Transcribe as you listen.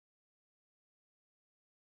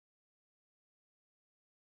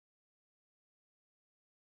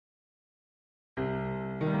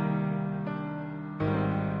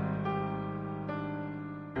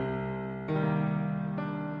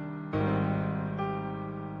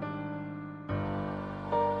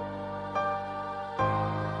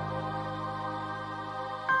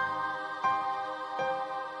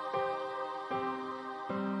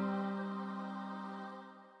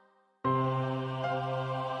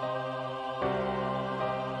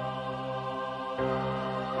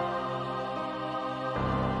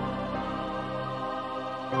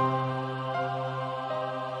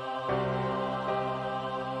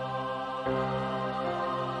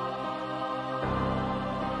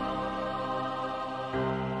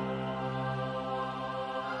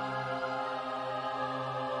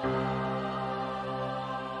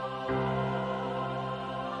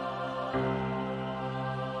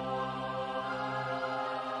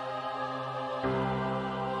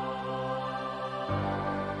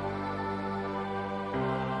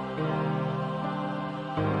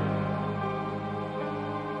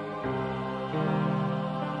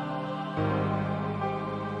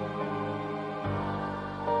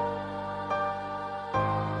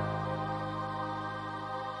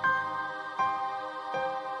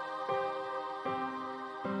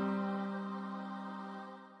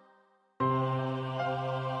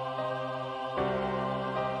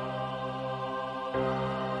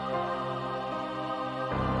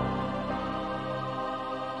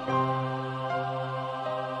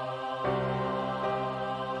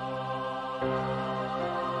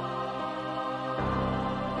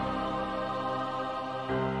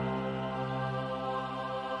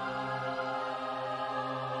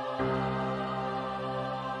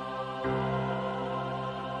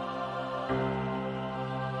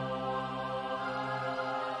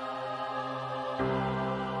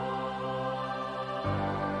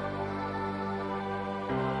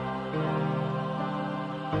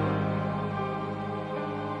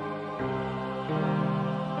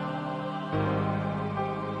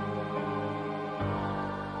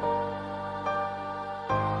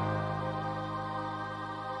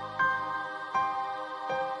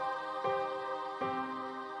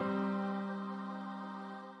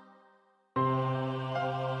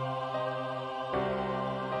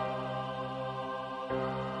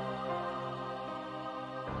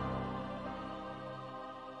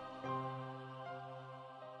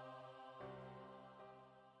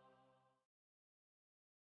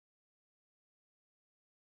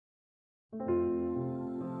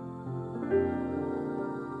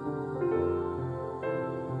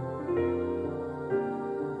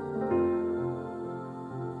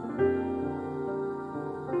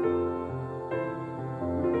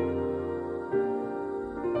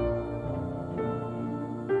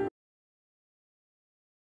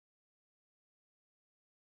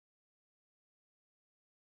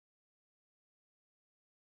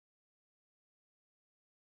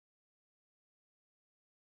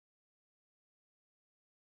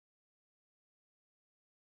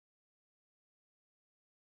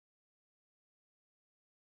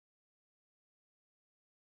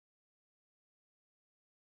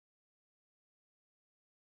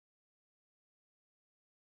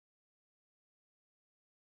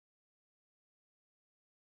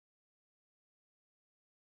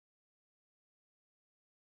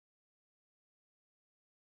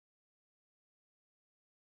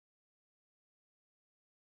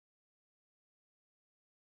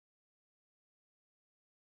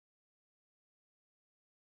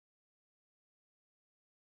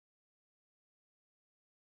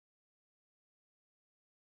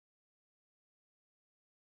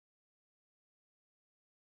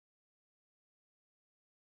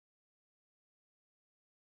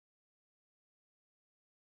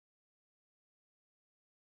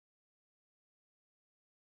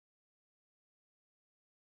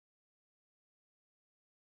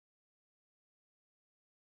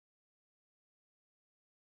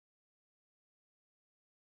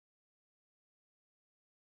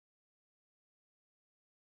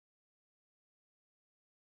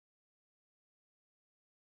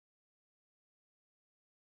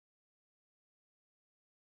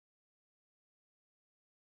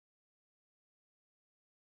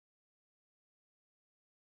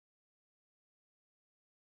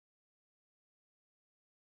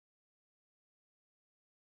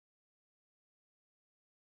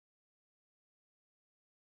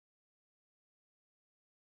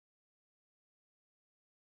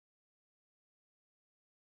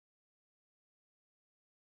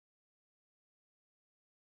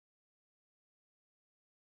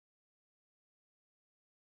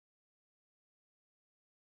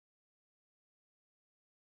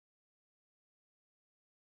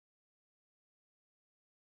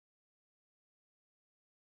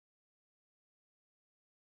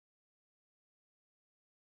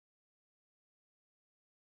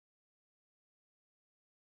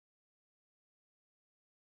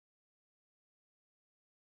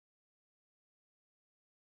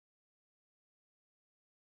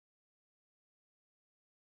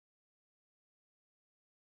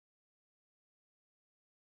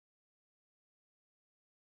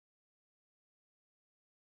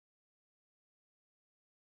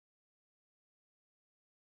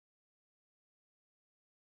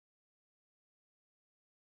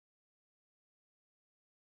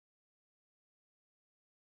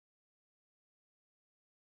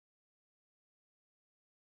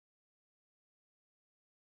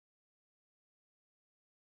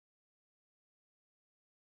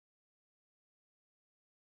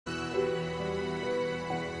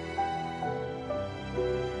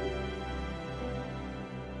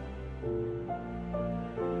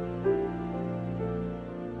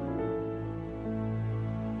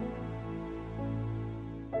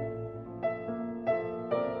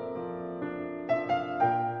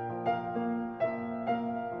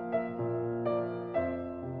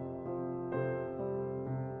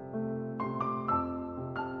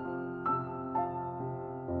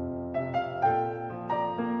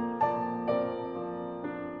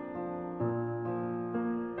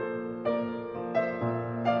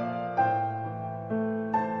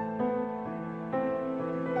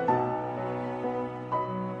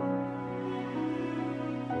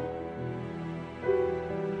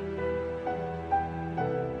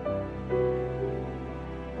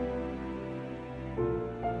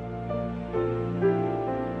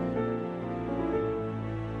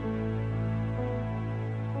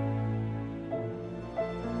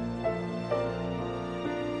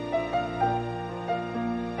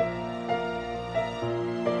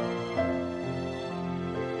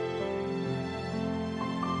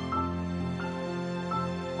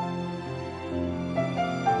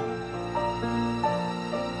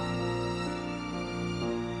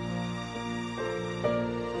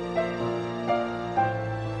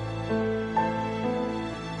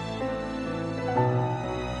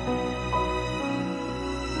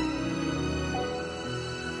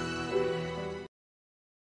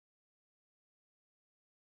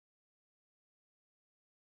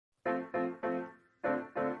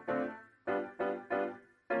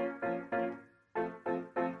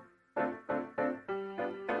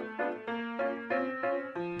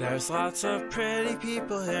There's lots of pretty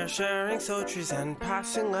people here sharing sotries and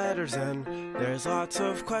passing letters in. There's lots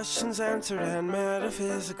of questions answered and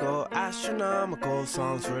metaphysical, astronomical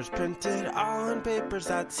songs, words printed all on papers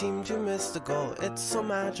that seem too mystical. It's so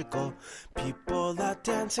magical. People that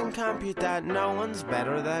dance and compute that no one's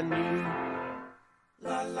better than you.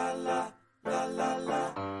 La la la, la la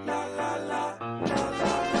la, la la la, la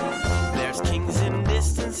la la. There's kings in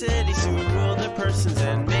distant cities who rule their persons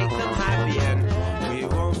and make them happy, and we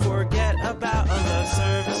won't forget about a love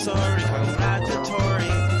service or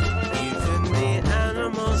congratulatory. Even the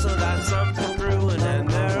animals know that something's brewing and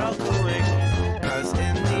they're all cooing, 'cause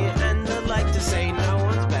in the end I'd like to say no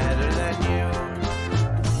one's better than you.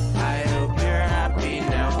 I hope you're happy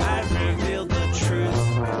now, I've revealed the truth.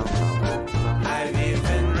 I've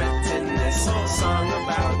even written this whole song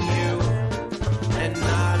about you, and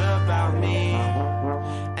not about me,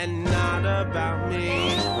 and not about me.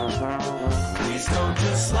 Please don't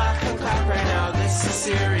just laugh and clap right now, this is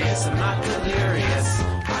serious, I'm not delirious.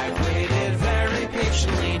 I've waited very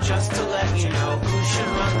patiently just to let you know who should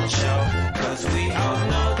run the show, 'cause we all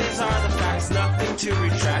know these are the facts, nothing to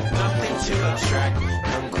retract, nothing to abstract.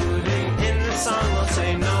 Concluding in the song we'll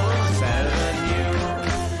say no one's better than you,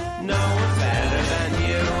 no one's better than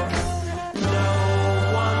you, no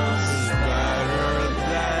one's better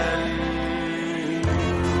than you.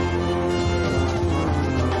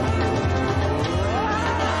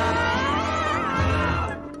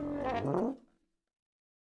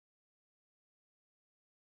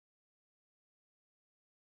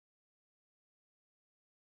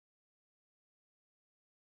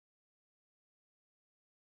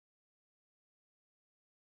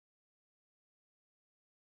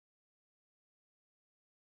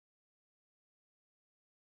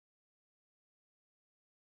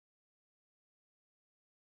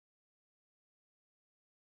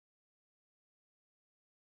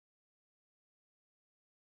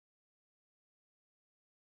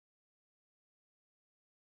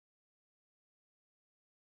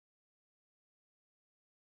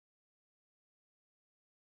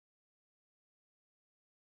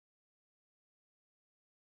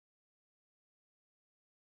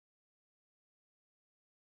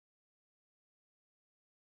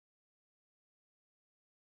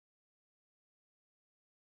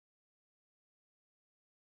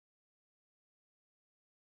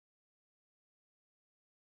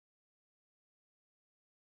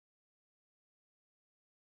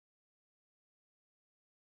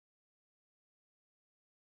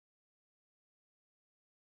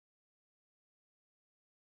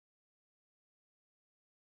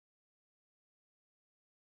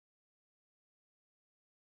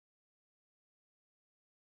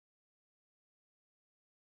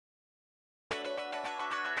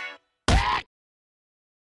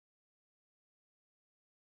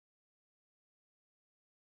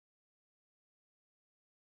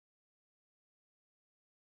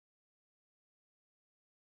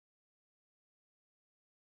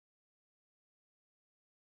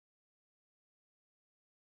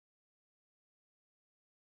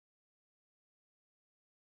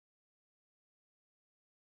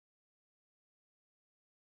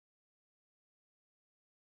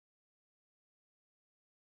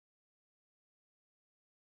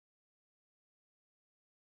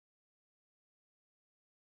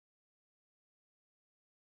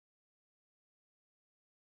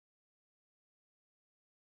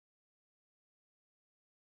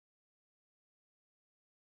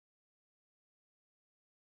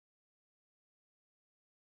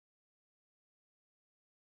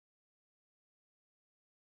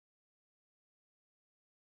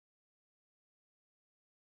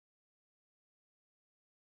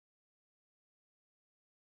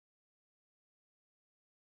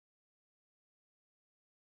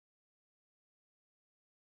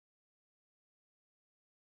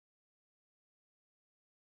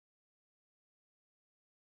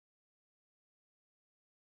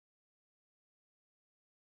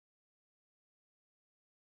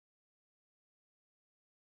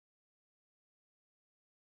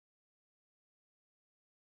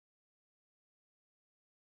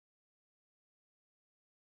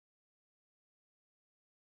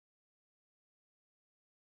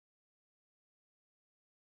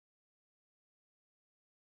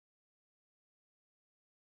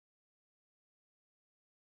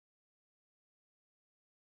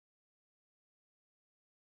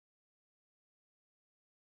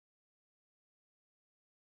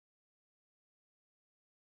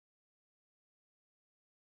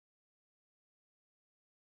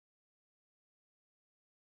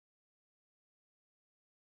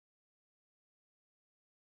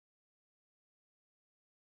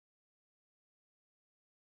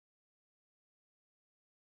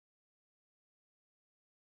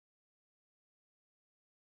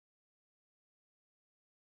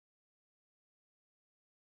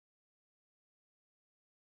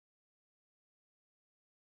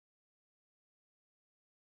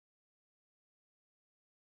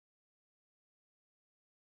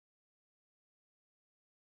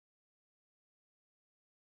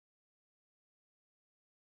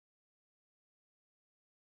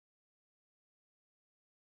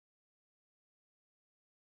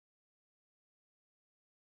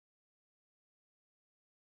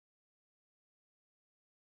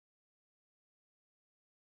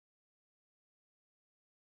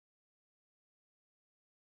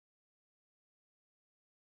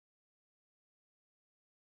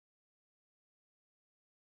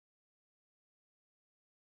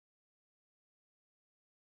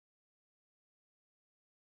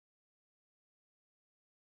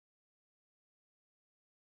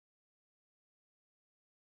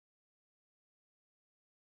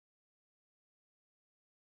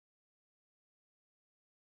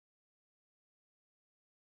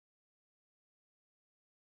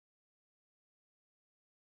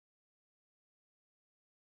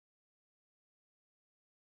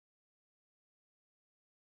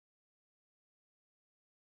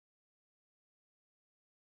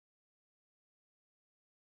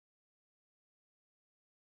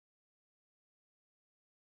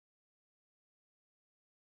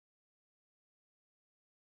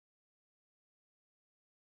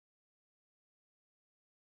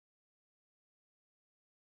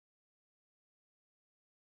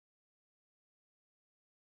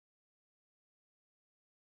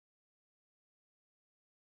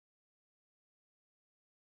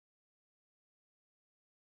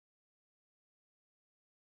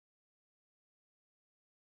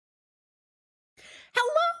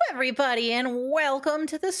 Hello, everybody, and welcome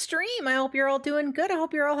to the stream. I hope you're all doing good. I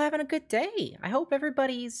hope you're all having a good day. I hope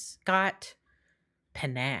everybody's got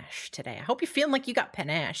panache today. I hope you're feeling like you got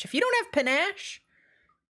panache. If you don't have panache,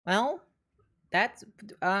 well, that's,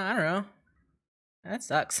 I don't know. That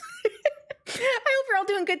sucks. I hope you're all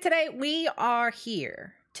doing good today. We are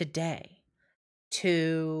here today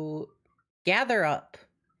to gather up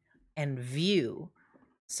and view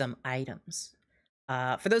some items.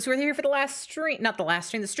 For those who are here for the last stream, not the last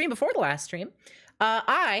stream, the stream before the last stream,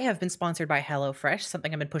 I have been sponsored by HelloFresh,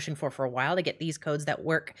 something I've been pushing for a while to get these codes that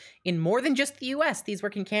work in more than just the US. These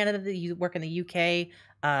work in Canada, these work in the UK,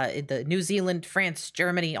 the New Zealand, France,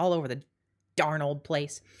 Germany, all over the darn old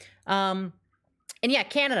place. And yeah,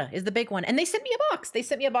 Canada is the big one. And they sent me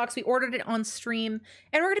a box. We ordered it on stream,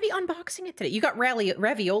 and we're going to be unboxing it today. You got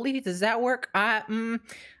ravioli. Does that work? I don't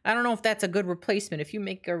know if that's a good replacement. If you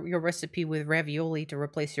make your recipe with ravioli to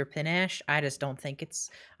replace your panache, I just don't think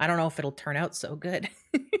I don't know if it'll turn out so good.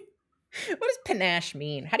 What does panache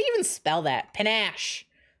mean? How do you even spell that? Panache.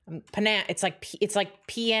 Panache. It's like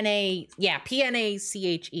P-N-A. Yeah,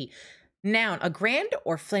 P-N-A-C-H-E. Noun, a grand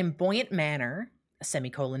or flamboyant manner,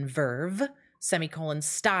 semicolon, verve, semicolon,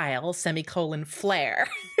 style, semicolon, flair.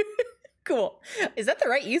 Cool. Is that the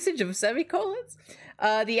right usage of semicolons?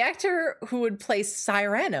 The actor who would play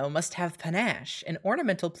Cyrano must have panache, an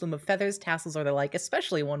ornamental plume of feathers, tassels, or the like,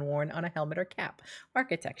 especially one worn on a helmet or cap.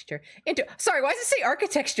 Architecture. Sorry, why does it say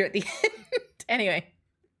architecture at the end? Anyway,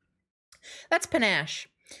 that's panache.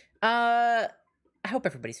 I hope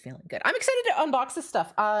everybody's feeling good. I'm excited to unbox this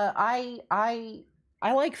stuff. I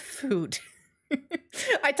like food.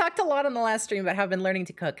 I talked a lot on the last stream about how I've been learning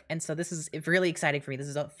to cook, and so this is really exciting for me. This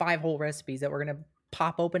is 5 whole recipes that we're gonna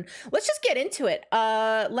pop open. Let's just get into it.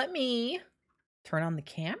 Let me turn on the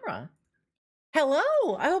camera. Hello,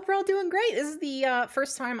 I hope you're all doing great. This is the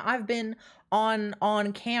first time I've been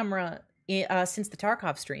on camera since the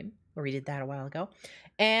Tarkov stream, where we did that a while ago,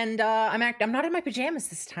 and I'm not in my pajamas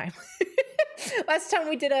this time. Last time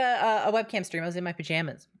we did a webcam stream, I was in my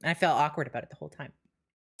pajamas, and I felt awkward about it the whole time.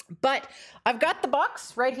 But I've got the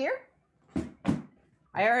box right here.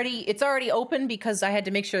 It's already open because I had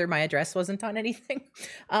to make sure my address wasn't on anything.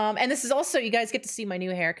 And this is also, you guys get to see my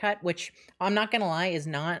new haircut, which I'm not gonna lie is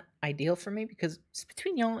not ideal for me because it's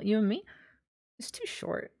between you and me, it's too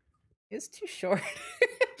short. It's too short.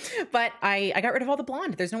 But I got rid of all the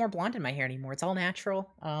blonde. There's no more blonde in my hair anymore. It's all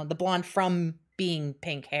natural. The blonde from being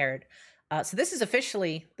pink haired. So this is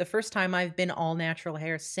officially the first time I've been all natural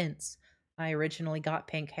hair since I originally got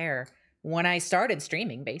pink hair when I started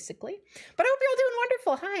streaming, basically. But I hope you're all doing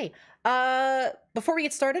wonderful. Hi. Before we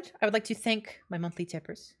get started, I would like to thank my monthly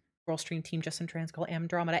tippers: Girl Stream Team, Justin Transcall,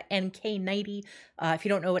 Andromeda, NK90. If you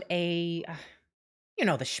don't know what you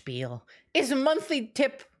know the spiel is, a monthly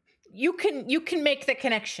tip. You can make the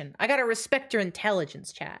connection. I gotta respect your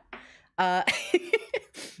intelligence, chat.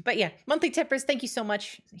 But yeah, monthly tippers, thank you so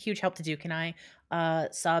much. Huge help to Duke and I.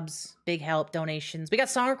 Subs, big help, donations. We got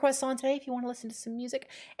song requests on today if you want to listen to some music.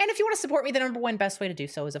 And if you want to support me, the #1 best way to do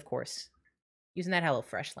so is, of course, using that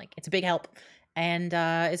HelloFresh link. It's a big help. And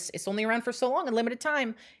it's only around for so long, a limited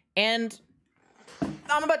time. And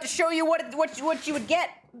I'm about to show you what you would get,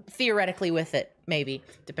 theoretically, with it, maybe,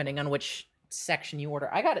 depending on which section you order.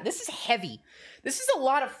 I got it. This is heavy. This is a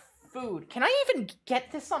lot of food. Can I even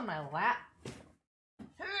get this on my lap?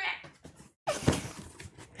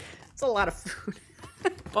 It's a lot of food.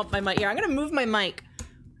 Bump my mic here. I'm gonna move my mic.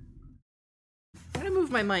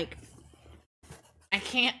 I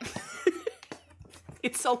can't.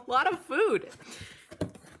 It's a lot of food.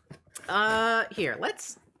 Here,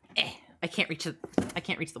 let's. I can't reach the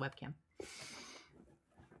webcam.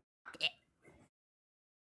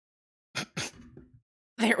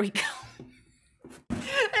 There we go.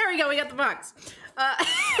 There we go. We got the box.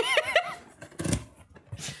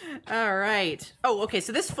 All right. Oh, okay.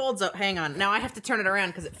 So this folds up. Hang on. Now I have to turn it around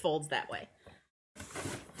because it folds that way.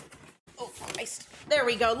 Oh, Christ. There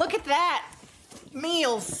we go. Look at that.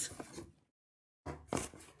 Meals.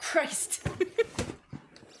 Christ.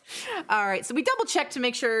 All right. So we double checked to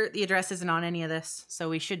make sure the address isn't on any of this. So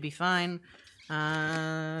we should be fine.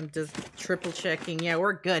 Just triple checking. Yeah,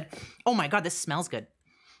 we're good. Oh my God, this smells good.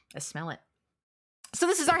 I smell it. So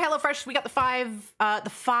this is our HelloFresh. We got the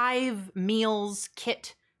five meals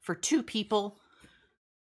kit for 2 people.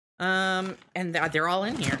 And they're all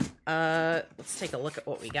in here. Let's take a look at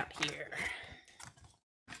what we got here.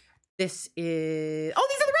 This is, oh,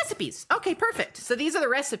 these are the recipes. Okay, perfect. So these are the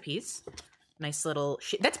recipes. Nice little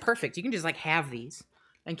shit. That's perfect. You can just like have these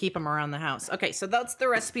and keep them around the house. Okay, so that's the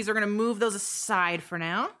recipes. We're gonna move those aside for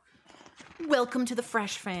now. Welcome to the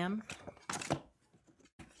Fresh Fam.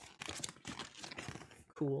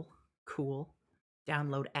 Cool. Cool.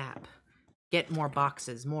 Download app. Get more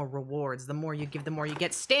boxes, more rewards. The more you give, the more you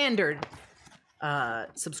get. Standard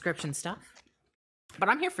subscription stuff. But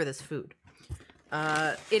I'm here for this food.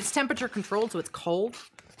 It's temperature controlled, so it's cold.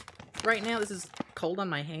 Right now, this is cold on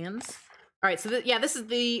my hands. All right, so this is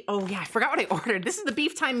the... Oh, yeah, I forgot what I ordered. This is the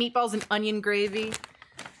beef thyme meatballs and onion gravy.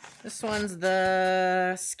 This one's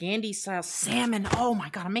the Scandi-style salmon. Oh, my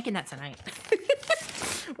God, I'm making that tonight.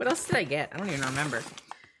 What else did I get? I don't even remember.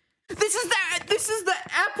 This is the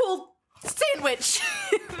apple sandwich.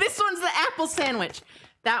 This one's the apple sandwich.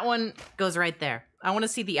 That one goes right there. I want to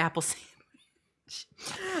see the apple sandwich.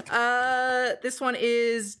 This one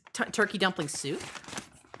is turkey dumpling soup.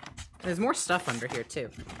 There's more stuff under here too.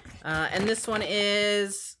 And this one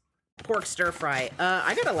is pork stir fry.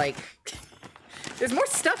 I gotta like, there's more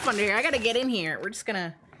stuff under here. I gotta get in here. We're just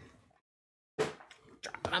gonna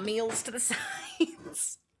drop my meals to the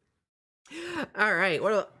sides. All right,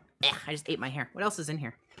 I just ate my hair. What else is in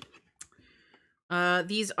here?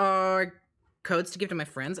 These are codes to give to my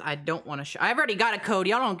friends. I don't want to show. I've already got a code.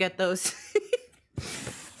 Y'all don't get those.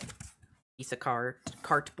 Piece of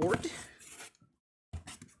cardboard.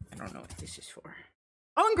 I don't know what this is for.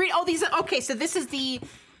 Oh, ingredient. Oh, these. Okay, so this is the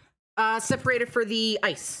separator for the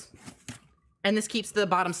ice, and this keeps the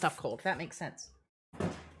bottom stuff cold. That makes sense.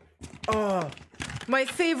 Oh, my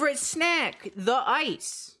favorite snack, the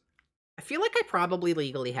ice. I feel like I probably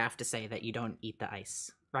legally have to say that you don't eat the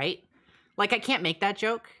ice, right? Like I can't make that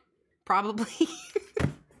joke. Probably.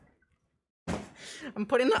 I'm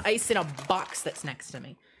putting the ice in a box that's next to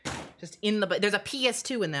me. Just in the... There's a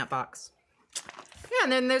PS2 in that box. Yeah,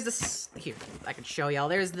 and then there's this... Here, I can show y'all.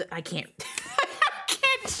 There's the... I can't... I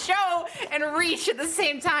can't show and reach at the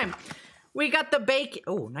same time. We got the bacon.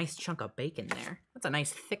 Oh, nice chunk of bacon there. That's a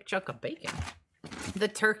nice thick chunk of bacon. The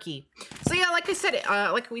turkey. So yeah, like I said,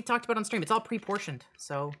 like we talked about on stream, it's all pre-portioned.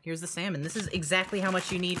 So here's the salmon. This is exactly how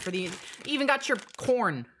much you need for the... You even got your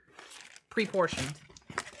corn pre-portioned.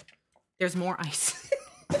 There's more ice.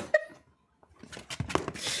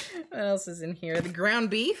 What else is in here? The ground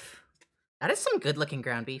beef. That is some good looking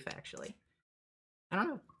ground beef, actually. I don't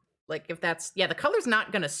know. Like if that's... Yeah, the color's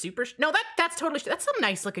not gonna super... No, that's totally... That's some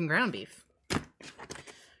nice looking ground beef. And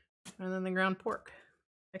then the ground pork.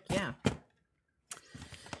 Heck yeah.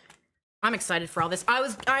 I'm excited for all this.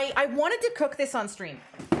 I wanted to cook this on stream.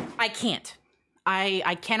 I can't.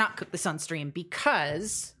 I cannot cook this on stream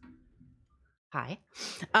because... Hi.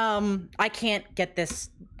 I can't get this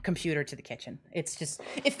computer to the kitchen. It's just...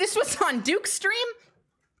 If this was on Duke's stream,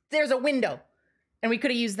 there's a window. And we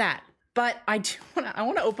could have used that. But I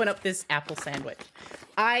want to open up this apple sandwich.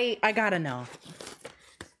 I gotta know.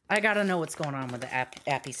 I gotta know what's going on with the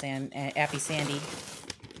Appy Sandy.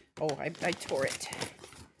 Oh, I tore it.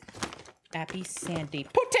 Appy Sandy.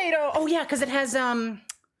 Potato! Oh, yeah, because it has,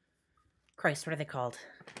 Christ, what are they called?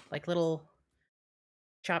 Like little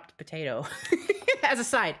chopped potato as a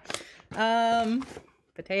side.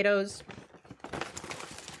 Potatoes.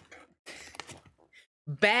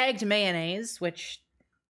 Bagged mayonnaise, which,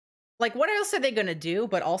 like, what else are they gonna do?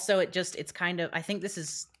 But also, it's kind of, I think this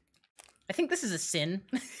is a sin.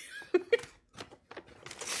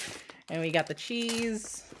 And we got the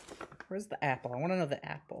cheese. Where's the apple? I want to know the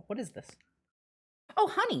apple. What is this?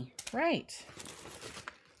 Oh, honey. Right.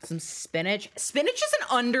 Some spinach. Spinach is an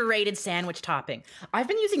underrated sandwich topping. I've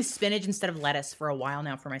been using spinach instead of lettuce for a while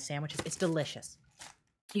now for my sandwiches. It's delicious.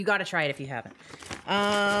 You got to try it if you haven't.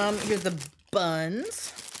 Here's the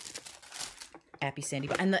buns. Appy Sandy.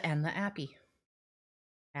 And the Appy.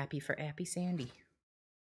 Appy for Appy Sandy.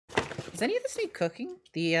 Does any of this need cooking?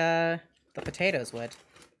 The potatoes would.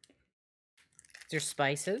 There's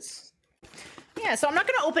spices. Yeah, so I'm not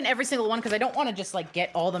going to open every single one because I don't want to just, like,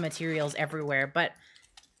 get all the materials everywhere. But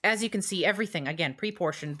as you can see, everything, again,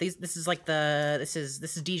 pre-portioned. This is like this is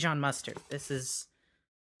Dijon mustard. This is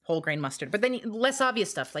whole grain mustard. But then less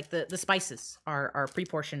obvious stuff, like the spices are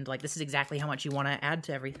pre-portioned. Like, this is exactly how much you want to add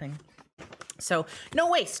to everything. So no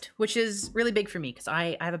waste, which is really big for me because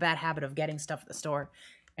I have a bad habit of getting stuff at the store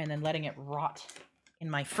and then letting it rot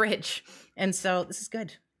in my fridge. And so this is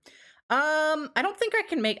good. I don't think I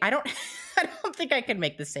can make, I don't think I can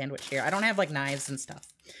make this sandwich here. I don't have like knives and stuff.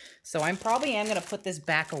 So I'm probably going to put this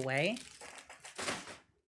back away,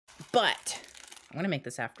 but I'm going to make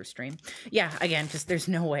this after stream. Yeah, again, just there's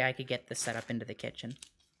no way I could get this set up into the kitchen,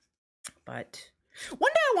 but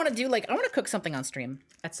one day I want to do I want to cook something on stream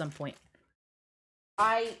at some point.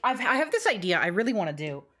 I have this idea I really want to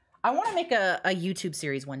do. I want to make a YouTube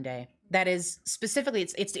series one day that is specifically,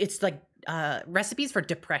 it's like recipes for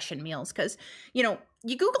depression meals. Because, you know,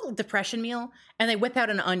 you Google depression meal and they whip out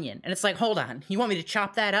an onion and it's like, hold on, you want me to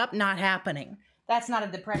chop that up? Not happening. That's not a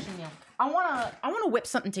depression meal. I wanna whip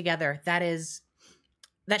something together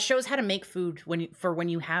that shows how to make food when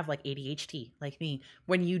you have like ADHD, like me,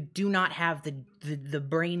 when you do not have the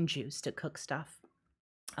brain juice to cook stuff.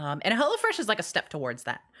 And HelloFresh is like a step towards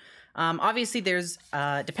that. Obviously, there's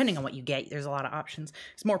depending on what you get, there's a lot of options.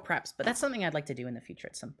 It's more preps, but that's something I'd like to do in the future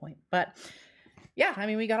at some point. But yeah, I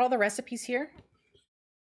mean, we got all the recipes here.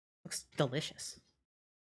 Looks delicious.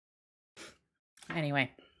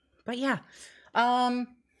 Anyway, but yeah, I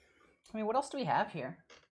mean, what else do we have here?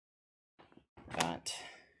 Got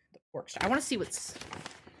the pork. I want to see what's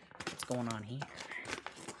going on here.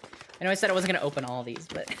 I know I said I wasn't going to open all these,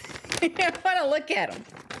 but I want to look at them.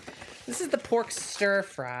 This is the pork stir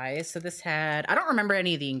fry. So this had, I don't remember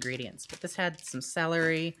any of the ingredients, but this had some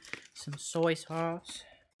celery, some soy sauce.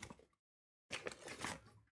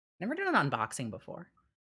 Never done an unboxing before.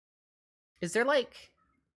 Is there like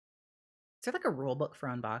a rule book for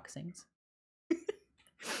unboxings?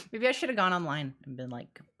 Maybe I should have gone online and been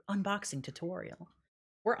like, unboxing tutorial.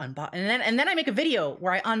 We're and then I make a video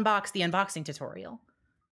where I unbox the unboxing tutorial.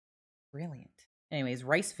 Brilliant. Anyways,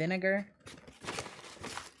 rice vinegar.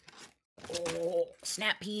 Oh,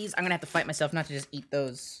 snap peas. I'm gonna have to fight myself not to just eat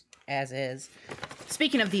those as is.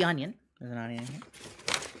 Speaking of the onion, there's an onion in here.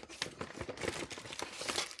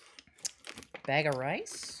 Bag of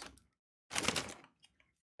rice.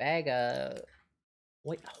 Bag of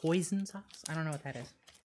hoisin sauce. I don't know what that is.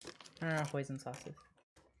 I don't know what hoisin sauce is,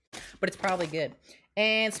 but it's probably good.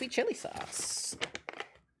 And sweet chili sauce.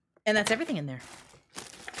 And that's everything in there.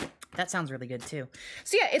 That sounds really good too.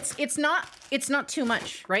 So yeah, it's not too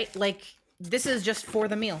much, right? Like this is just for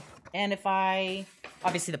the meal. And if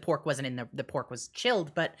obviously the pork wasn't in the pork was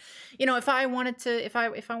chilled, but you know, if I want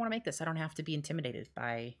to make this, I don't have to be intimidated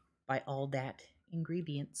by all that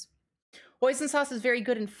ingredients. Hoisin sauce is very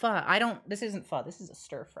good in pho. This isn't pho, this is a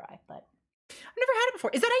stir fry, but I've never had it before.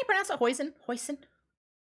 Is that how you pronounce it? Hoisin? Hoisin?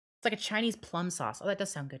 It's like a Chinese plum sauce. Oh, that does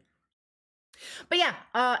sound good. But yeah,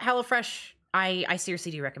 HelloFresh, I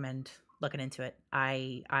seriously do recommend looking into it.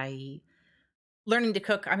 I learning to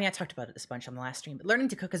cook, I mean, I talked about it this bunch on the last stream, but learning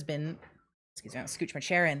to cook has been, excuse me, I'll scooch my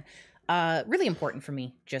chair in, really important for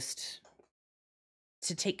me, just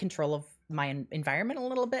to take control of my environment a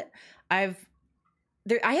little bit. I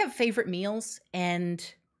have favorite meals, and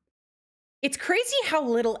it's crazy how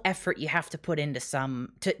little effort you have to put into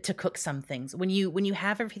to cook some things. When you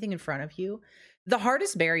have everything in front of you, the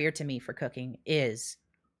hardest barrier to me for cooking is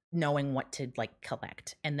knowing what to like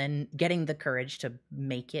collect and then getting the courage to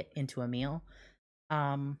make it into a meal.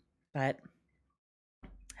 But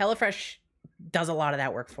HelloFresh does a lot of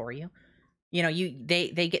that work for you. You know, you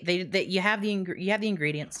have the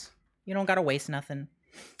ingredients. You don't got to waste nothing,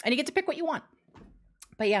 and you get to pick what you want.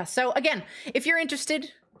 But yeah, so again, if you're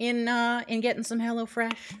interested in getting some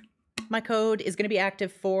HelloFresh, my code is going to be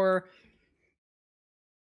active for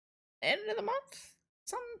end of the month,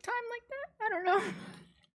 sometime like that. I don't know.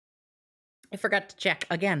 I forgot to check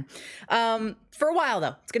again. For a while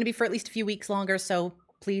though, it's going to be for at least a few weeks longer. So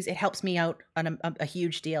please, it helps me out on a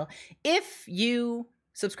huge deal. If you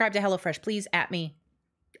subscribe to HelloFresh, please at me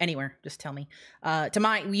anywhere. Just tell me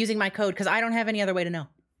using my code, because I don't have any other way to know.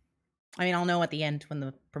 I mean, I'll know at the end when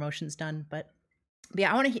the promotion's done, but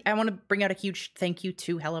yeah, I want to bring out a huge thank you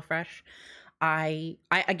to HelloFresh.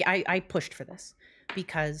 I pushed for this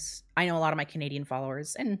because I know a lot of my Canadian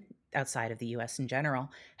followers and outside of the US in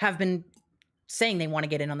general have been saying they want to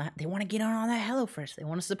get in on that. They want to get on that HelloFresh. They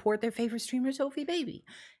want to support their favorite streamer, Sophie Baby,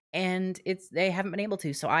 and they haven't been able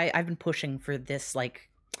to. So I've been pushing for this, like,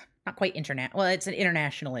 not quite internet. Well, it's an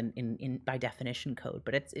international in by definition code,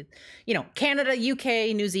 but it's you know, Canada,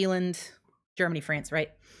 UK, New Zealand, Germany, France,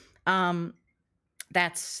 right? I've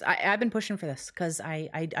been pushing for this because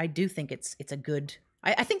I do think it's a good.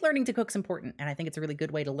 I think learning to cook's important, and I think it's a really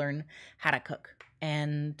good way to learn how to cook,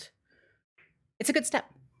 and it's a good step,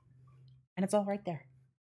 and it's all right there.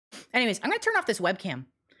 Anyways, I'm gonna turn off this webcam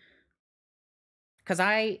because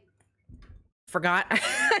I forgot I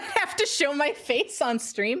have to show my face on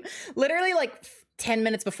stream. Literally like 10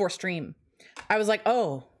 minutes before stream, I was like,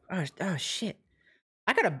 oh shit,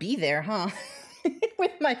 I gotta be there, huh?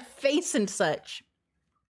 With my face and such,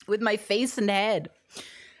 with my face and head.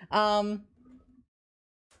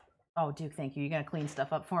 Oh, Duke, thank you. You're gonna clean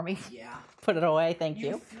stuff up for me? Yeah. Put it away, thank you.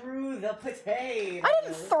 You threw the potato. I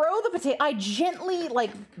didn't throw the potato. I gently,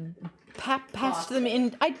 like, passed them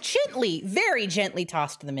in. I very gently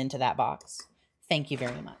tossed them into that box. Thank you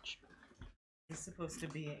very much. It's supposed to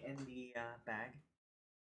be in the bag.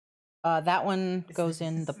 That one goes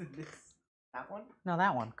in the... That one? No,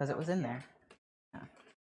 that one, because it was in there. Yeah.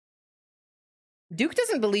 Duke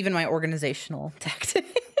doesn't believe in my organizational tactics.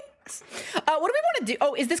 What do we want to do?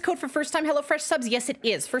 Oh, is this code for first time HelloFresh subs? Yes, it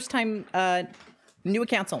is. First time, new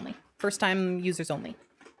accounts only. First time users only.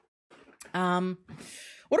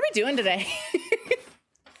 What are we doing today?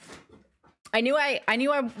 I knew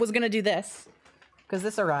I was gonna do this because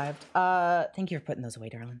this arrived. Thank you for putting those away,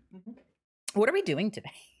 darling. What are we doing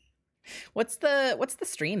today? What's the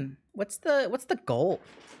stream? What's the goal?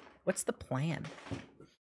 What's the plan?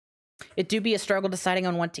 It do be a struggle deciding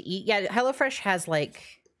on what to eat. Yeah, HelloFresh has like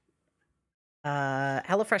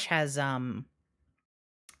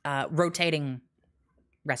rotating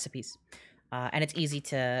recipes. And it's easy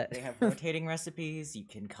to... They have rotating recipes. You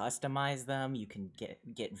can customize them. You can get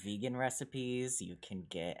vegan recipes. You can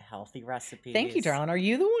get healthy recipes. Thank you, darling. Are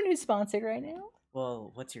you the one who's sponsored right now?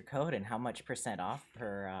 Well, what's your code and how much % off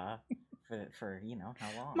for you know, how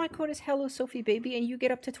long? My code is Hello Sophie Baby, and you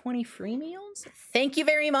get up to 20 free meals. Thank you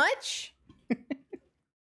very much.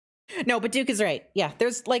 No, but Duke is right. Yeah,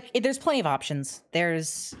 there's plenty of options.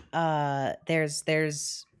 There's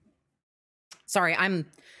sorry, I'm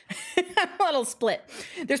I'm a little split.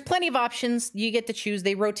 There's plenty of options. You get to choose.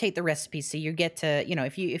 They rotate the recipes, so you get to, you know,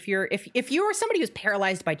 if you're somebody who's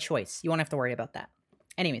paralyzed by choice, you won't have to worry about that.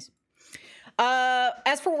 Anyways,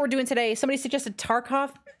 as for what we're doing today, somebody suggested Tarkov.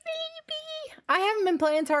 Maybe I haven't been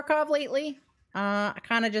playing Tarkov lately. I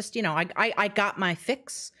kind of just, you know, I got my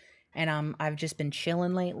fix, and I've just been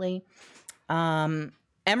chilling lately.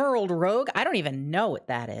 Emerald Rogue. I don't even know what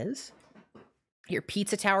that is. Your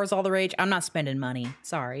pizza tower's all the rage. I'm not spending money.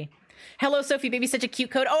 Sorry. Hello, Sophie Baby. Such a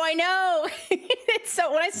cute code. Oh, I know. It's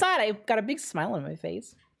so, when I saw it, I got a big smile on my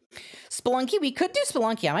face. Spelunky. We could do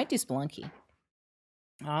Spelunky. I might do Spelunky.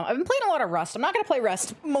 I've been playing a lot of Rust. I'm not going to play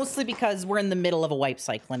Rust, mostly because we're in the middle of a wipe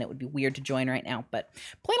cycle, and it would be weird to join right now. But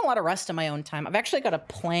playing a lot of Rust in my own time. I've actually got a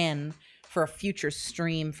plan for a future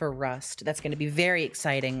stream for Rust. That's going to be very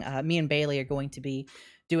exciting. Me and Bailey are going to be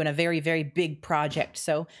doing a very, very big project.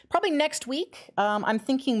 So probably next week. I'm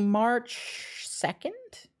thinking March 2nd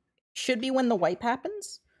should be when the wipe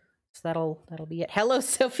happens. So that'll be it. Hello,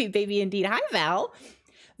 Sophie Baby. Indeed. Hi, Val.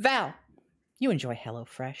 Val, you enjoy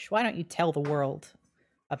HelloFresh. Why don't you tell the world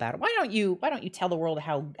about it? Why don't you tell the world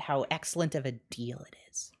how excellent of a deal it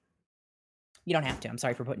is? You don't have to. I'm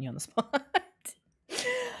sorry for putting you on the spot.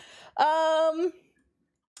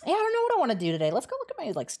 Yeah, I don't know what I want to do today. Let's go look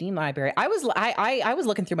at my Steam library. I was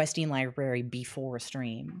looking through my Steam library before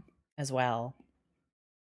stream as well.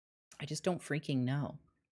 I just don't freaking know.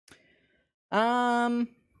 Yeah,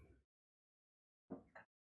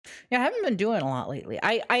 I haven't been doing a lot lately.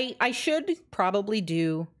 I should probably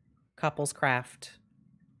do Couples Craft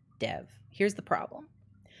Dev. Here's the problem.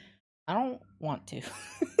 I don't want to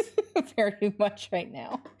very much right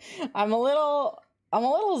now. I'm a little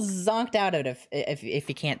zonked out of it if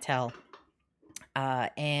you can't tell.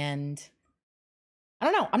 And I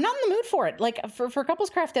don't know. I'm not in the mood for it. Like for Couples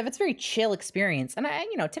Craft Dev, it's a very chill experience. And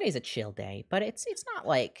you know, today's a chill day, but it's not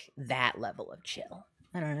like that level of chill.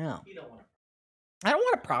 I don't know. I don't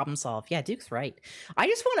want to problem solve. Yeah, Duke's right. I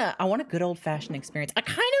want a good old fashioned experience. I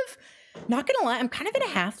kind of, not gonna lie, I'm kind of in a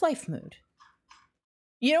Half-Life mood.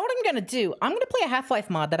 You know what I'm gonna do? I'm gonna play a Half-Life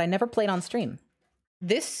mod that I never played on stream.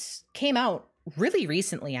 This came out really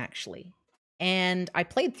recently, actually, and I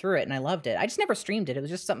played through it and I loved it. I just never streamed it. It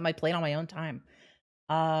was just something I played on my own time.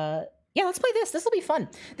 Yeah, let's play this. This will be fun.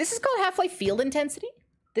 This is called Half-Life Field Intensity.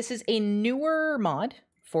 This is a newer mod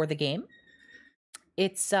for the game.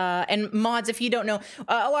 It's and mods, if you don't know,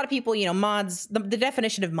 a lot of people, you know, mods, the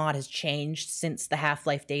definition of mod has changed since the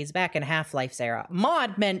Half-Life days back in Half-Life's era.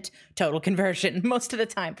 Mod meant total conversion most of the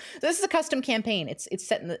time. So this is a custom campaign. It's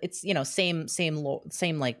set in the, it's, you know, same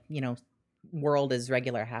like, you know, world as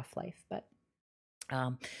regular Half-Life, but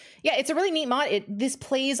yeah, it's a really neat mod. This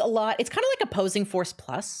plays a lot. It's kind of like Opposing Force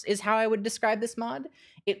Plus is how I would describe this mod.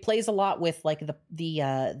 It plays a lot with like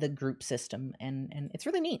the group system, and it's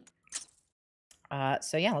really neat.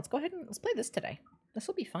 So yeah, let's go ahead and let's play this today. This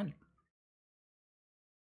will be fun.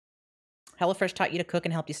 HelloFresh taught you to cook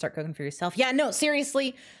and helped you start cooking for yourself. Yeah, no,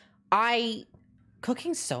 seriously,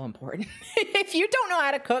 cooking's so important. If you don't know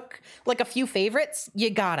how to cook like a few favorites, you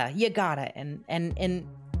gotta, and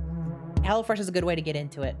HelloFresh is a good way to get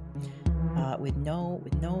into it. With no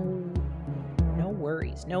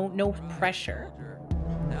worries, no pressure.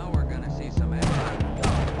 Now we're gonna see some action.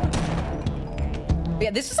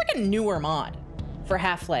 Yeah, this is like a newer mod for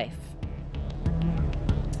Half-Life.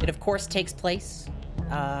 It of course takes place,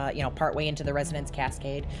 you know, partway into the Resonance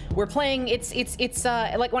Cascade. We're playing. It's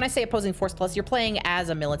like when I say Opposing Force Plus, you're playing as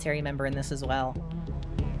a military member in this as well.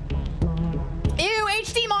 Ew,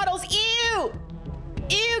 HD models. Ew,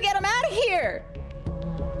 get them out of here.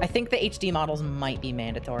 I think the HD models might be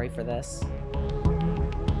mandatory for this.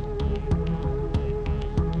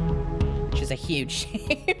 which is a huge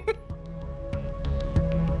shame.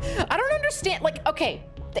 I don't understand. Like, okay,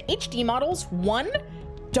 the HD models, one,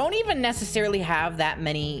 don't even necessarily have that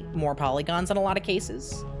many more polygons in a lot of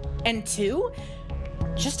cases. And two,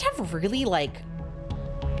 just have really, like,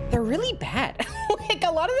 they're really bad. Like,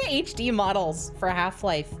 a lot of the HD models for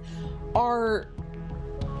Half-Life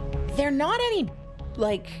they're not any,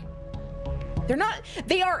 like,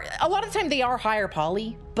 they are, a lot of the time they are higher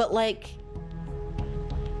poly, but, like,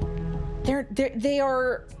 they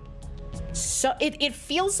are, so, it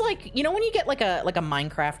feels like, you know when you get, like a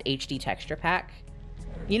Minecraft HD texture pack?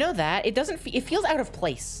 You know that? It doesn't, it feels out of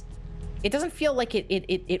place. It doesn't feel like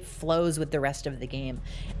it flows with the rest of the game.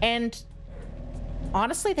 And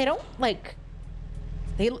honestly, they don't, like,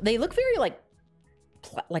 they look very, like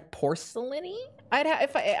porcelain-y? I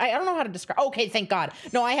don't know how to describe. Okay, thank God.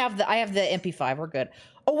 No, I have the MP5. We're good.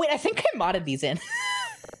 Oh wait, I think I modded these in.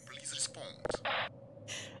 Please respond.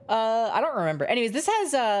 I don't remember. Anyways, this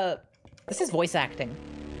is voice acting,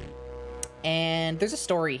 and there's a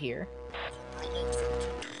story here.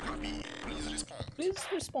 Please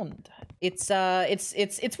respond. It's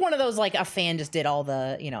one of those, like, a fan just did all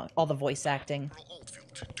the, you know, all the voice acting.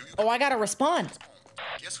 Oh, I gotta respond.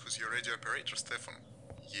 Guess who's your radio operator, Stefan?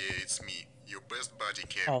 Yeah, it's me, your best buddy,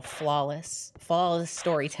 Kevin. Oh, flawless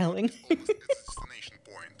storytelling. Almost at the destination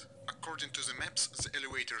point. According to the maps, the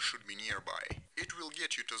elevator should be nearby. It will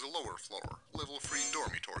get you to the lower floor, level 3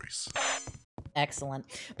 dormitories. Excellent.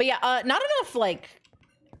 But yeah, not enough, like,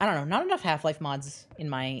 I don't know, not enough Half-Life mods in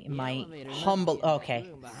my humble. Okay,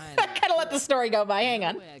 I gotta let the story go by. Hang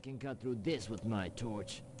on. I can cut through this with my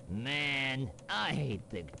torch. Man, I hate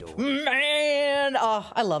thick doors. Man, oh,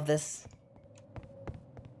 I love this.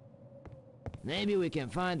 Maybe we can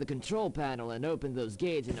find the control panel and open those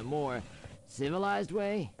gates in a more civilized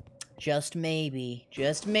way? Just maybe.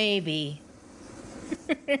 Just maybe.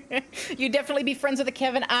 You'd definitely be friends with a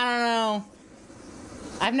Kevin? I don't know.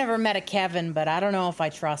 I've never met a Kevin, but I don't know if I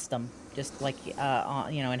trust him. Just like, you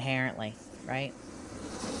know, inherently, right?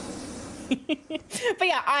 But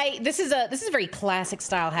yeah, this is a very classic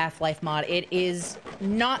style Half-Life mod. It is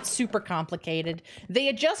not super complicated. They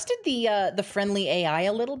adjusted the friendly AI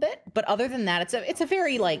a little bit, but other than that, it's a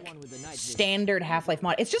very, like, standard Half-Life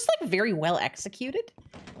mod. It's just, like, very well executed.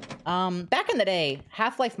 Back in the day,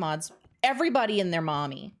 Half-Life mods, everybody and their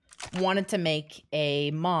mommy wanted to make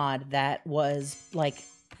a mod that was, like,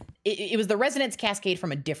 it was the Resonance Cascade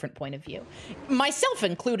from a different point of view. Myself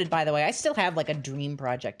included, by the way. I still have, like, a dream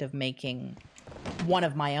project of making one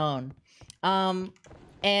of my own.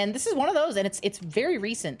 And this is one of those, and it's very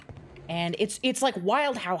recent. And it's like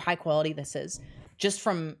wild how high quality this is. Just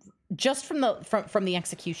from the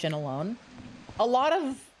execution alone. A lot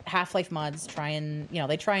of Half-Life mods try and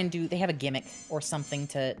they have a gimmick or something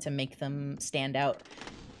to make them stand out.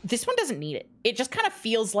 This one doesn't need it. It just kind of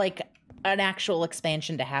feels like an actual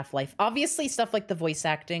expansion to Half-Life. Obviously, stuff like the voice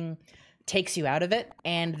acting takes you out of it,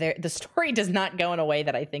 and the story does not go in a way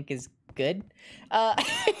that I think is good.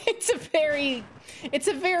 It's a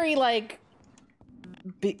very like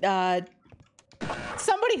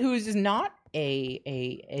somebody who's not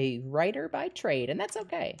a writer by trade, and that's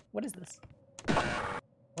okay. What is this?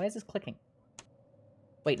 Why is this clicking?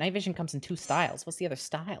 Wait, night vision comes in 2 styles. What's the other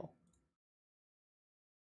style?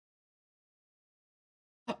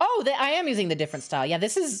 Oh, I am using the different style. Yeah,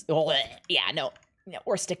 this is... Oh, yeah, no,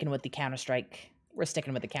 we're sticking with the Counter-Strike. We're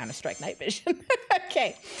sticking with the Counter-Strike night vision.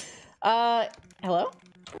 Okay. Hello?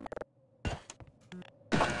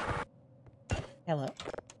 Hello?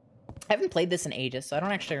 I haven't played this in ages, so I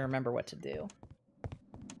don't actually remember what to do.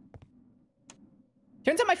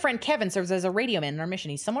 Turns out my friend Kevin serves as a radio man in our mission.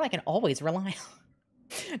 He's someone I can always rely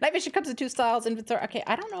on. Night vision comes in 2 styles. Inventory... Okay,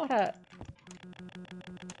 I don't know how to...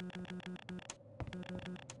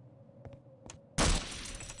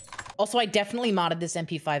 Also, I definitely modded this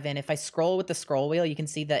MP5 in. If I scroll with the scroll wheel, you can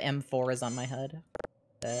see the M4 is on my HUD.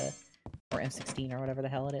 Or M16 or whatever the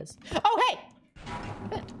hell it is. Oh, hey!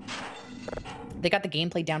 Event. They got the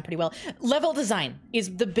gameplay down pretty well. Level design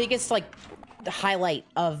is the biggest, like, highlight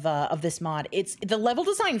of this mod. The level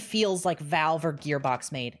design feels like Valve or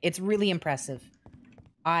Gearbox made. It's really impressive.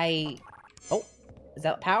 Oh, is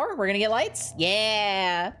that power? We're gonna get lights?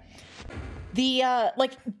 Yeah!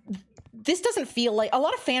 This doesn't feel like... A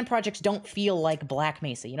lot of fan projects don't feel like Black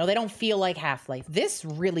Mesa, you know? They don't feel like Half-Life. This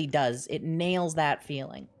really does. It nails that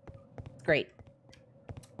feeling. It's great.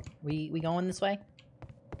 We going this way?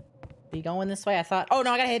 We going this way? I thought... Oh,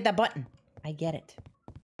 no, I gotta hit that button. I get it.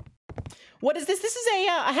 What is this? This is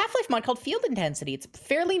a Half-Life mod called Field Intensity. It's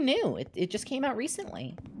fairly new. It just came out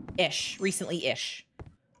recently. Recently-ish.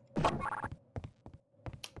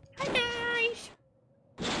 Hi, guys!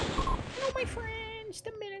 Hello, my friends,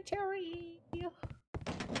 the military.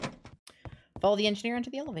 Follow the engineer into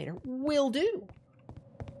the elevator. Will do.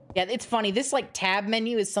 Yeah, it's funny. This, like, tab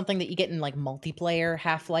menu is something that you get in, like, multiplayer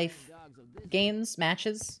Half-Life games,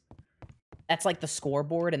 matches. That's, like, the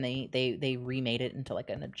scoreboard, and they remade it into, like,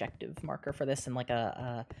 an objective marker for this and, like,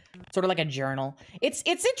 a sort of like a journal. It's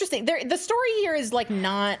interesting. The story here is, like,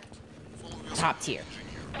 not top tier.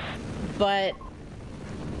 But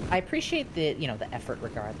I appreciate the, you know, the effort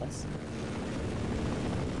regardless.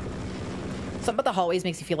 Something about the hallways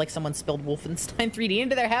makes you feel like someone spilled Wolfenstein 3D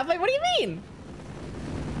into their Half-Life. What do you mean?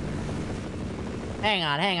 Hang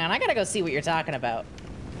on. I gotta go see what you're talking about.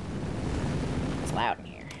 It's loud in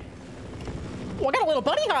here. Oh, I got a little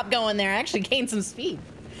bunny hop going there. I actually gained some speed.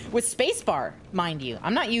 With spacebar, mind you.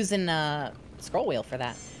 I'm not using scroll wheel for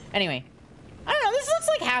that. Anyway. I don't know. This looks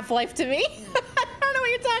like Half-Life to me. I don't know what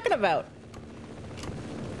you're talking about.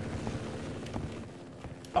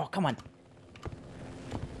 Oh, come on.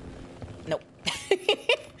 Nope.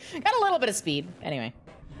 Got a little bit of speed. Anyway.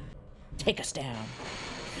 Take us down.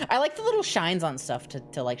 I like the little shines on stuff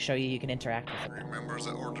to like show you can interact with it. Remember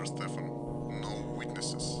the order, Stefan. No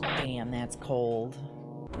witnesses. Damn, that's cold.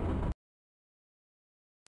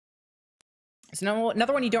 So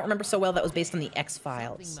another one you don't remember so well that was based on the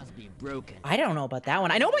X-Files. Must be broken. I don't know about that one.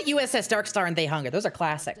 I know about USS Darkstar and They Hunger. Those are Stay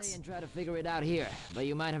classics. and try to figure it out here, but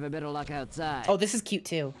you might have a better luck outside. Oh, this is cute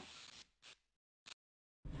too.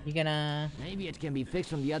 You gonna... Maybe it can be fixed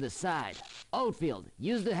from the other side. Oldfield,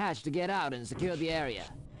 use the hatch to get out and secure the area.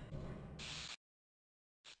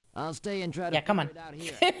 I'll stay and try to come on. figure it out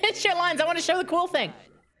here. It's your lines. I want to show the cool thing.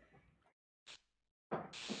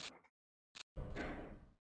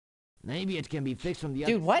 Maybe it can be fixed from the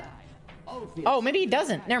other Dude, what? side. Oldfield, Oh, maybe he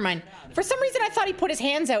doesn't. Never mind. For some reason, I thought he put his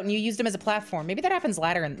hands out and you used him as a platform. Maybe that happens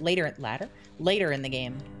later in the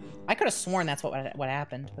game. I could have sworn that's what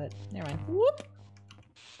happened, but never mind. Whoop.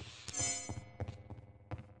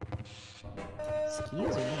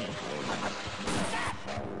 Excuse me.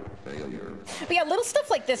 But yeah, little stuff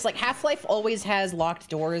like this, like Half-Life always has locked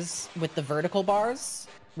doors with the vertical bars,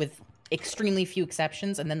 with extremely few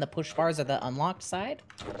exceptions, and then the push bars are the unlocked side.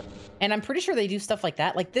 And I'm pretty sure they do stuff like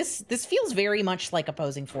that. Like this feels very much like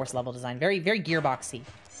Opposing Force level design, very, very gearboxy.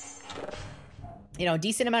 You know,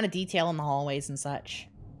 decent amount of detail in the hallways and such.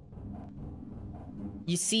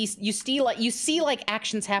 You see like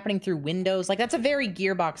actions happening through windows. Like that's a very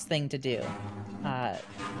Gearbox thing to do.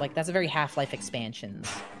 Like that's a very Half-Life Expansions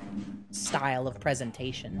style of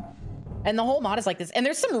presentation. And the whole mod is like this. And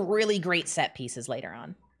there's some really great set pieces later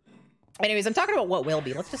on. Anyways, I'm talking about what will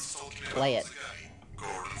be. Let's just play it.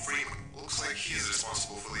 Gordon Freeman looks like he's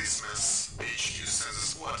responsible for this mess. HQ sends a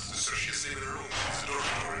squad to search his living room and the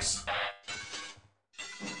dormitories.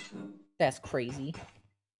 That's crazy.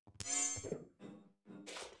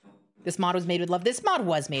 This mod was made with love. This mod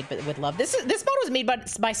was made with love. This mod was made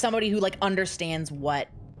by somebody who like understands what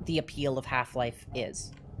the appeal of Half-Life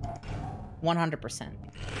is. 100%.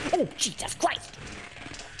 Oh, Jesus Christ!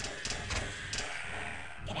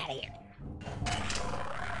 Get out of here.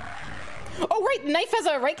 Oh, right, the knife has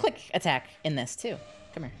a right-click attack in this, too.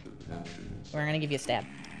 Come here. We're gonna give you a stab.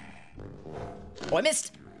 Oh, I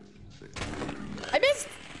missed! I missed!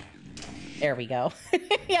 There we go.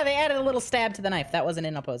 Yeah, they added a little stab to the knife. That wasn't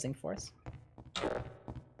in Opposing Force.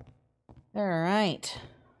 Alright.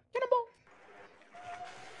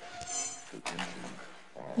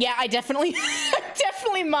 Yeah, I definitely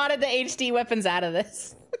modded the HD weapons out of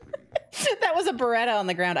this. That was a Beretta on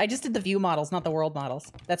the ground. I just did the view models, not the world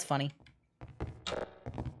models. That's funny.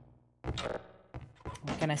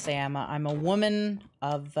 What can I say? I'm a woman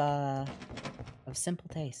of simple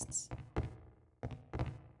tastes.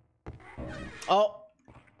 Oh.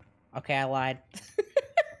 Okay, I lied.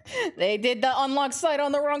 They did the unlock side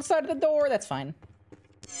on the wrong side of the door. That's fine.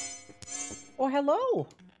 Oh, hello.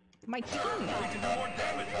 My team.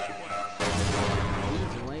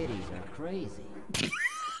 These ladies are crazy.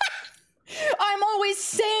 I'm always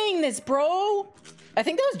saying this, bro. I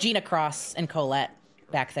think that was Gina Cross and Colette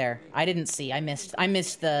back there. I didn't see. I missed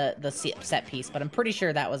the set piece, but I'm pretty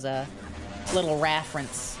sure that was a little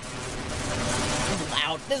reference. This is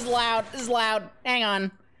loud. This is loud. This is loud. Hang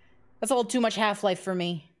on. That's a little too much Half-Life for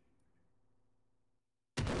me.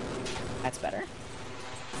 That's better.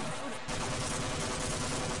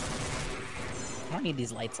 I don't need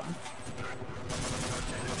these lights on.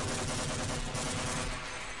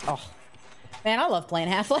 Oh. Man, I love playing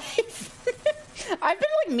Half-Life. I've been,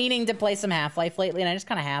 like, meaning to play some Half-Life lately, and I just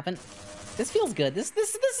kind of haven't. This feels good. This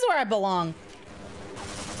is where I belong.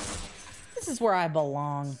 This is where I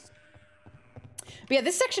belong. But yeah,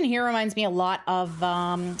 this section here reminds me a lot of,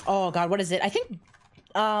 oh god, what is it? I think,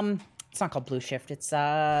 It's not called Blue Shift. It's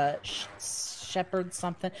Shepherd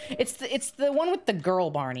something. It's the one with the girl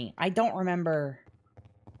Barney. I don't remember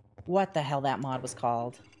what the hell that mod was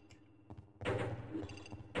called.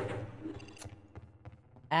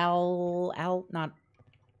 Not.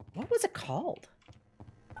 What was it called?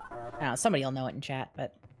 I don't know, somebody will know it in chat,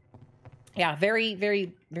 but yeah, very,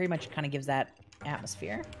 very, very much kind of gives that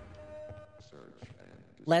atmosphere.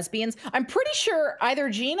 Lesbians. I'm pretty sure either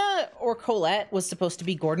Gina or Colette was supposed to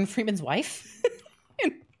be Gordon Freeman's wife.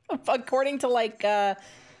 According to, like,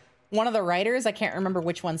 one of the writers. I can't remember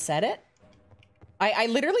which one said it. I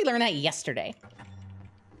literally learned that yesterday.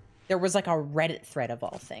 There was, like, a Reddit thread of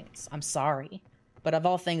all things. I'm sorry. But of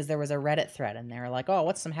all things, there was a Reddit thread, and they were like, oh,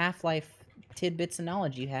 what's some Half-Life tidbits of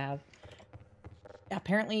knowledge you have?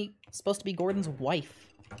 Apparently, supposed to be Gordon's wife.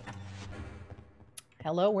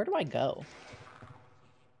 Hello, where do I go?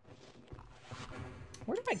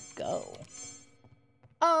 Where do I go?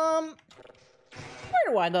 Where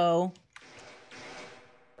do I go?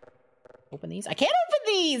 Open these? I can't open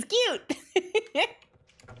these! Cute!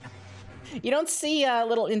 You don't see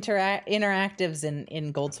little interactives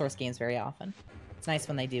in Gold Source games very often. It's nice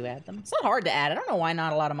when they do add them. It's not hard to add. I don't know why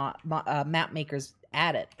not a lot of map makers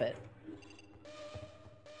add it, but...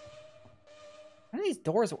 None of these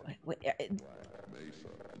doors...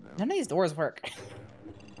 None of these doors work.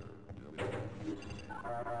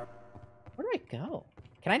 Where do I go?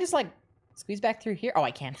 Can I just, like, squeeze back through here? Oh,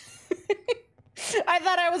 I can. I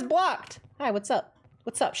thought I was blocked. Hi, what's up?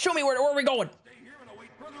 What's up? Show me where are we going?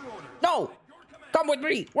 No! Come with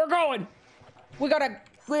me! We're going! We gotta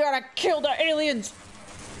kill the aliens!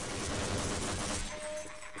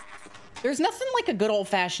 There's nothing like a good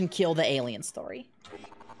old-fashioned kill the alien story.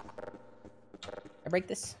 I break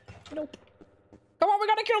this? Nope. Come on, we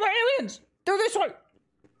gotta kill the aliens! Through this way!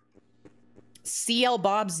 CL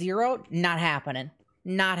Bob Zero? Not happening.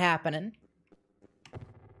 Not happening.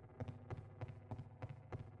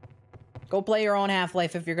 Go play your own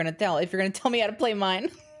Half-Life if you're gonna tell me how to play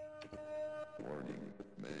mine.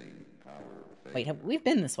 Wait, we've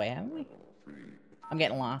been this way, haven't we? I'm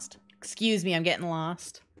getting lost. Excuse me, I'm getting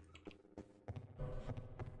lost.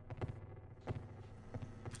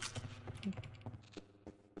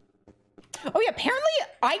 Oh yeah, apparently,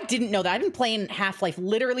 I didn't know that. I've been playing Half-Life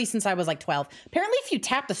literally since I was like 12. Apparently, if you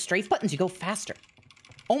tap the strafe buttons, you go faster.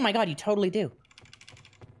 Oh my god, you totally do.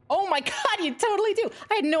 Oh my god, you totally do.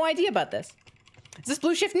 I had no idea about this. Is this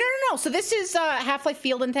Blue Shift? No, no, no. So this is Half-Life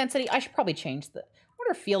Field Intensity. I should probably change the... I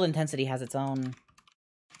wonder if Field Intensity has its own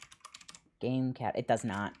game cat. It does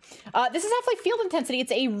not. This is Half-Life Field Intensity.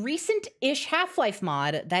 It's a recent-ish Half-Life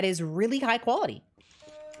mod that is really high quality.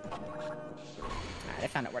 All right, I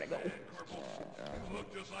found out where to go.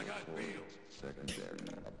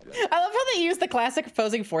 I love how they use the classic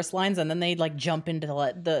opposing force lines and then they like jump into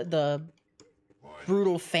the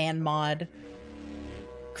brutal fan mod.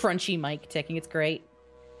 Crunchy mic ticking. It's great.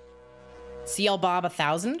 CL Bob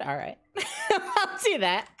 1,000. All right. I'll do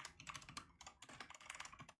that.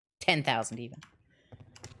 10,000 even.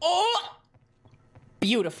 Oh!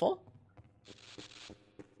 Beautiful.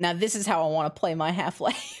 Now this is how I want to play my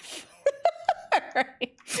Half-Life. All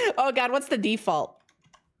right. Oh god, what's the default?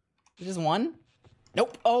 Just one?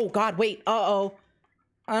 Nope. Oh god, wait. Uh-oh.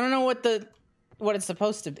 I don't know what it's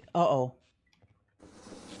supposed to be. Uh-oh.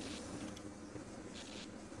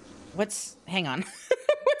 Hang on.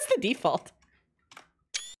 What's the default?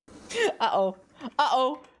 Uh-oh.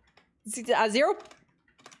 Uh-oh. 0.1?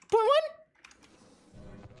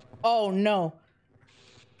 Oh no.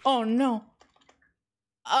 Oh no.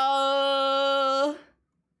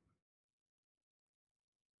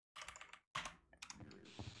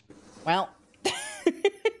 Well,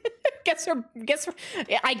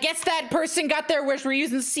 I guess that person got their wish. We're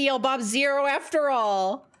using CL Bob Zero after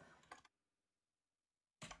all.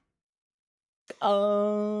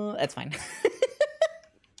 That's fine.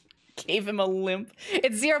 Gave him a limp.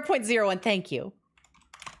 It's 0.01. Thank you.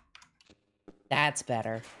 That's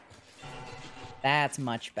better. That's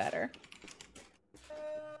much better.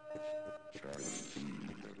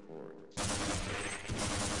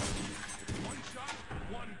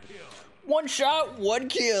 One shot, one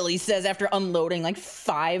kill, he says after unloading like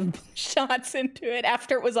 5 shots into it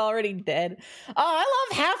after it was already dead. Oh, I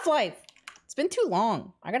love Half-Life. It's been too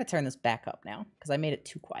long. I gotta turn this back up now because I made it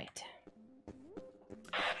too quiet.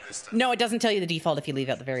 No, it doesn't tell you the default if you leave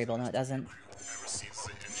out the variable. No, it doesn't.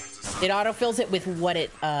 It autofills it with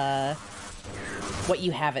what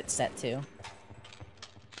you have it set to.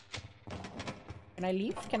 Can I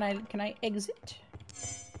leave? Can I exit?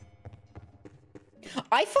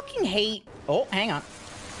 I fucking hate... Oh, hang on.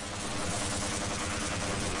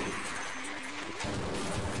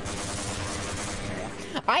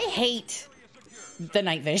 I hate the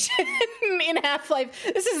night vision in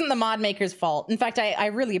Half-Life. This isn't the mod maker's fault. In fact, I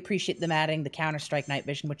really appreciate them adding the Counter-Strike night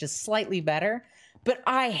vision, which is slightly better. But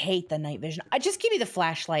I hate the night vision. Just give me the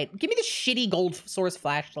flashlight. Give me the shitty gold source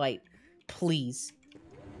flashlight, please.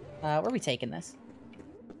 Where are we taking this?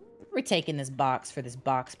 We're taking this box for this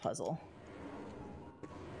box puzzle.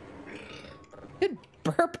 Good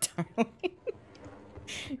burp, darling.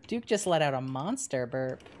 Duke just let out a monster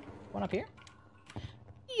burp. One up here?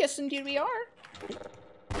 Yes, indeed we are.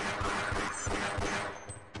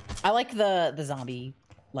 I like the zombie,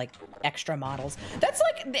 like, extra models. That's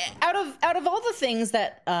like, out of all the things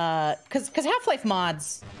that, cause Half-Life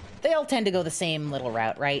mods, they all tend to go the same little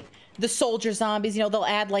route, right? The soldier zombies, you know, they'll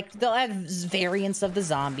add variants of the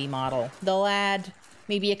zombie model. They'll add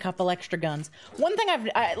maybe a couple extra guns. One thing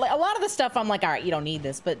like, a lot of the stuff I'm like, all right, you don't need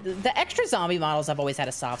this, but the extra zombie models I've always had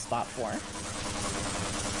a soft spot for.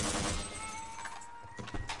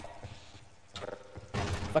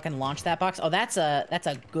 Fucking launch that box. Oh, that's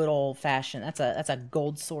a good old fashioned. That's a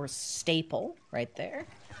gold source staple right there.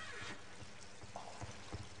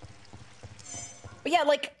 But yeah,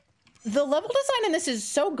 like the level design in this is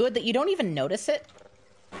so good that you don't even notice it.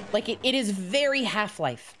 Like it is very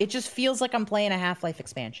Half-Life. It just feels like I'm playing a Half-Life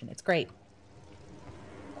expansion. It's great.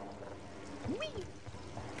 Whee!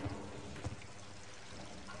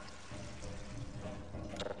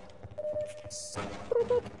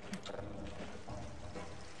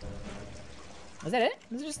 Was that it?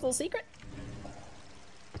 Was it just a little secret?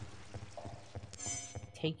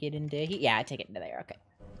 Take it into here. Yeah, I take it into there. Okay.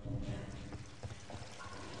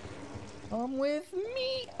 Come with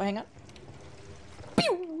me. Oh, hang on.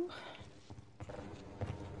 Pew!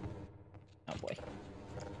 Oh boy.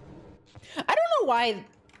 I don't know why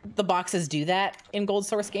the boxes do that in Gold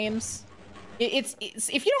Source games. It's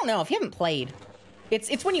if you don't know, if you haven't played,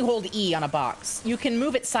 it's when you hold E on a box, you can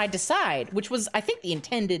move it side to side, which was I think the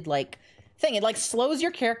intended like thing. It like slows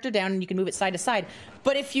your character down and you can move it side to side.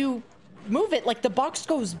 But if you move it, like the box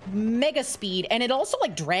goes mega speed and it also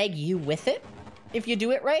like drag you with it if you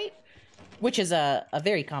do it right, which is a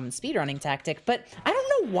very common speedrunning tactic. But I don't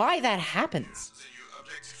know why that happens. The new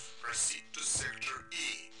objective. Proceed to Sector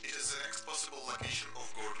E. It is the next possible location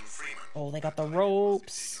of Gordon Freeman. Oh, they got the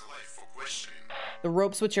ropes. Staying alive for questioning. The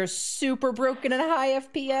ropes which are super broken and high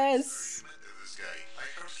FPS. You met this guy.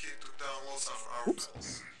 I heard he took down lots of our Oops.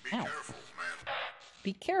 friends. Be Ow. careful, man.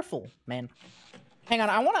 Be careful, man. Hang on,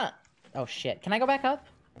 I wanna... Oh, shit. Can I go back up?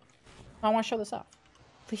 I wanna show this off.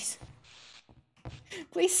 Please.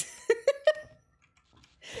 Please.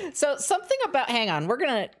 So, something about... Hang on. We're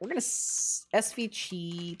gonna... SV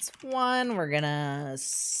cheats 1. We're gonna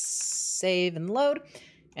save and load.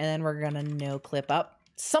 And then we're gonna no clip up.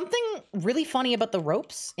 Something really funny about the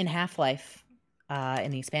ropes in Half-Life...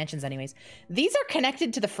 in the expansions anyways. These are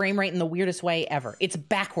connected to the frame rate in the weirdest way ever. It's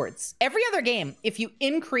backwards. Every other game, if you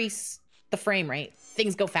increase the frame rate,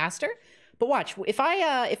 things go faster. But watch, if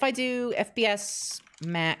I do FPS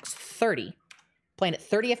max 30, playing at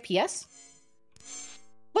 30 FPS,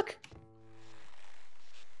 look.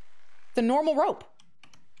 The normal rope.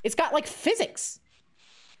 It's got like physics.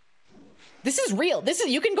 This is real.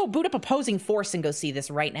 You can go boot up Opposing Force and go see this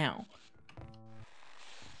right now.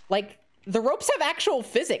 Like, the ropes have actual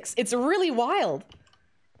physics. It's really wild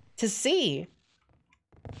to see.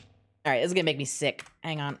 All right, this is gonna make me sick.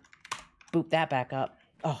 Hang on. Boop that back up.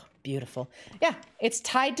 Oh, beautiful. Yeah, it's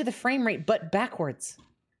tied to the frame rate, but backwards.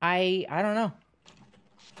 I don't know.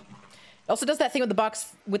 It also does that thing with the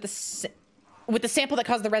box with the sample that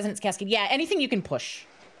caused the resonance cascade. Yeah, anything you can push.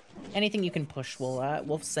 Anything you can push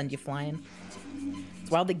will send you flying.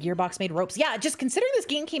 It's wild that Gearbox made ropes. Yeah, just considering this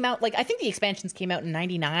game came out, like, I think the expansions came out in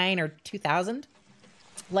 99 or 2000.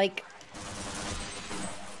 Like,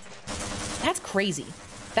 that's crazy.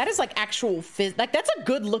 That is, like, actual like, that's a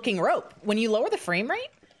good-looking rope. When you lower the frame rate,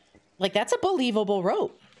 like, that's a believable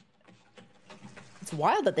rope. It's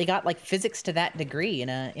wild that they got, like, physics to that degree in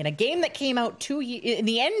a game that came out in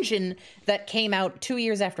the engine that came out 2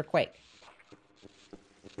 years after Quake.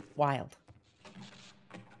 Wild.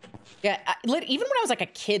 Yeah, even when I was like a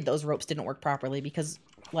kid, those ropes didn't work properly because,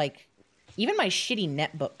 like, even my shitty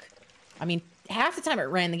netbook, I mean, half the time it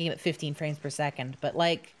ran the game at 15 frames per second, but,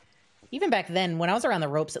 like, even back then, when I was around the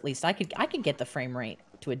ropes at least, I could get the frame rate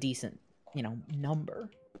to a decent, you know, number.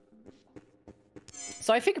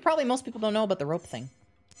 So I figure probably most people don't know about the rope thing.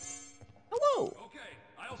 Hello! Okay,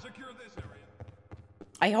 I'll secure this area.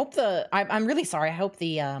 I hope I'm really sorry, I hope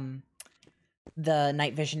the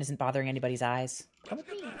night vision isn't bothering anybody's eyes. Let's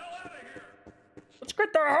get the hell out of here! Let's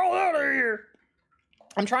get the hell out of here!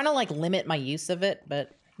 I'm trying to, like, limit my use of it,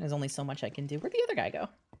 but there's only so much I can do. Where'd the other guy go?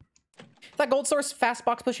 thought Gold Source fast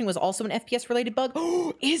box pushing was also an FPS related bug.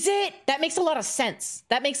 Is it? That makes a lot of sense.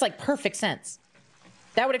 That makes like perfect sense.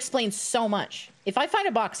 That would explain so much. If I find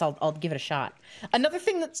a box, I'll give it a shot. Another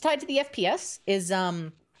thing that's tied to the FPS is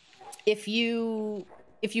if you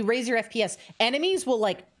raise your FPS, enemies will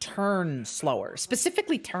like turn slower,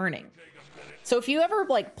 specifically turning. So if you ever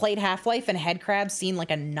like played Half-Life and headcrabs seem like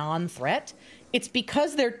a non-threat, it's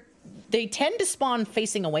because they tend to spawn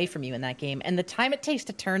facing away from you in that game, and the time it takes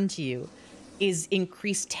to turn to you is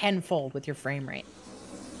increased tenfold with your frame rate.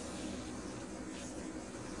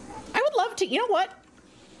 I would love to, you know what?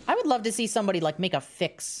 I would love to see somebody like make a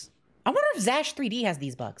fix. I wonder if Zash 3D has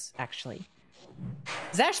these bugs, actually.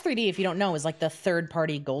 Zash 3D, if you don't know, is like the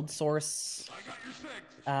third-party Gold Source,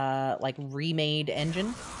 like remade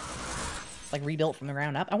engine, like rebuilt from the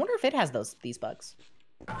ground up. I wonder if it has these bugs.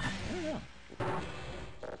 I don't know.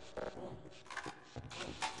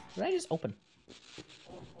 Did I just open?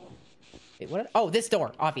 Wait, what? Oh, this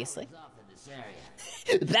door, obviously.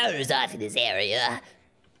 Power's off in this area.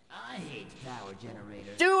 I hate power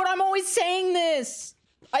generators. Dude, I'm always saying this.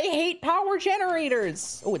 I hate power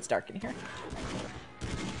generators. Oh, it's dark in here.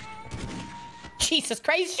 Jesus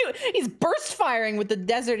Christ, shoot. He's burst firing with the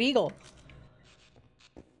Desert Eagle.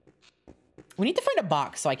 We need to find a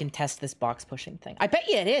box so I can test this box pushing thing. I bet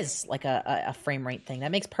you it is like a frame rate thing.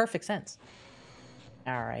 That makes perfect sense.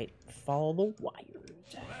 All right, follow the wires.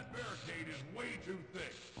 That barricade is way too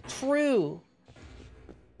thick. True.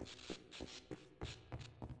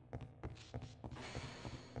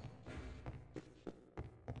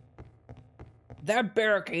 That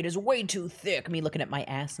barricade is way too thick. Me looking at my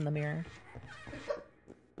ass in the mirror.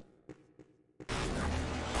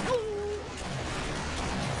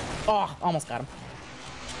 Oh, almost got him.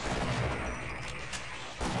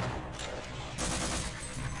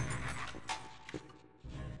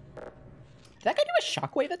 Did that guy do a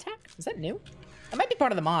shockwave attack? Is that new? That might be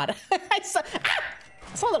part of the mod. I saw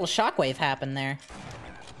a little shockwave happen there.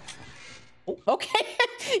 Oh, okay.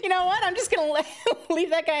 You know what? I'm just gonna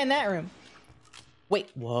leave that guy in that room.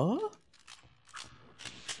 Wait, what?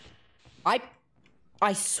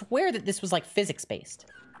 I swear that this was like physics based.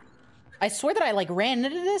 I swear that I like ran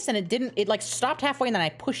into this and it like stopped halfway and then I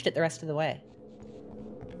pushed it the rest of the way.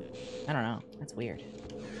 I don't know. That's weird.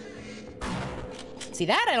 See,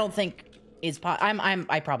 that I don't think is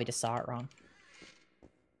I probably just saw it wrong.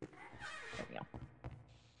 There we go.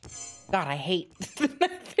 God, I hate the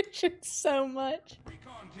night vision so much.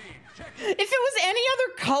 If it was any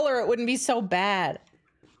other color, it wouldn't be so bad.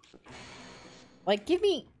 Like, give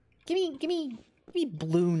me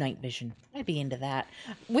blue night vision. I'd be into that.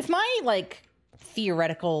 With my, like,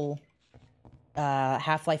 theoretical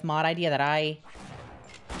Half-Life mod idea that I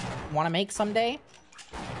want to make someday,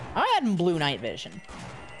 I'm adding blue night vision.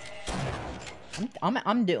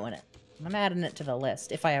 I'm doing it. I'm adding it to the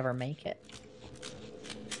list if I ever make it.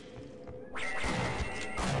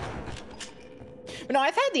 But no,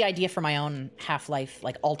 I've had the idea for my own Half-Life,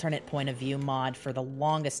 like, alternate point of view mod for the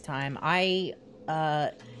longest time.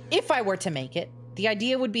 If I were to make it, the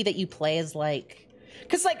idea would be that you play as, like...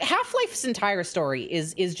 Because, like, Half-Life's entire story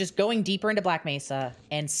is just going deeper into Black Mesa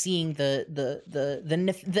and seeing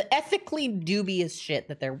the ethically dubious shit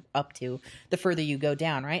that they're up to the further you go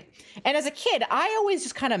down, right? And as a kid, I always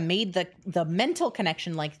just kind of made the mental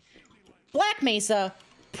connection, like, Black Mesa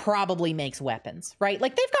probably makes weapons, right?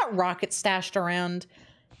 Like, they've got rockets stashed around.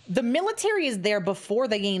 The military is there before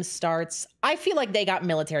the game starts. I feel like they got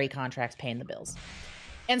military contracts paying the bills.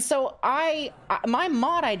 And so my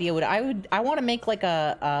mod idea I want to make like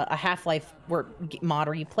a Half-Life mod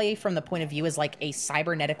where you play from the point of view as like a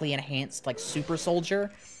cybernetically enhanced like super soldier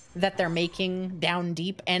that they're making down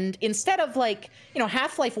deep. And instead of like, you know,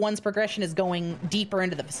 Half-Life 1's progression is going deeper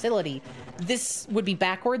into the facility, this would be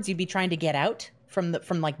backwards. You'd be trying to get out from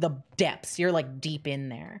like the depths. You're like deep in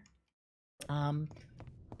there.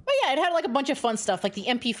 But yeah, it had like a bunch of fun stuff. Like the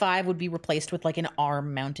MP5 would be replaced with like an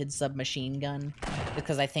arm-mounted submachine gun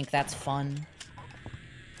because I think that's fun.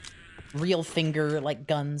 Real finger like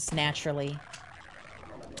guns naturally.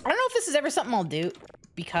 I don't know if this is ever something I'll do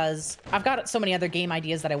because I've got so many other game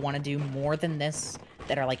ideas that I want to do more than this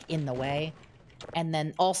that are like in the way. And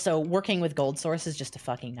then also working with Gold Source is just a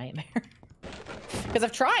fucking nightmare. Because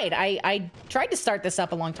I've tried. I tried to start this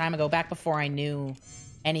up a long time ago, back before I knew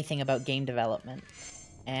anything about game development.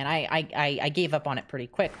 And I gave up on it pretty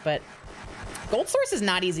quick, but Gold Source is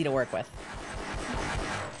not easy to work with.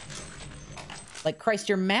 Like, Christ,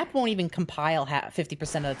 your map won't even compile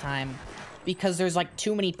 50% of the time because there's like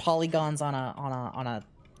too many polygons on a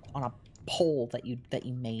pole that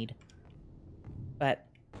you made. But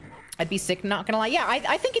I'd be sick, not gonna lie. Yeah,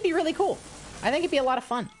 I think it'd be really cool. I think it'd be a lot of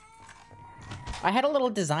fun. I had a little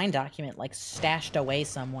design document like stashed away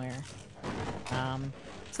somewhere.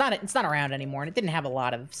 It's not around anymore, and it didn't have a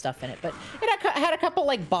lot of stuff in it, but it had a couple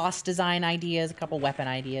like boss design ideas, a couple weapon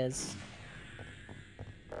ideas.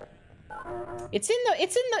 It's in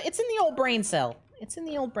the old brain cell. It's in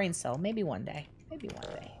the old brain cell. Maybe one day. Maybe one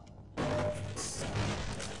day.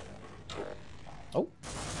 Oh.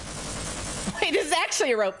 Wait, this is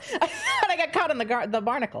actually a rope. I thought I got caught on the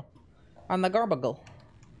barnacle. On the garbagle.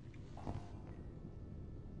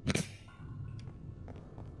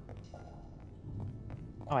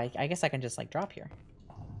 Oh, I guess I can just, like, drop here.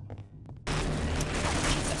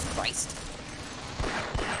 Jesus Christ.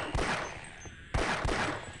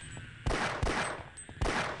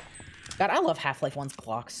 God, I love Half-Life 1's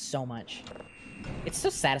clock so much. It's so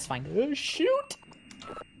satisfying. Oh, shoot!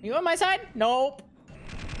 You on my side? Nope.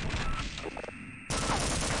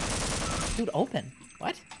 Dude, open.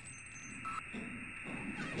 What?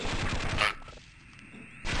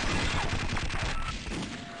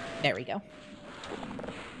 There we go.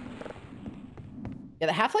 Yeah,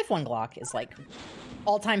 the Half-Life 1 Glock is like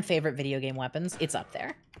all-time favorite video game weapons. It's up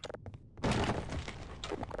there.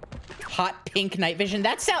 Hot pink night vision.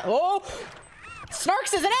 That sound. Oh!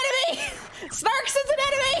 Snarks is an enemy! Snarks is an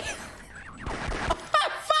enemy! Oh,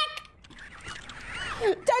 fuck!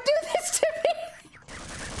 Don't do this to me!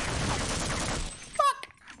 Fuck!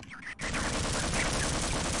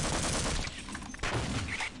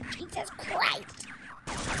 Jesus Christ!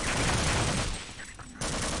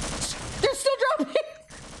 They're still dropping!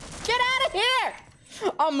 Get out of here!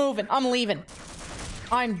 I'm moving. I'm leaving.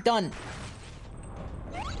 I'm done.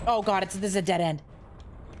 Oh god, this is a dead end.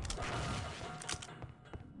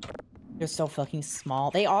 They're so fucking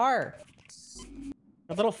small. They are.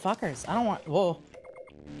 They're little fuckers. I don't want. Whoa.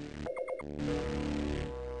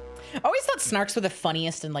 I always thought Snarks were the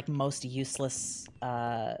funniest and like most useless.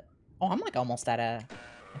 Oh, I'm like almost out of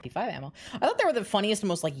MP5 ammo. I thought they were the funniest and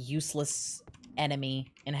most like useless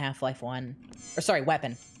enemy in Half-Life 1. Or sorry,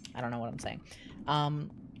 weapon. I don't know what I'm saying.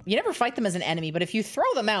 You never fight them as an enemy, but if you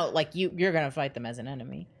throw them out, like you're gonna fight them as an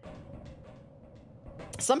enemy.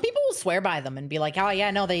 Some people will swear by them and be like, oh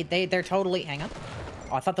yeah, no, they're totally. Hang on.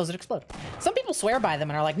 Oh, I thought those would explode. Some people swear by them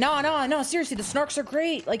and are like, no, seriously, the Snarks are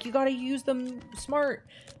great. Like you gotta use them smart.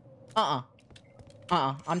 I'm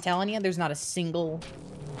telling you, there's not a single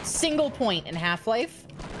point in Half-Life.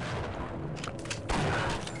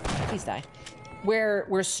 Please die. Where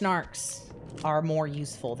Snarks are more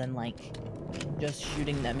useful than like just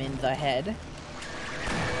shooting them in the head.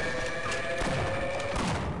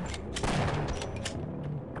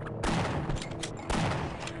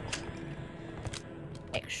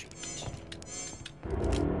 Excellent.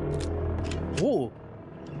 Ooh.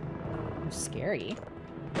 Scary.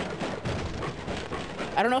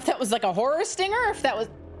 I don't know if that was like a horror stinger or if that was...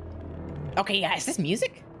 Okay, yeah, is this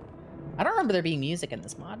music? I don't remember there being music in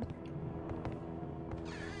this mod.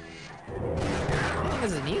 I think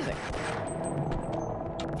this is music.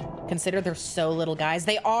 Consider they're so little guys.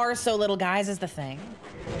 They are so little guys is the thing.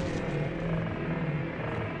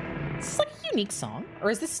 Is this like a unique song? Or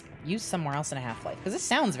is this used somewhere else in a Half-Life? Because this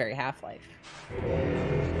sounds very Half-Life. I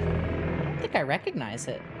don't think I recognize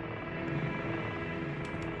it.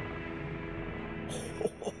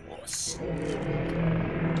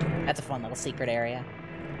 That's a fun little secret area.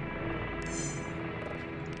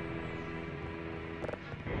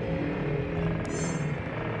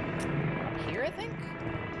 Up here, I think?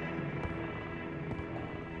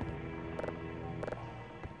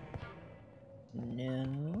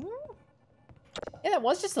 No. Yeah, that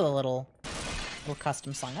was just a little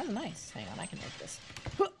custom song. That's nice. Hang on, I can make this.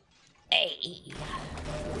 Hey.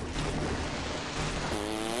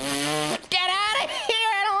 Get out of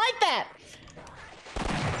here! I don't like that.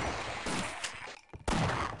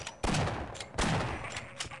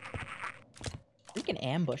 Freaking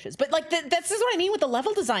ambushes. But like, this is what I mean with the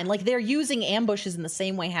level design. Like, they're using ambushes in the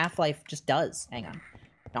same way Half-Life just does. Hang on.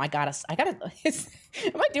 No, I gotta, am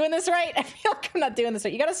I doing this right? I feel like I'm not doing this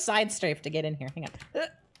right. You gotta side strafe to get in here. Hang on.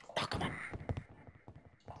 Oh, come on.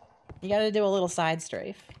 You gotta do a little side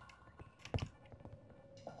strafe.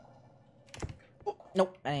 Oh,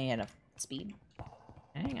 nope, I ain't enough speed.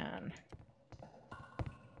 Hang on.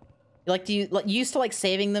 Like, you used to like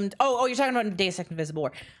saving them? Oh, you're talking about Deus Ex Invisible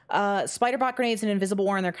War. Spider-Bot grenades in Invisible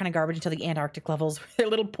War, and they're kind of garbage until the Antarctic levels where their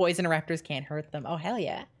little poison raptors can't hurt them. Oh, hell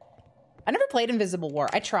yeah. I never played Invisible War.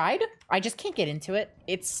 I tried. I just can't get into it.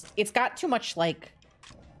 It's got too much, like,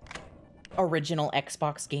 original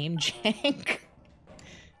Xbox game jank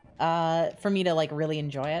for me to, like, really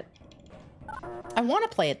enjoy it. I want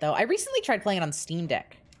to play it, though. I recently tried playing it on Steam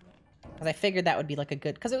Deck. Because I figured that would be like a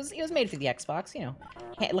good... Because it was made for the Xbox, you know.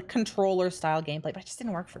 Like controller-style gameplay, but it just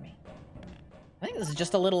didn't work for me. I think this is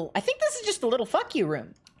just a little... fuck you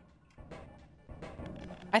room.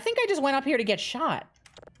 I think I just went up here to get shot.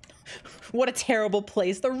 What a terrible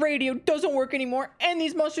place. The radio doesn't work anymore, and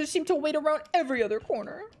these monsters seem to wait around every other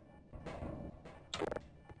corner.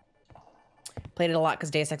 Played it a lot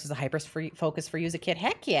because Deus Ex was a hyper-focus for you as a kid.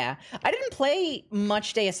 Heck yeah. I didn't play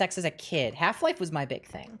much Deus Ex as a kid. Half-Life was my big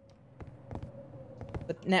thing.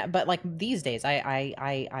 But like these days,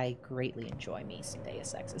 I greatly enjoy me some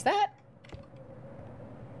Deus Ex. Is that...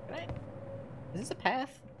 Is this a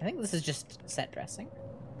path? I think this is just set dressing.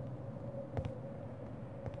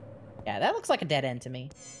 Yeah, that looks like a dead end to me.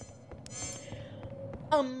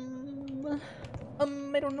 I don't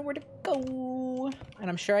know where to go. And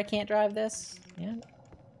I'm sure I can't drive this. Yeah,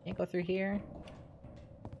 can't go through here.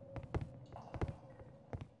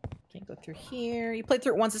 Can't go through here. You played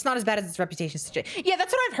through it once. It's not as bad as its reputation suggests. Yeah,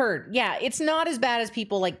 that's what I've heard. Yeah, it's not as bad as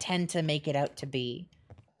people like tend to make it out to be.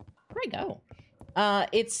 Where'd I go?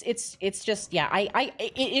 It's just, yeah,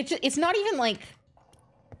 it's not even like,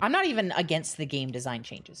 I'm not even against the game design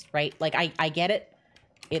changes, right? Like, I get it.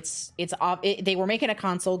 They were making a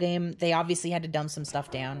console game. They obviously had to dumb some stuff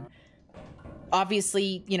down.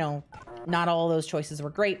 Obviously, you know, not all those choices were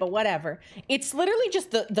great, but whatever. It's literally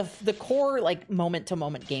just the core, like,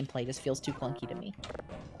 moment-to-moment gameplay just feels too clunky to me.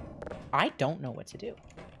 I don't know what to do.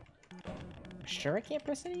 I'm sure I can't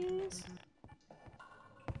press any of these?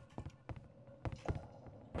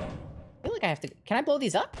 I feel like I have to... Can I blow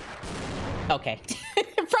these up? Okay.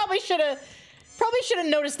 Probably should have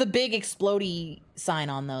noticed the big explodey sign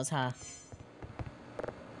on those, huh?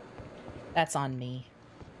 That's on me.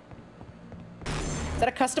 Is that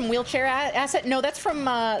a custom wheelchair asset? No, that's from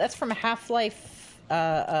Half-Life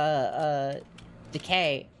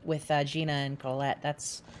Decay with Gina and Colette.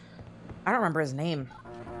 That's... I don't remember his name.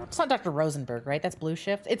 It's not Dr. Rosenberg, right? That's Blue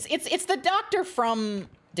Shift. It's the doctor from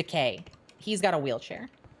Decay. He's got a wheelchair.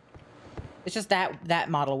 It's just that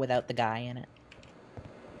model without the guy in it.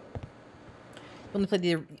 Only played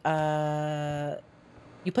you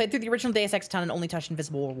played through the original Deus Ex ton and only touched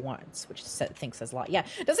Invisible War once, which I think says a lot. Yeah,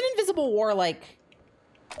 doesn't Invisible War like?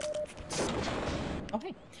 Oh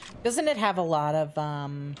hey, doesn't it have a lot of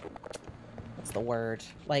what's the word?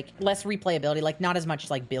 Like less replayability, like not as much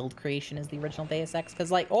like build creation as the original Deus Ex?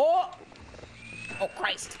 Because like oh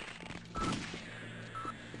Christ.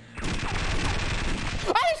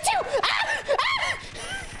 Oh, there's two! Ah! Ah!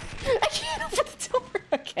 I can't open the door.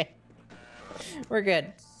 Okay. We're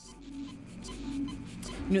good. You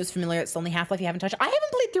know it's familiar. It's the only Half-Life you haven't touched. I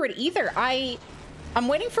haven't played through it either. I'm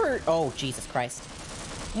waiting for... Oh, Jesus Christ.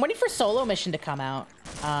 I'm waiting for Solo Mission to come out.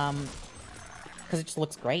 Because it just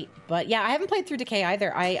looks great. But yeah, I haven't played through Decay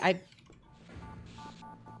either.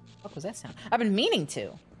 What was that sound? I've been meaning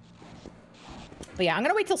to. But yeah, I'm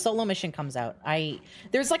gonna wait till Solo Mission comes out.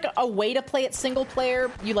 There's like a way to play it single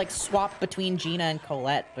player. You like swap between Gina and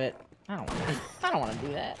Colette, but I don't want to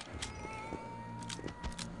do that.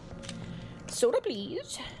 Soda,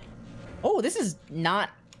 please. Oh, this is not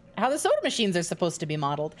how the soda machines are supposed to be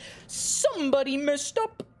modeled. Somebody messed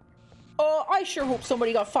up. I sure hope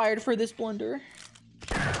somebody got fired for this blunder.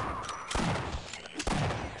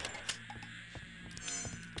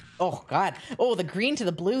 Oh, God. Oh, the green to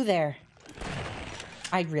the blue there.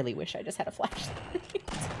 I really wish I just had a flashlight.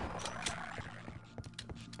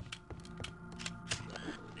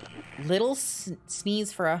 Little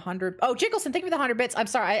sneeze for 100. Oh, Jiggleston, thank you for the 100 bits. I'm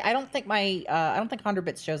sorry, I don't think my I don't think 100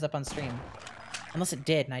 bits shows up on stream, unless it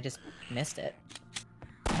did and I just missed it.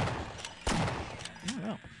 I don't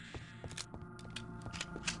know.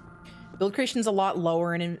 Build creation's a lot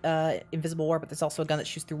lower in Invisible War, but there's also a gun that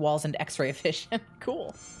shoots through walls and X-ray efficient.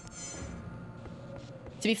 Cool.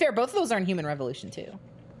 To be fair, both of those are in Human Revolution too.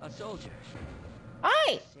 A soldier.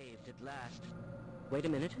 Hi. Saved at last. Wait a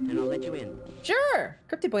minute, and I'll let you in. Sure.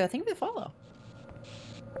 Cryptid Boy, thank you for the follow.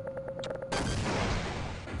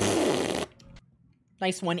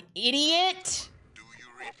 Nice one, idiot. Do you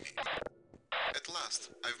read me? At last,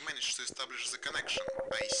 I've managed to establish the connection.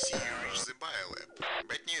 I see you reached the biolab.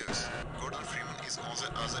 Bad news. Gordon Freeman is on the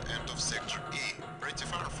other end of Sector E, pretty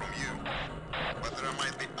far from you. But there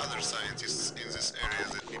might be other scientists in this area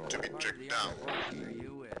that need to be tracked down.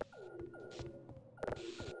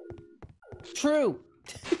 True.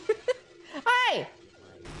 Hi.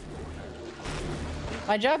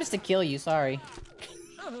 My job is to kill you, sorry.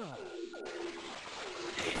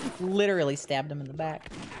 Literally stabbed him in the back.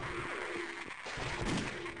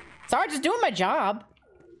 Sorry, just doing my job.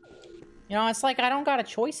 You know, it's like I don't got a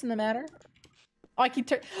choice in the matter. Oh, I keep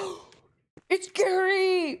turning. It's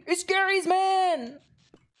Gary! It's Gary's man!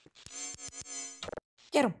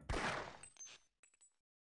 Get him.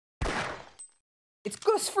 It's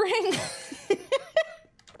Gus Fring.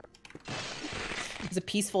 It's a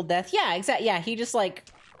peaceful death. Yeah, exactly. Yeah, he just like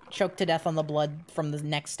choked to death on the blood from the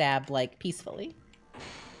next stab, like peacefully.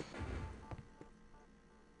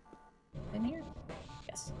 In here?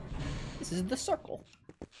 Yes. This is the circle.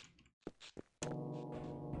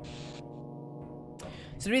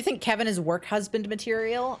 So do you think Kevin is work husband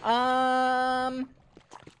material? Some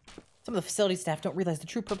of the facility staff don't realize the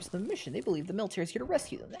true purpose of the mission. They believe the military is here to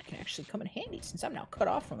rescue them. That can actually come in handy since I'm now cut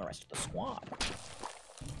off from the rest of the squad.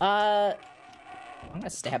 I'm gonna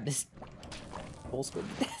stab this bull squid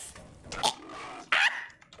to death.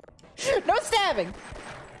 No stabbing!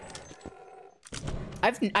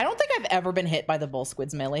 I don't think I've ever been hit by the bull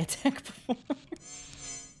squid's melee attack before.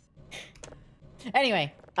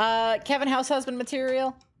 Anyway, Kevin house husband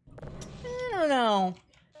material? I don't know.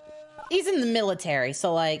 He's in the military,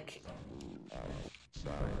 so like,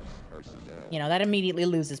 you know, that immediately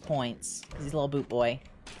loses points because he's a little boot boy.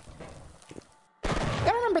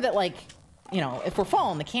 Gotta remember that, like, you know, if we're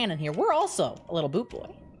following the canon here, we're also a little boot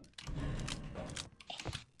boy.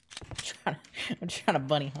 I'm trying to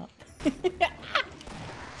bunny hop.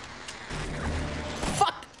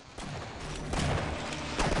 Fuck!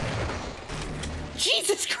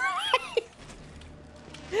 Jesus Christ!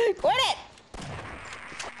 Quit it!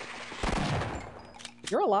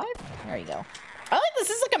 You're alive? There you go. I like this.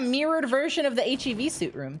 This is like a mirrored version of the HEV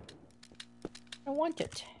suit room. I want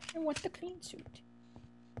it. I want the clean suit.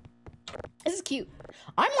 This is cute.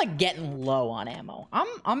 I'm like getting low on ammo.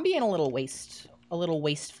 I'm being a little wasteful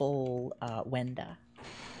Wenda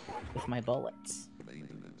with my bullets.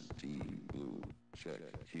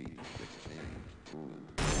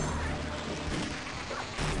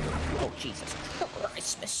 Oh Jesus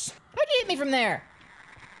Christmas! How'd you hit me from there?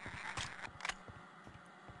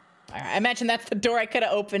 Alright, I imagine that's the door I could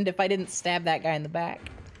have opened if I didn't stab that guy in the back.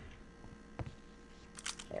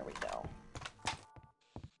 There we go.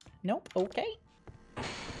 Nope, okay.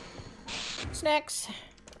 Snacks.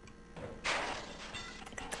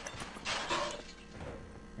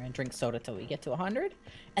 We're gonna drink soda till we get to 100.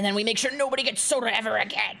 And then we make sure nobody gets soda ever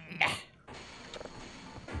again.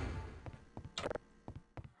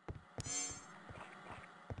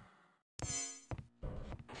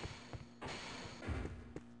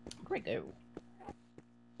 Great go.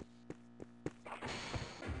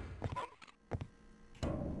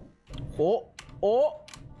 Oh, oh.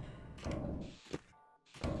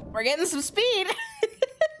 We're getting some speed.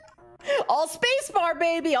 All spacebar,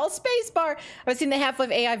 baby. All spacebar. I've seen the Half-Life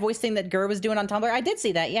AI voice thing that Gur was doing on Tumblr. I did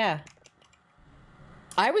see that, yeah.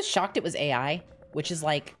 I was shocked it was AI, which is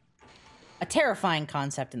like a terrifying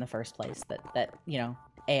concept in the first place. That you know,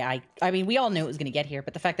 AI. I mean, we all knew it was going to get here,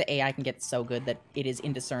 but the fact that AI can get so good that it is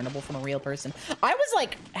indiscernible from a real person. I was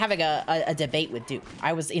like having a debate with Duke.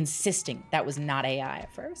 I was insisting that was not AI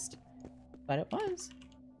at first, but it was.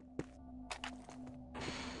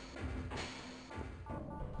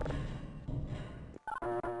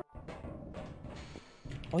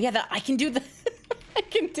 Oh yeah, I can do the I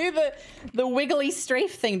can do the wiggly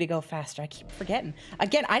strafe thing to go faster. I keep forgetting.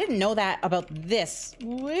 Again, I didn't know that about this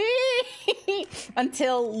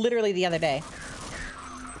until literally the other day.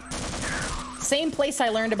 Same place I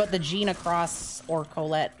learned about the Gina Cross or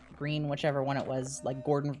Colette Green, whichever one it was, like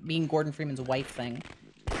being Gordon Freeman's wife thing.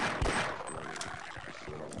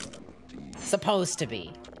 Supposed to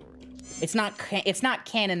be. It's not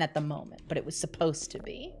canon at the moment, but it was supposed to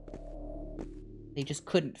be. They just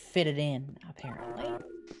couldn't fit it in, apparently.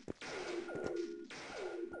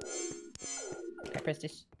 Can I press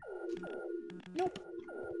this? Nope.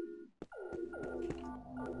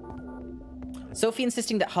 Sophie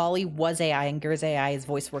insisting that Holly was AI and Gur's AI is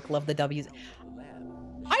voice work. Love the W's.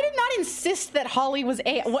 I did not insist that Holly was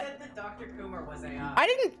AI. What? Said that Dr. Coomer was AI. I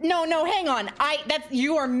didn't. No, hang on.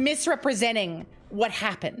 You are misrepresenting what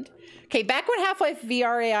happened. Okay, back when Half-Life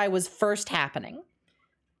VR AI was first happening,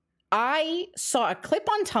 I saw a clip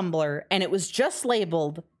on Tumblr and it was just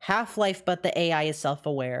labeled Half-Life, but the AI is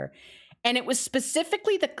self-aware. And it was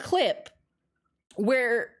specifically the clip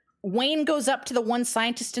where Wayne goes up to the one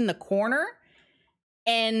scientist in the corner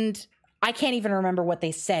and I can't even remember what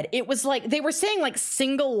they said. It was like, they were saying like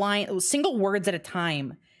single words at a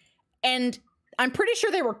time. And I'm pretty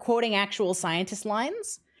sure they were quoting actual scientist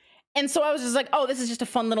lines. And so I was just like, oh, this is just a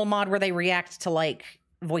fun little mod where they react to like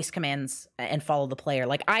voice commands and follow the player.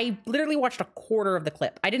 Like I literally watched a quarter of the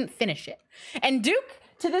clip. I didn't finish it. And Duke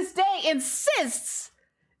to this day insists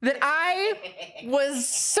that I was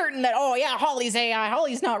certain that, oh yeah, Holly's AI,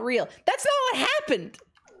 Holly's not real. That's not what happened.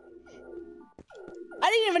 I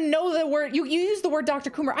didn't even know the word. You used the word Dr.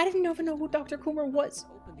 Coomer. I didn't even know who Dr. Coomer was.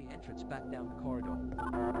 Open the entrance back down the corridor.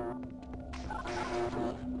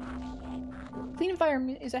 Clean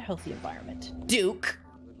environment is a healthy environment. Duke.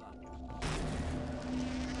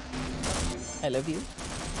 I love you.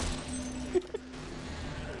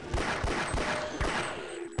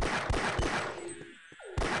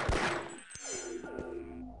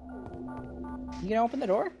 You gonna open the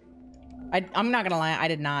door? I'm not gonna lie, I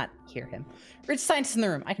did not hear him. Rich scientist in the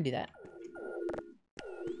room. I can do that.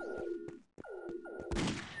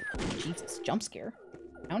 Jesus, jump scare.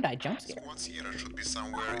 Hound eye jump scare. Squad Sierra should be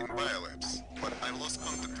somewhere in biolabs, but I've lost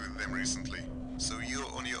contact with them recently. So you're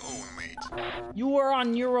on your own, mate. You are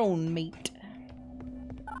on your own, mate.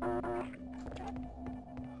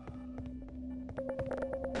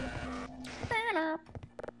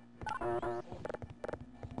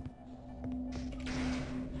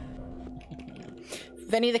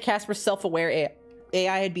 If any of the cast were self-aware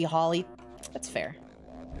AI, it'd be Holly. That's fair.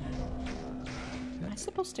 Am I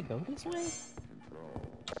supposed to go this way?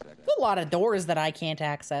 There's a lot of doors that I can't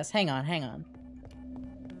access. Hang on, hang on.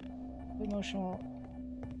 Emotional.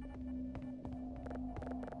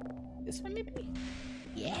 This way, maybe?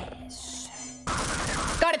 Yes.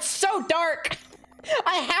 God, it's so dark!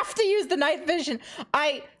 I have to use the night vision.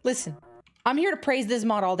 Listen, I'm here to praise this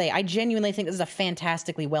mod all day. I genuinely think this is a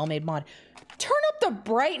fantastically well-made mod. Turn up the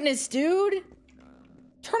brightness, dude.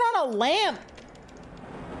 Turn on a lamp.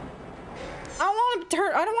 I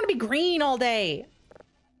don't want to be green all day.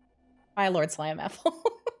 Hi, Lord Slime Apple.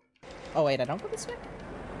 Oh wait, I don't go this way.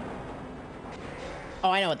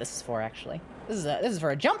 Oh, I know what this is for actually. This is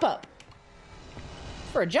for a jump up.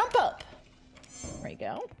 For a jump up. There you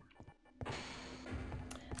go.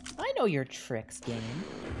 I know your tricks, game.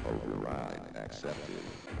 Override accepted.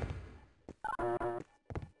 Oh,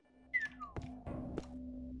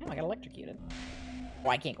 I got electrocuted. Oh,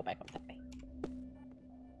 I can't go back up that way.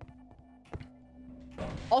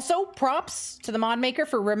 Also, props to the mod maker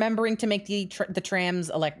for remembering to make the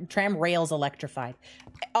tram rails electrified.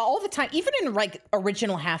 All the time, even in like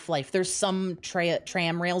original Half-Life, there's some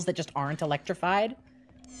tram rails that just aren't electrified.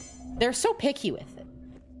 They're so picky with it.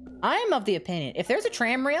 I'm of the opinion, if there's a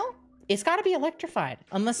tram rail, it's got to be electrified,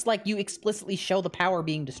 unless like you explicitly show the power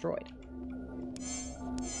being destroyed.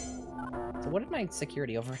 So what did my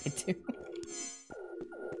security override do?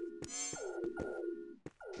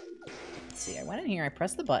 Let's see, I went in here, I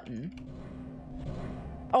pressed the button.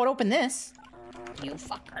 Oh, it opened this. You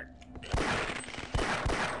fucker.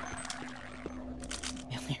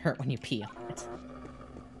 It only hurt when you pee on it.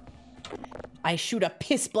 I shoot a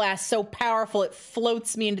piss blast so powerful it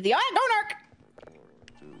floats me into the— Gonarch!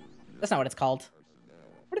 That's not what it's called.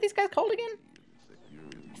 What are these guys called again?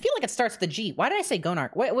 I feel like it starts with a G. Why did I say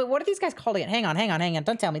Gonarch? Wait, what are these guys called again? Hang on.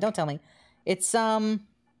 Don't tell me. It's, oh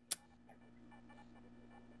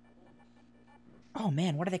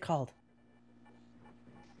man, what are they called?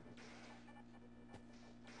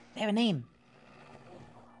 They have a name.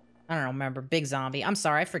 I don't remember. Big Zombie. I'm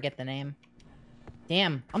sorry, I forget the name.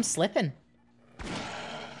 Damn, I'm slipping.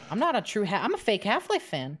 I'm not a true I'm a fake Half-Life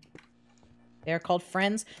fan. They're called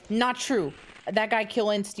friends. Not true. That guy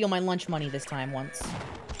killed and steal my lunch money this time once.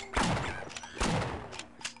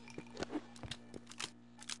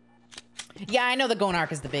 Yeah, I know the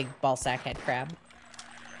Gonarch is the big ball sack head crab.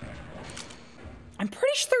 I'm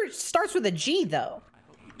pretty sure it starts with a G though.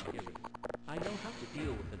 I know how to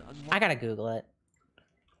deal with an I gotta Google it.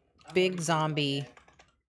 Big zombie.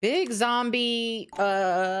 Big zombie.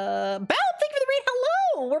 Belle, thank you for the raid. Hello!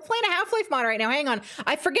 We're playing a Half-Life mod right now. Hang on.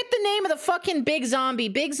 I forget the name of the fucking big zombie.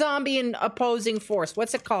 Big zombie and opposing force.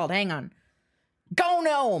 What's it called? Hang on. Go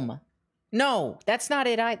Gnome. No, that's not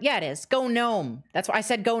it. Yeah, it is. Go Gnome. That's why I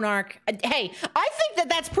said Gonarch. Hey, I think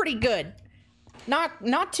that's pretty good.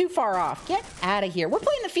 Not too far off. Get out of here. We're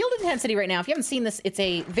playing the field intensity right now. If you haven't seen this, it's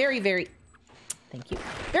a very, very... Thank you.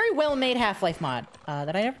 Very well-made Half-Life mod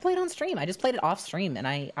that I never played on stream. I just played it off stream, and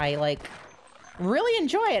I like really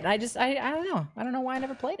enjoy it. I don't know. I don't know why I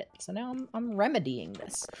never played it. So now I'm remedying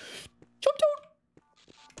this. Jump toad.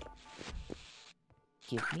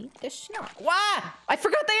 Give me the snark. Wah! I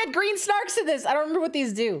forgot they had green snarks in this. I don't remember what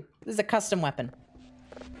these do. This is a custom weapon.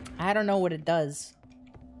 I don't know what it does,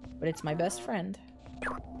 but it's my best friend.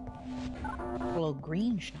 Little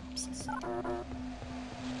green schnapps.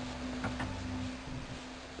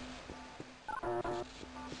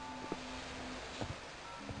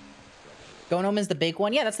 Gonome is the big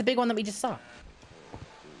one? Yeah, that's the big one that we just saw.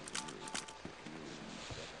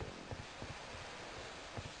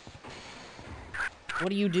 What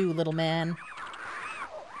do you do, little man?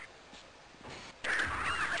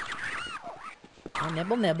 Oh,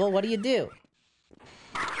 nibble, nibble. What do you do?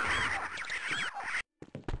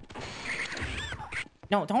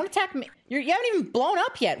 No, don't attack me. You haven't even blown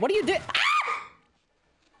up yet. What are you doing? Ah!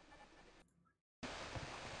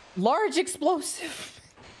 Large explosive.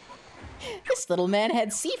 This little man had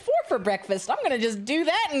C4 for breakfast. I'm gonna just do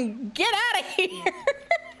that and get out of here.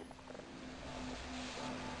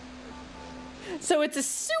 So it's a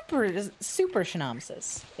super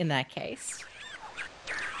synopsis in that case.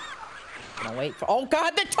 I'm gonna wait for. Oh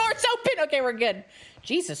God, the door's open. Okay, we're good.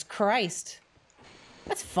 Jesus Christ,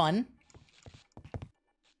 that's fun.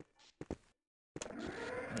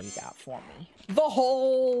 What do you got for me? The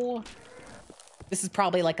hole. This is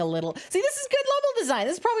probably like a little. See, this is good level design.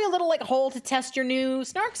 This is probably a little like hole to test your new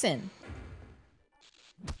snarks in.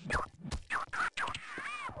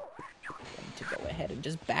 To go ahead and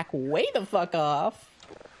just back way the fuck off.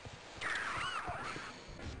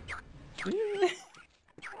 They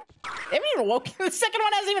haven't even woken. The second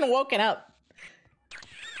one hasn't even woken up.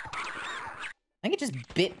 I think it just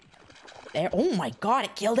bit there. Oh my God,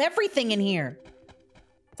 it killed everything in here.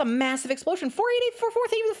 It's a massive explosion. 48844,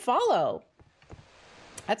 thank you for the follow.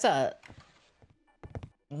 That's a.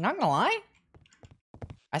 I'm not gonna lie.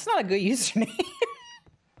 That's not a good username.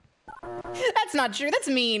 That's not true. That's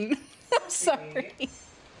mean. I'm sorry.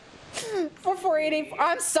 4488.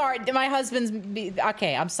 I'm sorry. My husband's.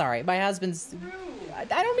 Okay, I'm sorry. My husband's. I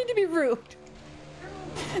don't mean to be rude.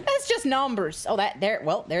 That's just numbers. Oh, that there.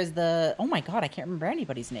 Well, there's the. Oh my God, I can't remember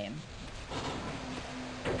anybody's name.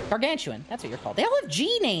 Gargantuan. That's what you're called. They all have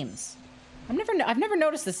G names. I've never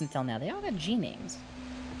noticed this until now. They all got G names.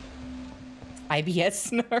 IBS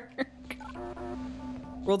Snark.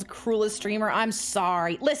 World's cruelest streamer. I'm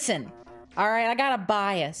sorry. Listen. All right, I got a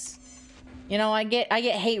bias. You know, I get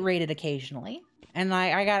hate rated occasionally, and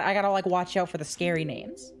I gotta like watch out for the scary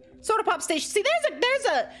names. Soda Pop Station. See,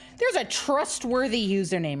 there's a trustworthy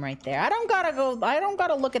username right there. I don't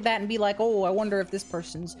gotta look at that and be like, oh, I wonder if this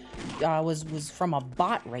person's was from a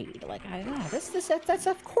bot raid. Like, I don't know. That's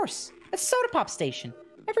of course. That's Soda Pop Station.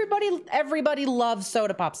 Everybody loves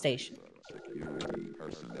Soda Pop Station.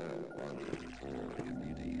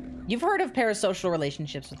 You've heard of parasocial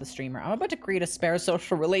relationships with the streamer. I'm about to create a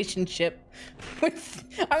parasocial relationship with.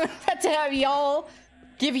 I'm about to have y'all.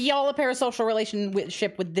 Give y'all a parasocial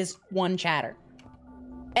relationship with this one chatter.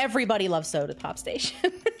 Everybody loves Soda Pop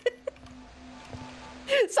Station.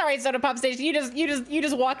 Sorry, Soda Pop Station. You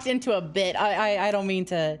just walked into a bit. I don't mean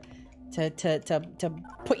to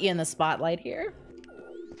put you in the spotlight here.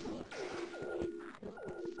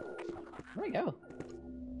 Where'd he go?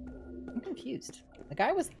 I'm confused. The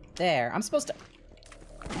guy was there. I'm supposed to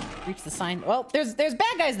reach the sign. Well, there's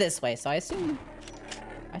bad guys this way, so I assume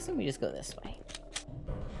we just go this way.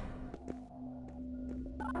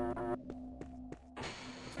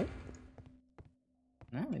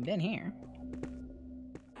 Well, we've been here.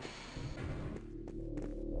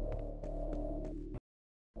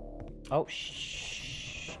 Oh,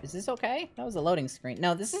 shh. Is this okay? That was a loading screen.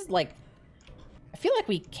 No, this is like... I feel like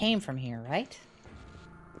we came from here, right?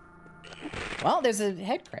 Well, there's a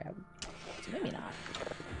head crab. So maybe not.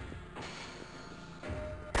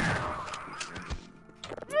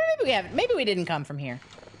 Maybe we haven't. Maybe we didn't come from here.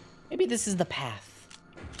 Maybe this is the path.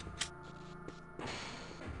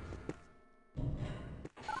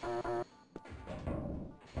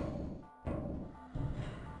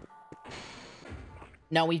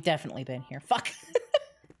 No, we've definitely been here. Fuck.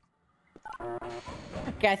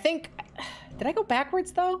 Okay, I think... Did I go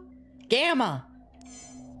backwards, though? Gamma!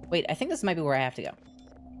 Wait, I think this might be where I have to go.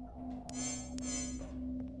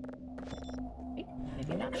 Wait,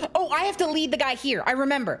 maybe not. Oh, I have to lead the guy here. I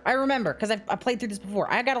remember, because I played through this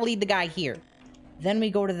before. I gotta lead the guy here. Then we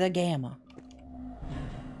go to the Gamma.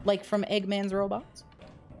 Like from Eggman's Robots.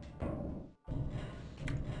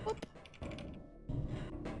 Whoop.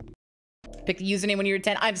 Pick the username when you were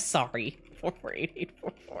 10. I'm sorry.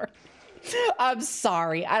 448844. I'm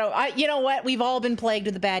sorry. You know what? We've all been plagued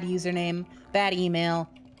with a bad username, bad email.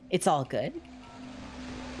 It's all good.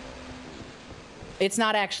 It's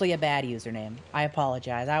not actually a bad username. I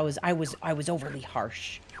apologize. I was overly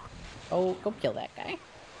harsh. Oh, go kill that guy.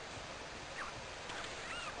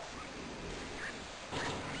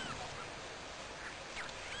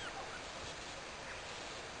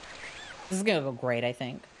 This is gonna go great, I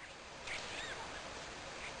think.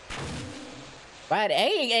 But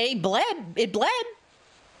hey, bled. It bled.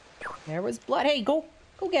 There was blood. Hey, go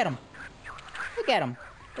get him. Go get him.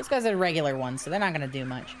 Those guys are regular ones, so they're not gonna do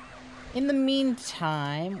much. In the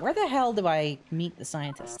meantime, where the hell do I meet the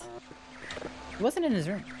scientist? He wasn't in his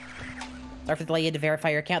room. Sorry for the delay. You had to verify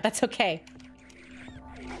your account. That's okay.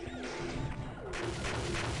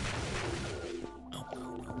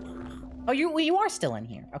 Oh, you are still in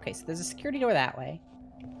here. Okay, so there's a security door that way.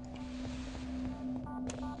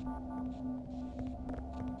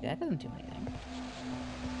 That doesn't do anything.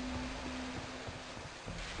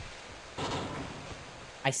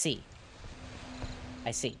 I see.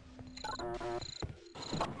 I see.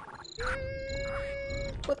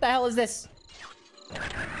 What the hell is this?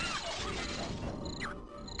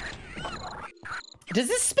 Does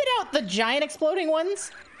this spit out the giant exploding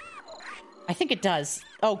ones? I think it does.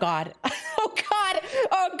 Oh god. Oh god!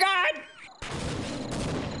 Oh god!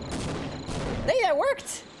 Hey, that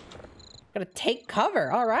worked! Gotta take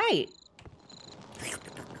cover, alright. There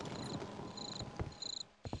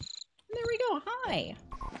we go, hi.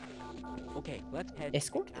 Okay, let's head.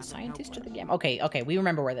 Escort the scientist to the game. Okay, okay, we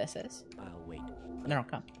remember where this is. I'll wait. No,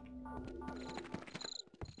 come.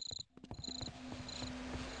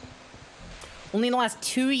 Only in the last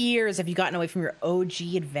 2 years have you gotten away from your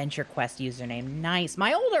OG Adventure Quest username. Nice.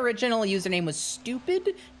 My old original username was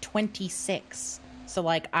stupid26. So,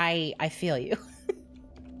 like, I feel you.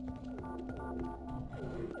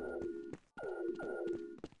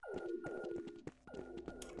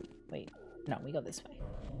 Wait. No, we go this way.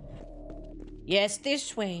 Yes,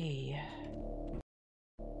 this way.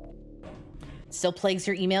 Still plagues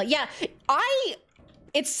your email. Yeah,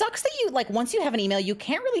 it sucks that you, like, once you have an email, you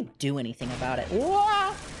can't really do anything about it.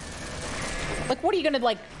 Whoa! Like, what are you gonna,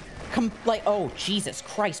 like, oh, Jesus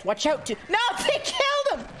Christ, watch out to— No, they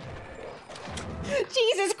killed him!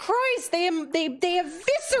 Jesus Christ, they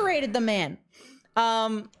eviscerated the man.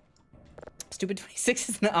 Stupid26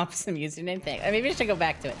 is the opposite username thing. Maybe I should go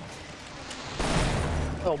back to it.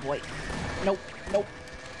 Oh, boy. Nope, nope,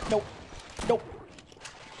 nope, nope.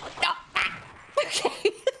 No, ah.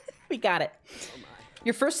 Okay, we got it.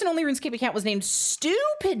 Your first and only RuneScape account was named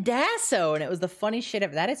Stupidasso, and it was the funniest shit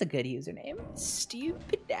ever. That is a good username.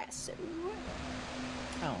 Stupidasso.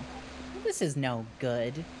 Oh, well, this is no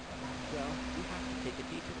good. Well, we have to take a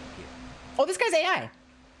detour here. Oh, this guy's AI.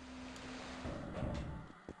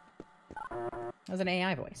 That was an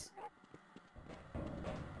AI voice.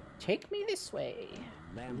 Take me this way,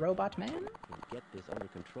 robot man. Get this under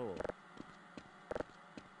control.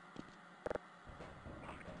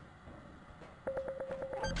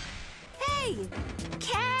 Hey!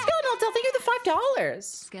 Cat! Skeleton Hotel, thank you for the $5.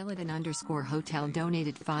 Skeleton_hotel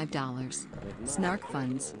donated $5. Snark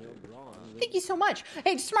funds. Thank you so much.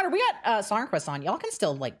 Hey, Smarter, we got song requests on. Y'all can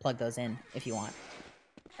still, like, plug those in if you want.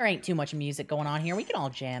 There ain't too much music going on here. We can all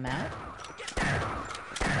jam out.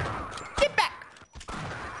 Get back!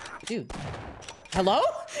 Dude. Hello?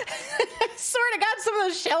 I swear to God, some of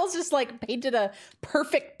those shells just, like, painted a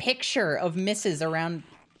perfect picture of misses around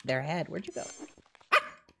their head. Where'd you go? Ah!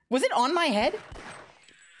 Was it on my head?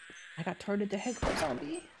 I got turned into head for a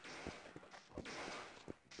zombie.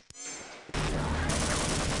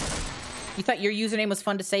 You thought your username was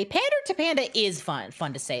fun to say? Pander to Panda is fun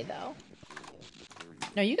to say, though.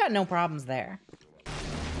 No, you got no problems there.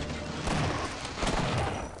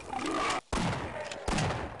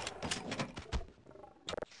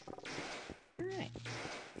 Alright.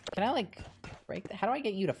 Can I, like, break that? How do I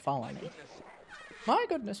get you to follow me? My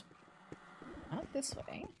goodness. Not this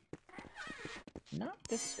way. Not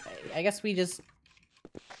this way. I guess we just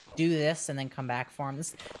do this and then come back for him.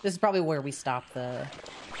 This is probably where we stop the...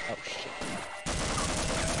 Oh, shit.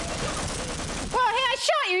 Oh, hey, I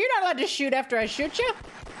shot you! You're not allowed to shoot after I shoot you!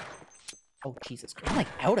 Oh, Jesus Christ. I'm, like,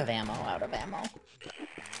 out of ammo. I'm,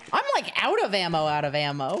 like, out of ammo.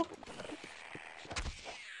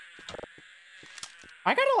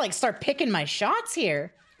 I gotta, like, start picking my shots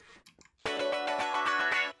here.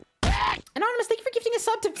 Anonymous, thank you for gifting a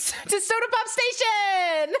sub to Soda Pop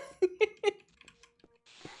Station!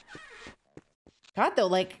 God, though,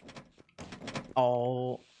 like...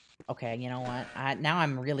 Oh... Okay, you know what? Now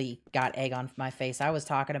I'm really got egg on my face. I was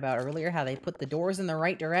talking about earlier how they put the doors in the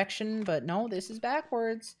right direction, but no, this is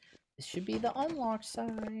backwards. This should be the unlocked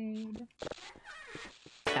side.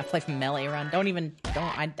 Half-Life Melee Run.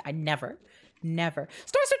 I never. Star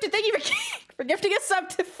Swift, thank you for gifting a sub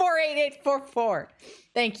to 48844.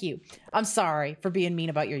 Thank you. I'm sorry for being mean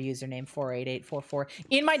about your username, 48844.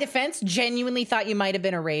 In my defense, genuinely thought you might have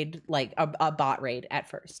been a raid, like a bot raid at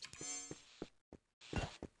first.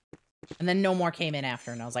 And then no more came in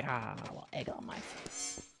after, and I was like, well, egg on my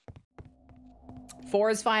face. 4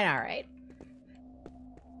 is fine, all right.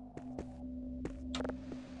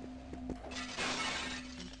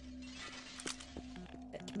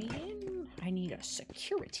 Let me in. I need a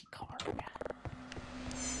security card.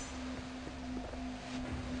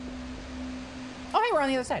 Oh, hey, we're on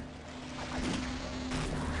the other side.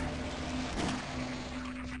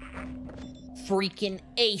 Freaking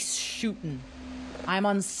ace shooting. I'm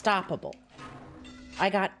unstoppable.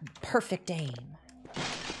 I got perfect aim.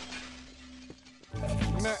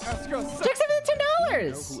 Can I ask you a $10.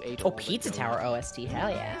 Cheers! Oh, Pizza Tower OST, hell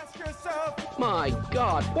yeah. My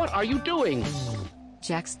God, what are you doing?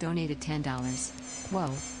 Jax donated $10. Whoa,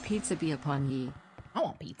 pizza be upon ye. I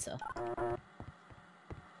want pizza.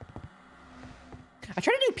 I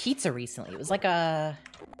tried to do pizza recently. It was like a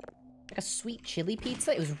sweet chili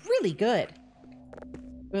pizza. It was really good.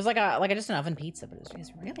 It was like just an oven pizza, but it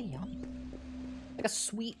was really yummy. Like a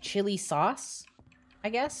sweet chili sauce, I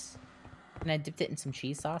guess. And I dipped it in some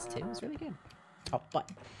cheese sauce too. It was really good. Oh,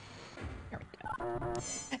 button. There we go.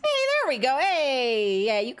 Hey, there we go. Hey,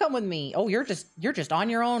 yeah, you come with me. Oh, you're just on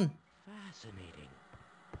your own. Fascinating.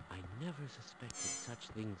 I never suspected such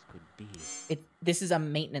things could be. This is a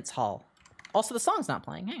maintenance hall. Also, the song's not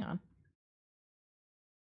playing. Hang on.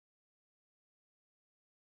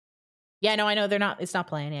 Yeah, no, I know they're not. It's not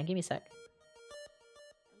playing. Yeah, give me a sec.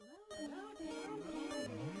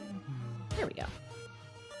 There we go.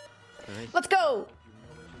 Let's go.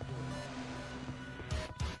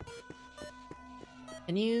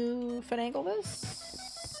 Can you finagle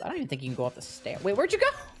this? I don't even think you can go up the stair. Wait, where'd you go?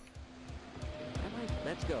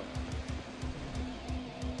 Let's go.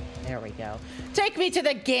 There we go. Take me to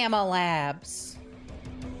the Gamma Labs.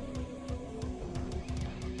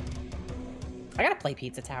 I gotta play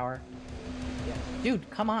Pizza Tower. Yeah. Dude,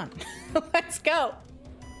 come on. Let's go.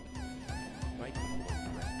 Right. I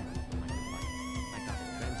got a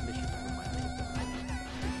transmission from my neighbor.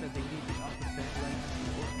 They said they need the upper satellite.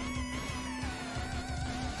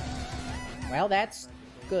 Well, that's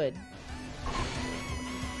good.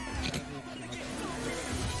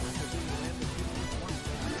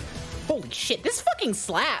 Holy shit, this fucking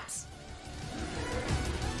slaps.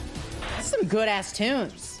 That's some good ass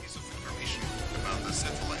tunes. Piece of information about the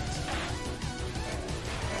satellite.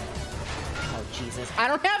 Oh Jesus, I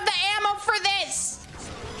don't have the ammo for this.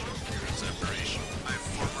 Current operation. I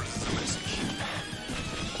forwarded the message.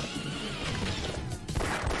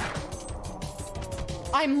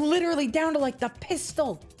 I'm literally down to like the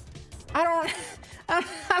pistol. I don't have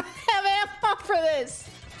ammo for this.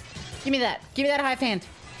 Give me that. Give me that hive hand.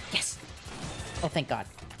 Yes. Oh, thank God.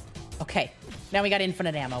 Okay. Now we got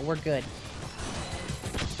infinite ammo. We're good.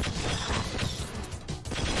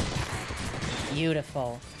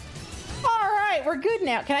 Beautiful. All right, we're good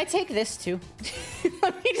now. Can I take this too?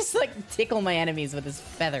 Let me just like tickle my enemies with this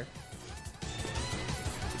feather.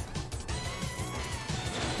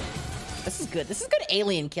 This is good. This is good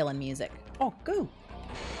alien killing music. Oh, goo.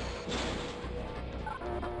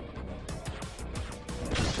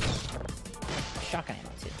 Shotgun ammo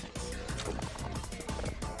too. Nice.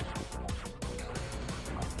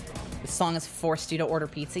 This song has forced you to order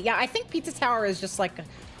pizza. Yeah, I think Pizza Tower is just like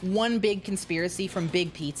one big conspiracy from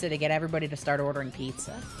Big Pizza to get everybody to start ordering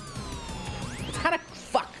pizza. It's kind of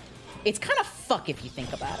fuck. It's kind of fuck if you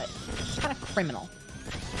think about it. It's kind of criminal.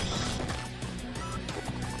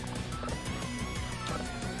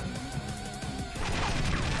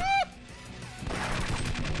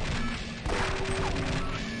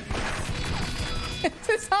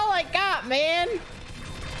 This is all I got, man.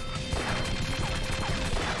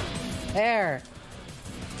 There.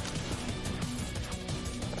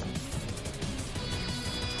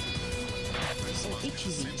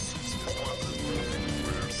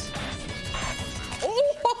 Oh,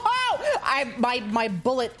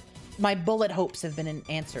 my bullet hopes have been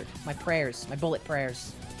answered. My prayers, my bullet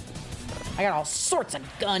prayers. I got all sorts of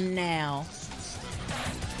gun now.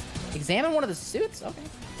 Examine one of the suits? Okay.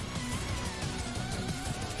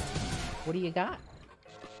 What do you got?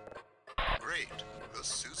 Great. The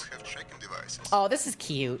suits have tracking devices. Oh, this is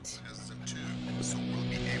cute. Has them too, so we'll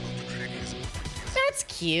be able to track his movements. That's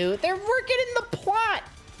cute. They're working in the plot.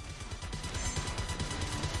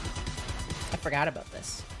 I forgot about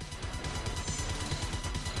this.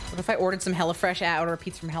 What if I ordered some HelloFresh? I order a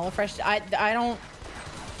pizza from HelloFresh. I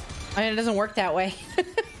mean, it doesn't work that way.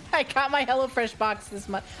 I got my HelloFresh box this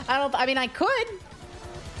month. I mean, I could.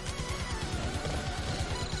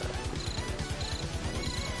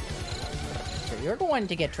 So you're going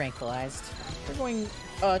to get tranquilized. You're going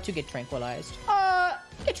to get tranquilized.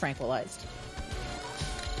 Get tranquilized.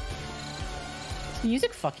 This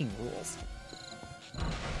music fucking rules.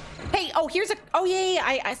 Hey, oh,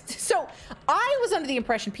 yeah. So I was under the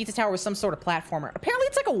impression Pizza Tower was some sort of platformer. Apparently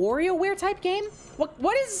it's like a WarioWare type game.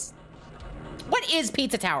 What is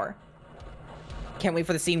Pizza Tower? Can't wait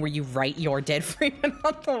for the scene where you write your dead Freeman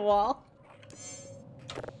on the wall.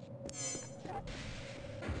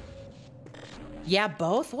 Yeah,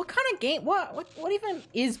 both? What kind of game? What even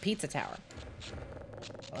is Pizza Tower?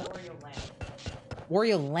 Wario Land.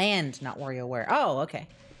 Wario Land, not WarioWare. Oh, okay.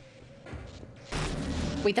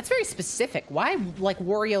 Wait, that's very specific. Why, like,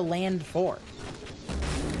 Wario Land 4?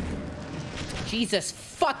 Jesus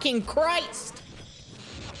fucking Christ!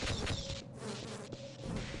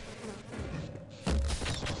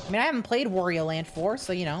 I mean, I haven't played Wario Land 4,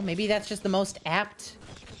 so, you know, maybe that's just the most apt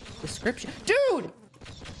description. Dude!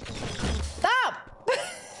 Stop!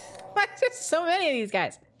 There's so many of these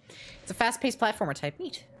guys. It's a fast-paced platformer type.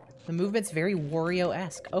 Neat. The movement's very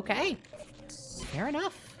Wario-esque. Okay. Fair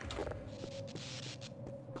enough.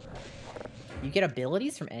 You get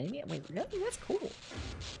abilities from enemies? Wait, really? That's cool.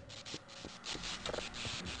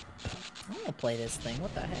 I'm gonna play this thing.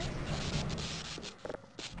 What the heck?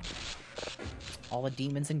 All the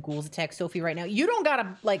demons and ghouls attack Sophie right now. You don't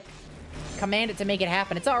gotta, like, command it to make it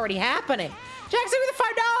happen. It's already happening. Jax, give me the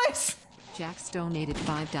 $5! Jax donated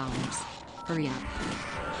 $5. Hurry up.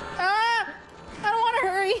 Ah! I don't want to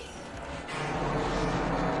hurry.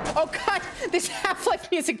 Oh god, this Half-Life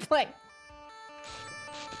music playing.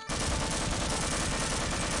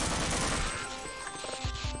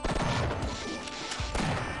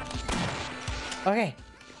 Okay.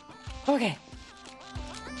 Okay.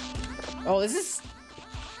 Oh, this is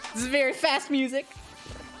very fast music.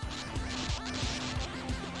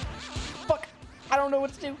 Fuck. I don't know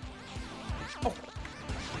what to do. Oh.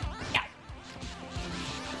 Yeah.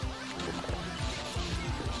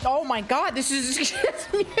 Oh my god, this is this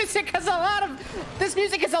music is a lot of this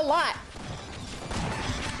music is a lot.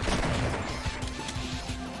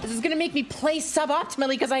 This is gonna make me play suboptimally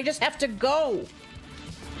because I just have to go.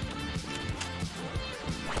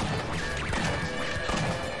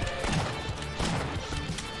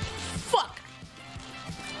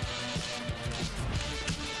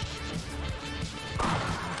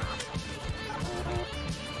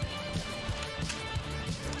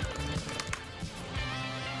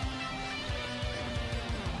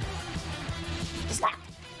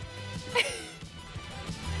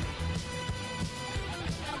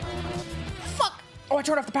 Oh, I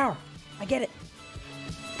turned off the power. I get it.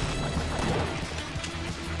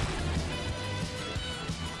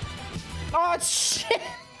 Oh, shit.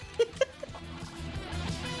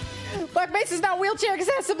 Black Mesa is not wheelchair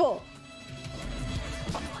accessible.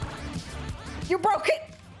 You broke it.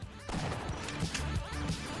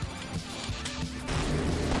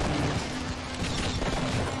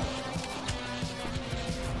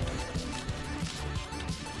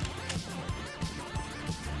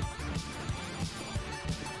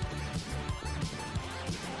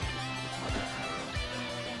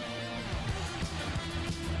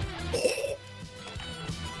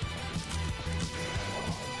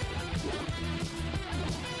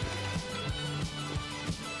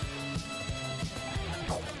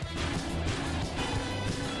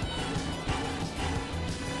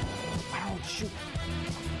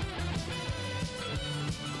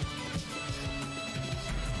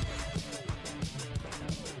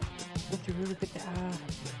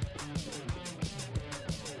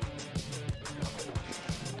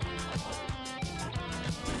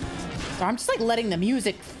 So I'm just like letting the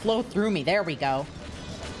music flow through me. There we go.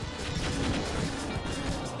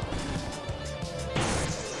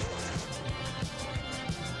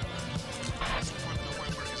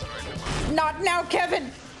 Not now,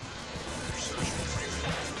 Kevin!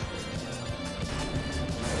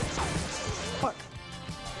 Fuck.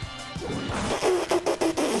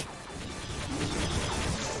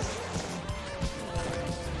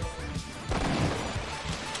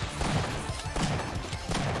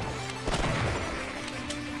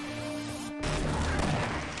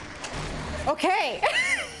 Okay.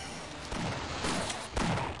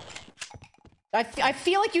 I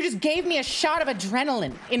feel like you just gave me a shot of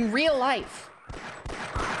adrenaline in real life.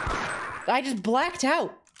 I just blacked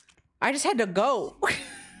out. I just had to go.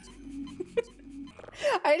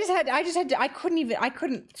 I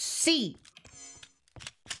couldn't see.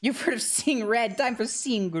 You've heard of seeing red, time for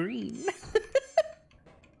seeing green.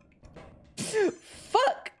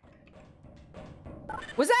 Fuck.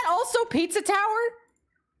 Was that also Pizza Tower?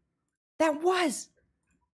 That was.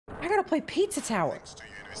 I gotta play Pizza Tower. Thanks to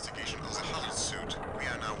your investigation of the Hull suit, we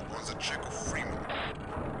are now on the track of Freeman.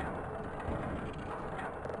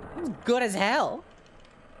 Good as hell.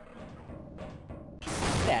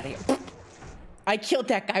 Get out of here. I killed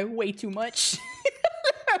that guy way too much.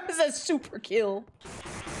 That was a super kill.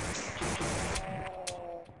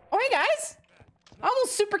 Oh, hey guys. I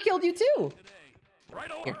almost super killed you too.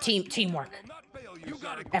 Your teamwork.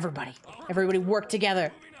 Everybody work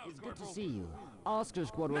together. It's good to see you. Oscar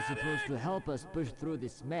Squad was supposed to help us push through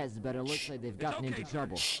this mess, but it looks like they've gotten into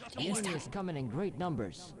trouble. The enemy is coming in great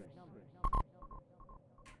numbers.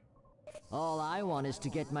 All I want is to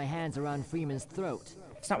get my hands around Freeman's throat.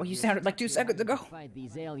 It's not what you sounded like 2 seconds ago. Fight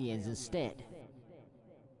these aliens instead.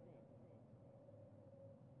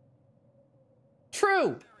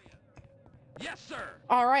 true. Yes, sir.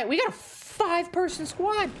 All right, we got a 5-person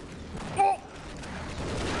squad. Oh.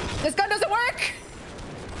 This gun doesn't work.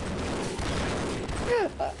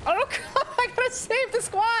 Oh, I gotta save the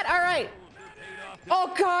squad. All right.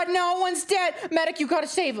 Oh, God, no one's dead. Medic, you gotta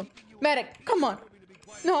save him. Medic, come on.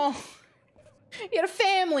 No. You had a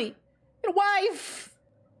family. You had a wife.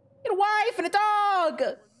 You had a wife and a dog.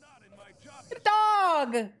 You had a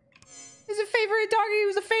dog. He's a favorite dog. He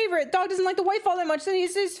was a favorite. Dog doesn't like the wife all that much, so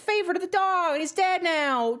he's his favorite of the dog, and he's dead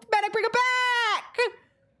now. Medic, bring him back!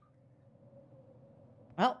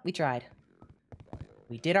 Well, we tried.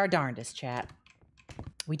 We did our darndest, chat.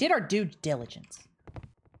 We did our due diligence.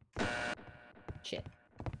 Shit.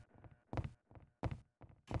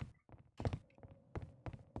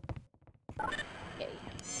 Okay.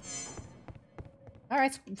 All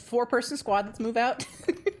right, 4-person squad. Let's move out.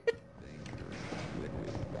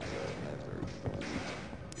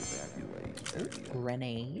 Ooh,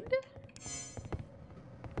 grenade.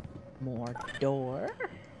 More door.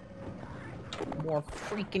 More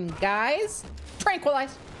freaking guys.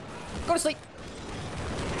 Tranquilize. Go to sleep.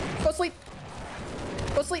 Go to sleep.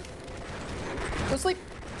 Go to sleep. Go to sleep.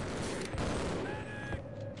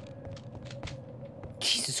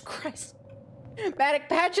 Jesus Christ. Medic,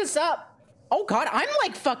 patch us up. Oh God, I'm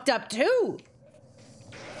like fucked up too.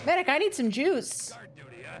 Medic, I need some juice.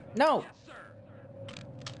 No.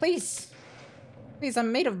 Please. Please,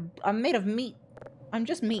 I'm made of meat. I'm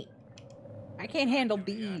just meat. I can't handle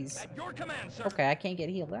bees. Okay, I can't get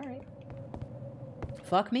healed. All right.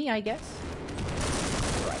 Fuck me, I guess.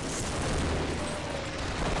 Christ.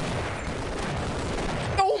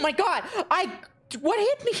 Oh my God! What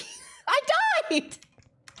hit me? I died!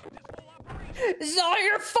 It's all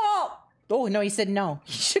your fault! Oh, no, he said no.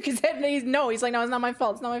 He shook his head and he's like, no, it's not my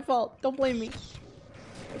fault. It's not my fault. Don't blame me.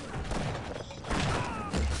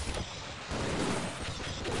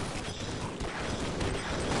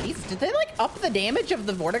 Jeez, did they like up the damage of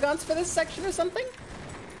the Vortigons for this section or something?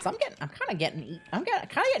 So I'm kind of getting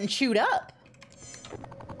chewed up.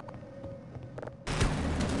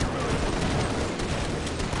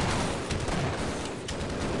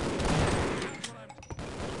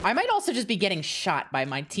 I might also just be getting shot by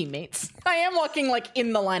my teammates. I am walking like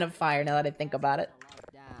in the line of fire now that I think about it.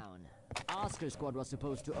 Down. Oscar Squad was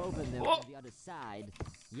supposed to open them from the other side,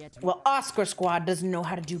 yet... Well, Oscar Squad doesn't know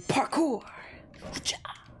how to do parkour.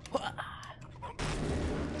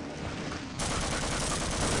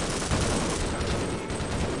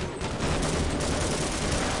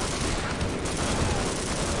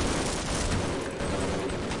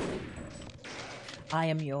 I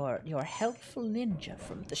am your helpful ninja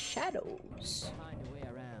from the shadows. Find a way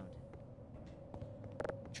around.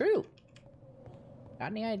 True.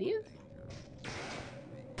 Got any ideas?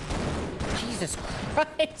 Jesus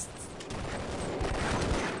Christ.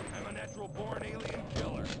 I'm a natural-born alien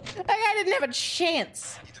killer. That guy didn't have a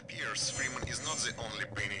chance. It appears Freeman is not the only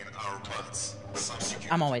penny in our butts. Some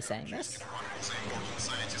security I'm always saying this. one of the important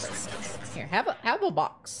scientists we captured. Here, have a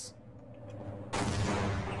box.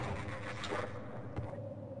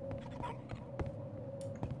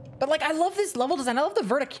 But like, I love this level design. I love the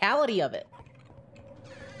verticality of it.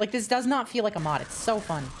 Like, this does not feel like a mod. It's so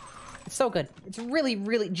fun. It's so good. It's really,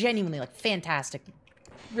 really, genuinely, like, fantastic.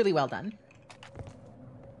 Really well done.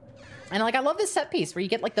 And like, I love this set piece where you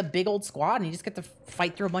get like the big old squad and you just get to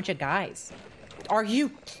fight through a bunch of guys. Are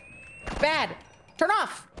you bad? Turn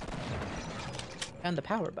off. And the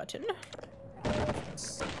power button.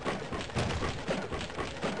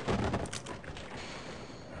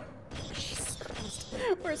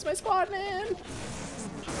 Where's my squad, man?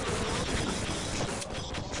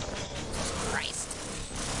 Christ.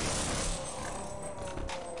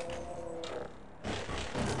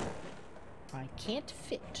 I can't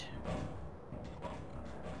fit.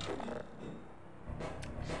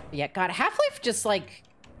 Yeah, God, Half-Life just, like,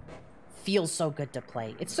 feels so good to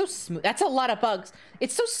play. It's so smooth. That's a lot of bugs.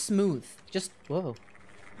 It's so smooth. Just, whoa.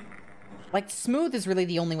 Like, smooth is really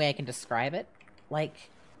the only way I can describe it. Like,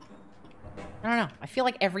 I don't know. I feel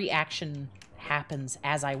like every action happens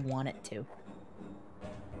as I want it to.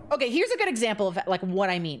 Okay, here's a good example of, like, what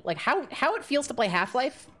I mean. Like, how it feels to play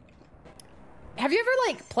Half-Life. Have you ever,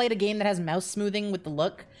 like, played a game that has mouse smoothing with the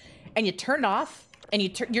look, and you turn it off, and you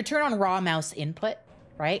turn on raw mouse input,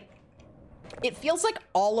 right? It feels like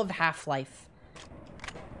all of Half-Life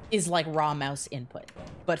is like raw mouse input,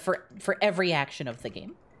 but for every action of the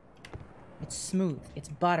game. It's smooth. It's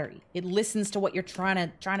buttery. It listens to what you're trying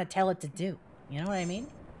to tell it to do. You know what I mean?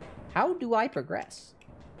 How do I progress?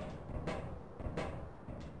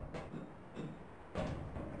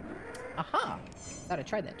 Aha! Thought I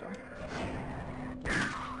tried that door.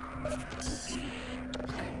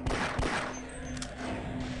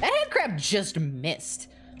 That head crab just missed.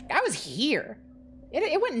 I was here.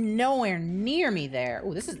 It went nowhere near me there.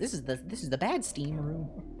 Oh, this is the bad steam room.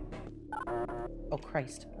 Oh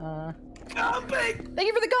Christ. Gumby! Thank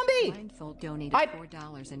you for the Gumby! Blindfold donated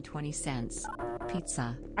 $4.20.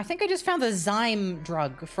 Pizza. I think I just found the Zyme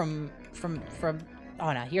drug from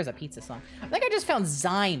oh no, here's a pizza song. I think I just found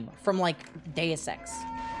Zyme from like Deus Ex. Is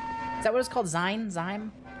that what it's called?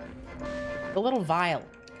 Zyme? The little vial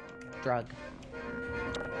drug.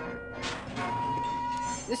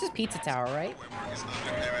 This is Pizza Tower, right? Is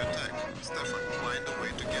under heavy attack. Stefan, find a way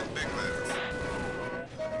to get back there.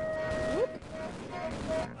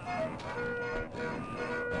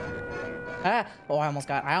 Ah! Oh, I almost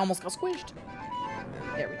got squished.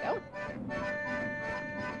 There we go.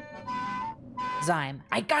 Zyme.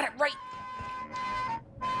 I got it right!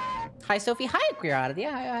 Hi, Sophie. Hi, Queer Oddity.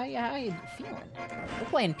 Yeah, how you feeling? We're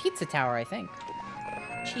playing Pizza Tower, I think.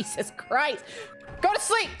 Jesus Christ! Go to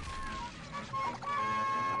sleep!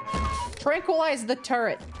 Tranquilize the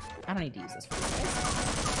turret. I don't need to use this for this.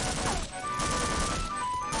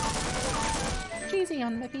 Cheesy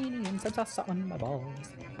on my peenie and some sauce on my balls.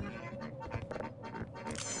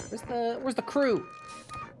 Where's the crew?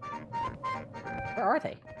 Where are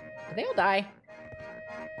they? Did they all die?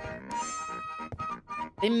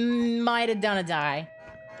 They might have done a die.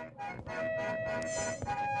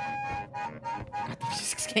 God, the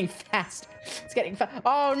music's getting fast. It's getting fast.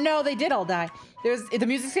 Oh no, they did all die. The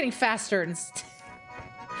music's getting faster, and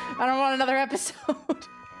I don't want another episode.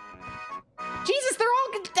 Jesus, they're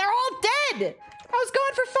all dead. I was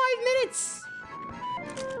gone for 5 minutes.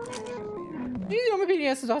 Easy on my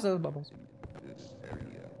PDS is also bubbles.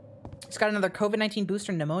 It's got another COVID-19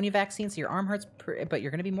 booster and pneumonia vaccine, so your arm hurts, but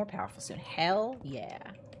you're gonna be more powerful soon. Hell yeah.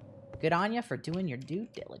 Good on you for doing your due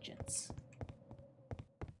diligence.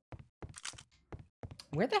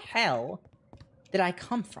 Where the hell did I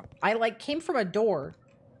come from? I, like, came from a door,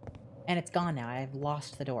 and it's gone now. I've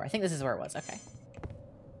lost the door. I think this is where it was. Okay.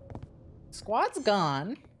 Squad's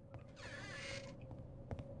gone.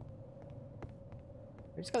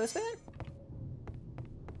 We just go this way then?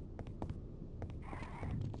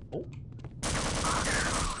 Oh.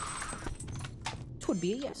 It would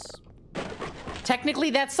be a yes. Technically,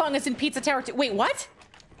 that song is in Pizza Tower too. Wait, what?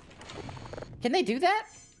 Can they do that?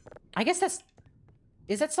 I guess that's...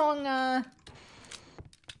 Is that song,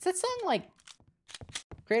 like,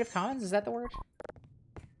 Creative Commons? Is that the word?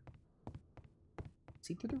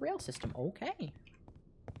 See through the rail system. Okay.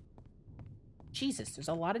 Jesus, there's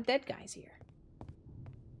a lot of dead guys here.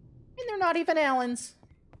 And they're not even Allens.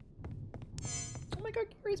 Oh my god,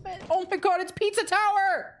 Gary's mad. Oh my god, it's Pizza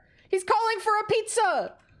Tower! He's calling for a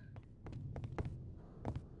pizza!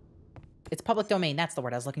 It's public domain. That's the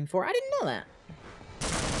word I was looking for. I didn't know that.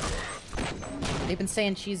 They've been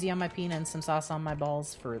saying cheesy on my peanut and some sauce on my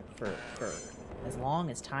balls for as long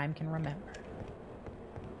as time can remember.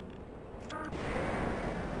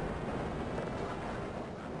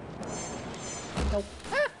 Nope.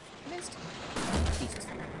 Ah! Missed. Jesus.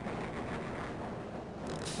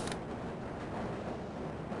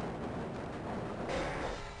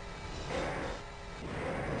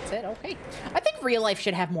 That's it? Okay. I think real life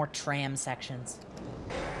should have more tram sections.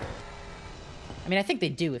 I mean, I think they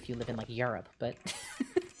do if you live in, like, Europe, but...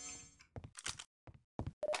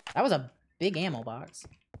 That was a big ammo box.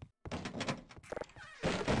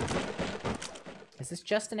 Is this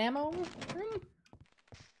just an ammo room?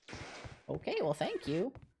 Okay, well, thank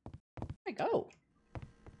you. Where'd I go?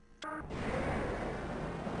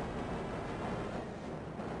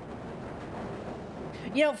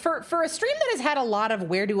 You know, for a stream that has had a lot of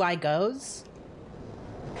where do I goes...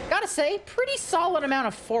 Gotta say, pretty solid amount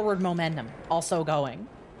of forward momentum also going.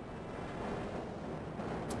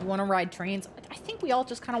 You want to ride trains? I think we all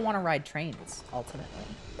just kind of want to ride trains, ultimately.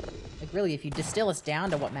 Like, really, if you distill us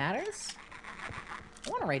down to what matters, I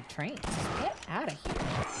want to ride trains. Get out of here.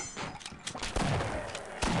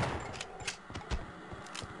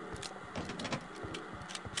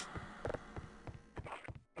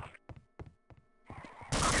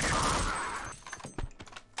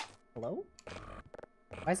 Hello?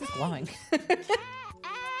 Why is this glowing? Hey,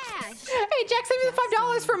 Jack, save me the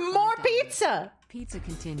 $5 for more pizza! Pizza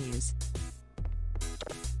continues.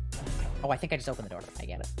 Oh, I think I just opened the door. I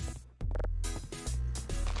get it.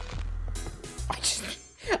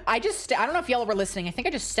 I don't know if y'all were listening. I think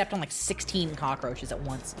I just stepped on like 16 cockroaches at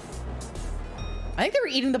once. I think they were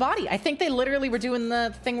eating the body. I think they literally were doing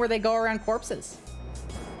the thing where they go around corpses.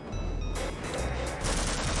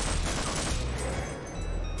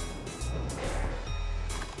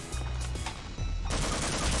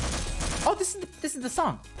 Oh, this is the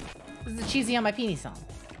song. This is the cheesy on my peenie song.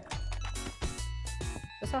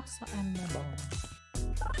 It's also animal.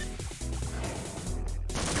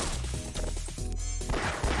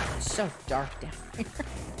 It's so dark down here.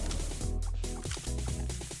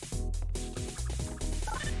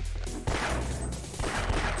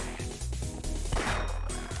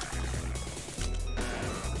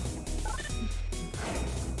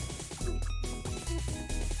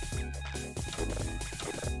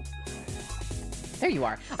 There you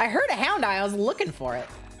are. I heard a hound eye. I was looking for it.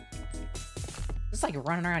 It's like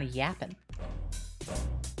running around yapping.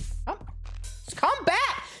 Oh, just come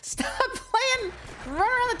back! Stop playing. Run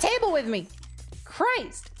around the table with me.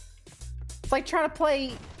 Christ. It's like trying to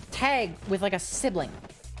play tag with like a sibling.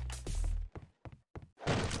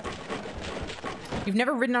 You've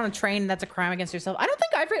never ridden on a train? That's a crime against yourself. I don't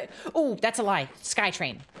think I've ridden. Oh, that's a lie.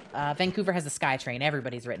 Skytrain. Vancouver has the Skytrain.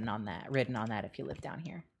 Everybody's ridden on that if you live down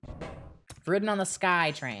here. Ridden on the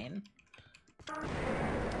Skytrain.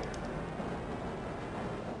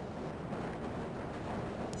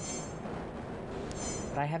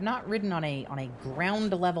 But I have not ridden on a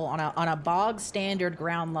ground level, on a bog standard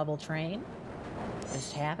ground level train.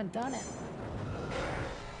 Just haven't done it.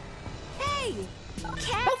 Hey!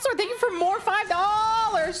 Healthsword, thank you for more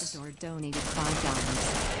 $5! Or donated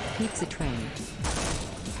 $5. Pizza train.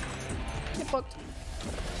 Get booked.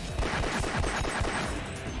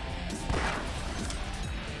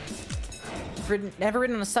 Never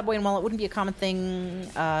ridden on a subway, and while it wouldn't be a common thing,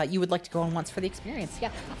 you would like to go on once for the experience. Yeah,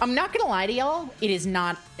 I'm not gonna lie to y'all, it is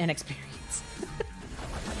not an experience.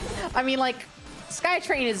 I mean, like,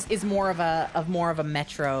 Skytrain is more of a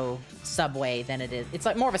metro subway than it is. It's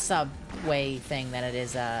like more of a subway thing than it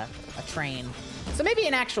is a train. So maybe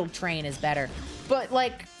an actual train is better. But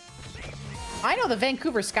like, I know the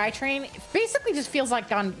Vancouver Skytrain basically just feels like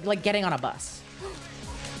getting on a bus.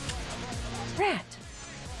 Rat.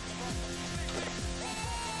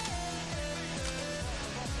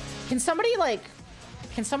 Can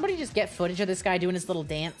somebody just get footage of this guy doing his little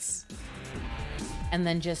dance and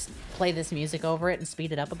then just play this music over it and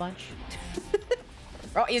speed it up a bunch?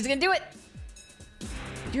 Oh, he's gonna do it.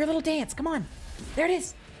 Do your little dance. Come on. There it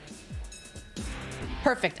is.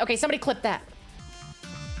 Perfect. Okay, somebody clip that.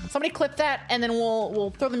 Somebody clip that, and then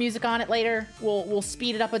we'll throw the music on it later. We'll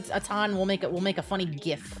speed it up a ton. We'll make a funny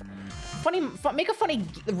GIF. Make a funny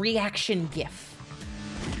reaction GIF.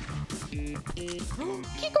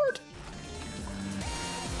 Keycord.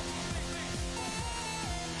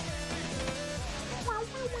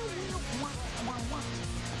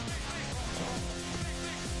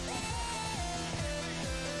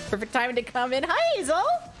 Perfect time to come in. Hi, Hazel.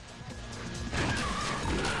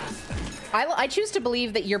 I choose to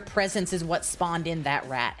believe that your presence is what spawned in that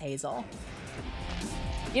rat, Hazel.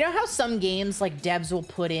 You know how some games, like, devs will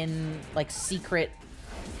put in, like, secret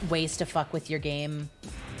ways to fuck with your game?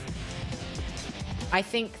 I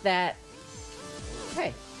think that...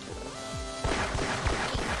 Hey.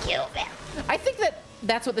 Kill them. I think that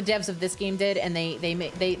that's what the devs of this game did, and they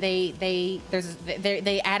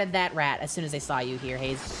added that rat as soon as they saw you here,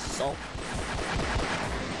 Hazel.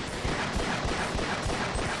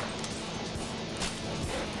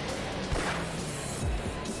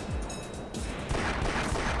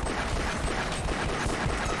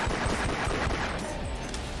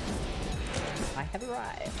 I have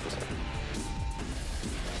arrived.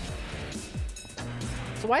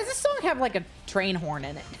 So why does this song have like a train horn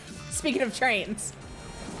in it? Speaking of trains.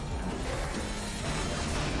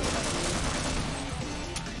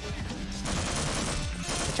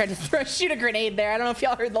 I tried to shoot a grenade there. I don't know if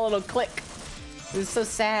y'all heard the little click. It was so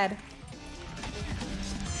sad.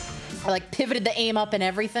 I like pivoted the aim up and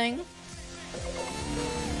everything.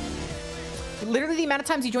 Literally the amount of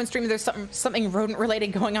times you join stream, there's something rodent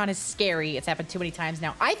related going on is scary. It's happened too many times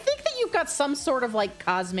now. I think that you've got some sort of like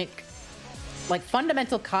cosmic, like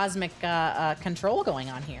fundamental cosmic control going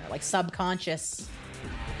on here, like subconscious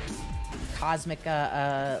cosmic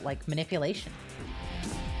like manipulation.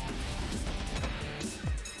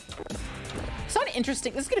 I saw an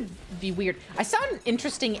interesting, this is gonna be weird. I saw an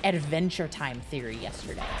interesting Adventure Time theory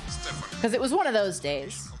yesterday because it was one of those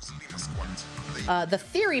days. The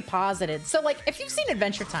theory posited, so like if you've seen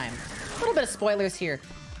Adventure Time, a little bit of spoilers here.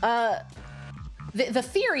 The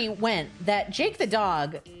theory went that Jake the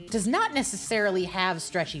dog does not necessarily have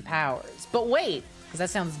stretchy powers. But wait, because that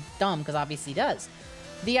sounds dumb, because obviously he does.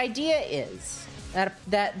 The idea is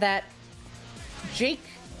that Jake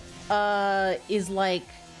is like,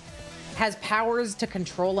 has powers to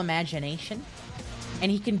control imagination,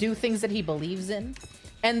 and he can do things that he believes in.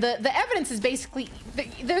 And the evidence is basically,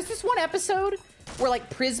 there's this one episode where like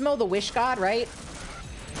Prismo, the wish god, right?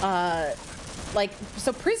 like,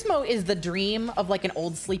 so Prismo is the dream of like an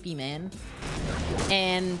old sleepy man.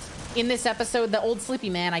 And in this episode, the old sleepy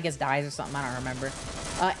man, I guess, dies or something. I don't remember.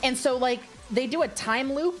 And so like they do a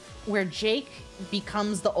time loop where Jake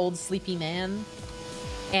becomes the old sleepy man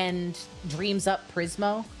and dreams up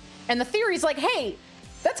Prismo. And the theory's like, hey,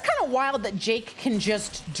 that's kind of wild that Jake can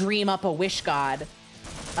just dream up a wish god.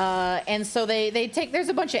 And so they take, there's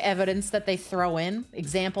a bunch of evidence that they throw in,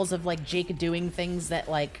 examples of like Jake doing things that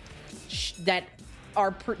like, that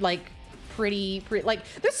are pretty, like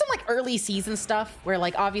there's some like early season stuff where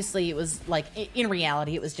like obviously it was like in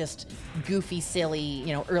reality it was just goofy, silly,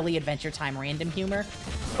 you know, early Adventure Time random humor.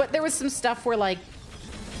 But there was some stuff where like,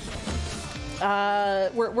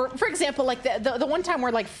 for example, like the one time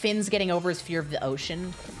where like Finn's getting over his fear of the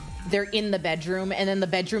ocean, they're in the bedroom and then the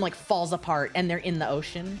bedroom like falls apart and they're in the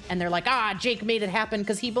ocean and they're like, ah, Jake made it happen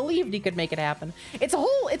because he believed he could make it happen. It's a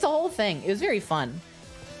whole thing. It was very fun.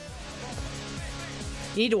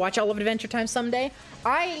 You need to watch all of Adventure Time someday.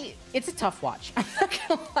 It's a tough watch. I'm not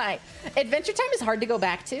gonna lie. Adventure Time is hard to go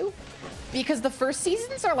back to because the first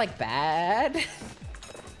seasons are like bad,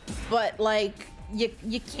 but like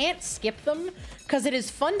you can't skip them because it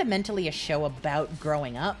is fundamentally a show about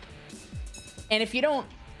growing up. And if you don't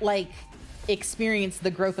like experience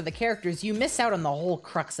the growth of the characters, you miss out on the whole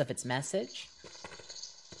crux of its message.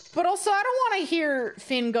 But also, I don't want to hear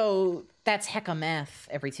Finn go, that's hecka meth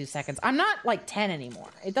every 2 seconds. I'm not like 10 anymore.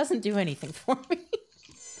 It doesn't do anything for me.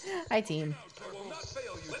 Hi, team.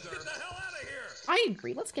 I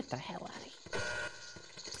agree. Let's get the hell out of here.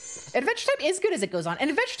 Adventure Time is good as it goes on. And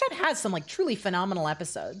Adventure Time has some like truly phenomenal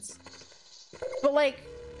episodes. But like,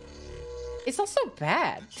 it's also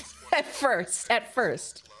bad at first.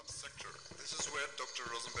 This is where Dr.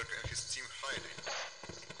 Rosenberg and his team hiding.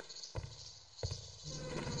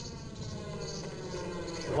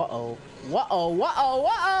 Whoa. Whoa, whoa,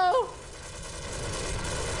 whoa!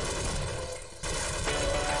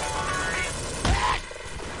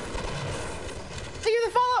 Thank you for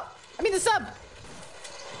the follow! I mean the sub!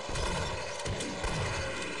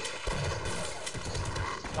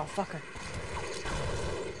 Oh, fucker.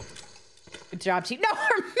 Good job, team. No,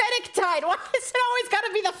 our medic died! Why is it always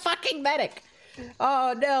gotta be the fucking medic?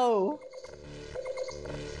 Oh, no.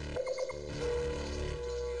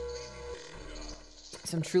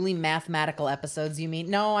 Some truly mathematical episodes, you mean?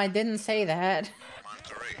 No, I didn't say that.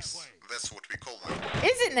 Manta rays. That's what we call them.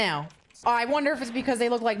 Is it now? Oh, I wonder if it's because they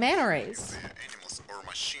look like manta rays. They're animals or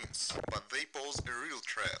machines, but they pose a real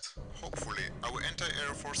threat. Hopefully, our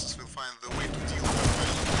anti-air forces will find the way to deal with them.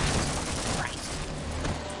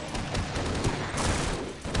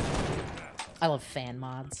 I love fan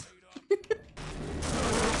mods.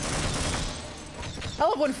 I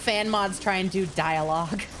love when fan mods try and do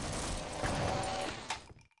dialogue.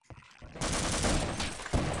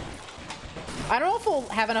 I don't know if we'll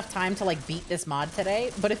have enough time to like beat this mod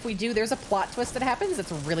today, but if we do, there's a plot twist that happens that's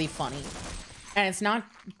really funny. And it's not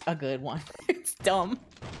a good one. It's dumb.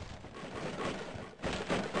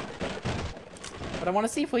 But I want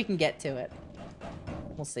to see if we can get to it.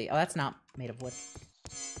 We'll see. Oh, that's not made of wood.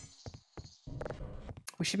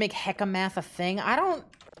 We should make hecka math a thing.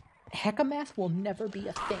 Hecka math will never be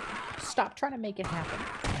a thing. Stop trying to make it happen.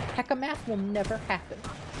 Hecka math will never happen.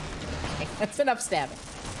 Okay, that's enough stabbing.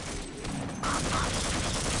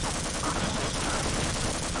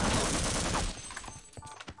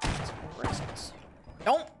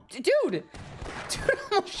 Don't, dude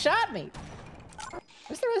almost shot me.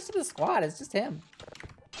 Where's the rest of the squad? It's just him.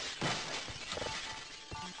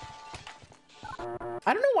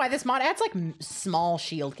 I don't know why this mod adds like small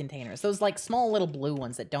shield containers. Those like small little blue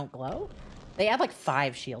ones that don't glow. They add like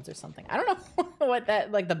 5 shields or something. I don't know what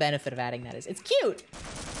that, like the benefit of adding that is. It's cute.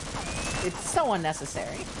 It's so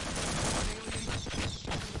unnecessary.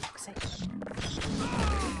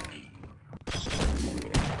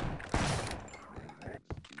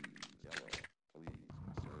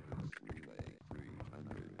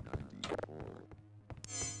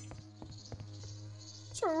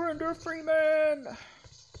 Surrender, Freeman!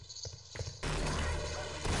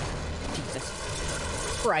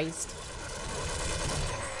 Jesus Christ.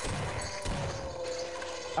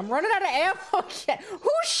 I'm running out of ammo again. Who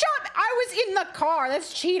shot me? I was in the car.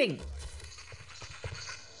 That's cheating.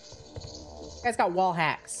 You guys got wall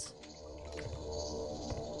hacks.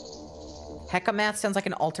 Hecka Math sounds like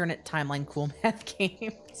an alternate timeline Cool Math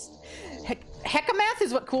games. Hecka Math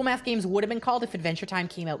is what Cool Math games would have been called if Adventure Time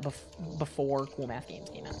came out before Cool Math games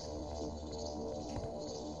came out.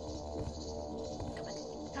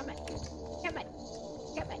 Come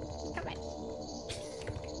on.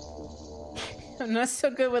 I'm not so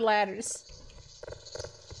good with ladders.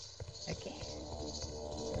 Okay.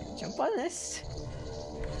 Jump on on this.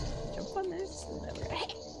 Jump on this.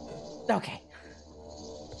 Okay.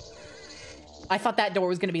 I thought that door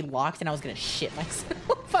was gonna be locked and I was gonna shit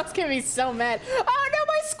myself. I was gonna be so mad. Oh no,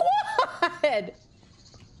 my squad!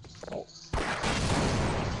 Oh.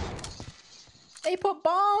 They put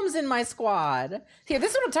bombs in my squad. Here,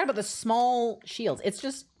 this is what I'm talking about, the small shields. It's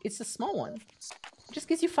a small one. It just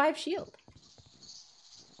gives you 5 shield.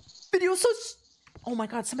 Video sus. Oh my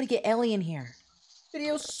god, somebody get Ellie in here.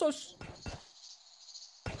 Video sus.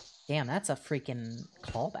 Damn, that's a freaking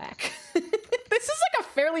callback. This is like a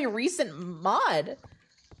fairly recent mod.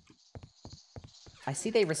 I see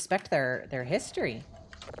they respect their history.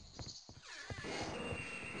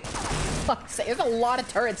 Fuck's sake, there's a lot of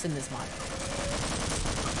turrets in this mod.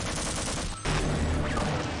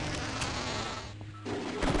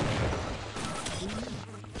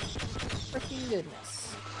 Freaking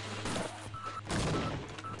goodness.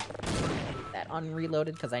 That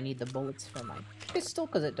unreloaded because I need the bullets for my pistol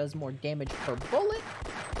because it does more damage per bullet.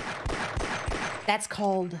 That's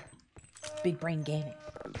called big brain gaming.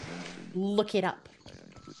 Look it up.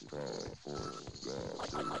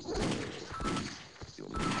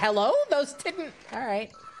 Hello? Those didn't...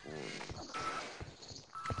 Alright.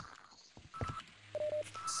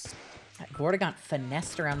 That Gorda got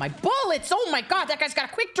finessed around my bullets! Oh my god, that guy's got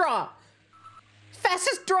a quick draw!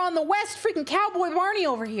 Fastest draw in the West! Freaking Cowboy Barney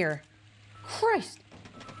over here! Christ!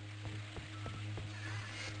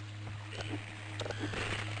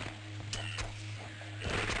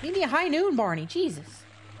 Need me a high noon, Barney. Jesus.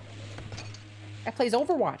 That plays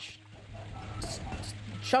Overwatch. Just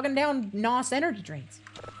chugging down NOS energy drinks.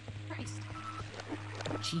 Christ.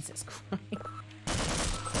 Oh, Jesus Christ.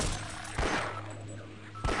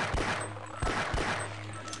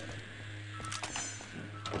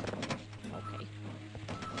 Okay.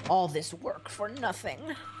 All this work for nothing.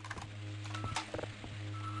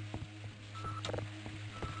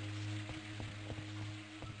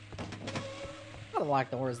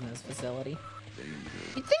 Locked doors in this facility.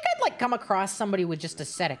 You'd think I'd like come across somebody with just a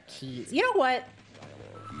set of keys. You know what?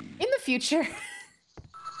 In the future,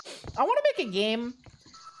 I want to make a game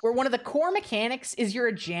where one of the core mechanics is you're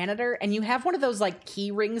a janitor and you have one of those like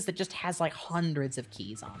key rings that just has like hundreds of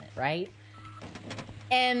keys on it, right?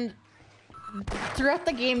 And throughout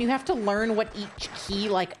the game, you have to learn what each key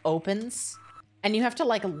like opens, and you have to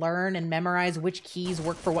like learn and memorize which keys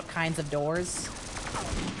work for what kinds of doors.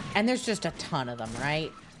 And there's just a ton of them,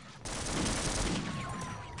 right?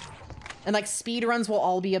 And like speed runs will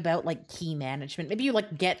all be about like key management. Maybe you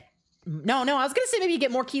like get... No, I was gonna say maybe you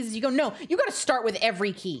get more keys as you go. No, you gotta start with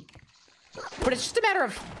every key. But it's just a matter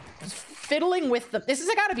of fiddling with them. This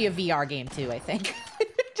has gotta be a VR game too, I think.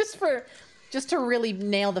 just to really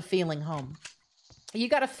nail the feeling home. You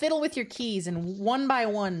gotta fiddle with your keys and one by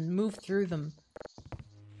one move through them.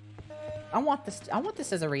 I want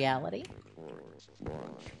this as a reality.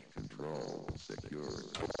 Launch control secured.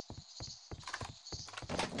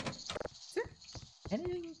 Is there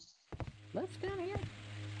anything left down here?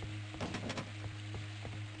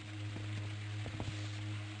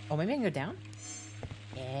 Oh, maybe I can go down?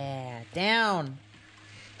 Yeah, down.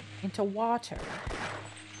 Into water.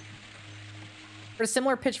 For a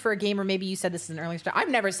similar pitch for a game, or maybe you said this in an earlier start. I've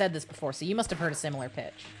never said this before, so you must have heard a similar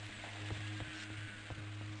pitch.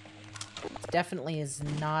 It definitely is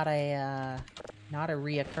not a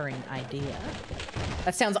reoccurring idea.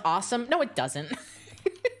 That sounds awesome. No, it doesn't.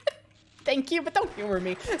 Thank you, but don't humor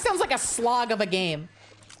me. It sounds like a slog of a game.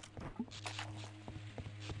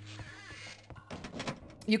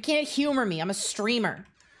 You can't humor me. I'm a streamer.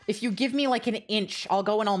 If you give me like an inch, I'll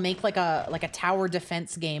go and I'll make like a tower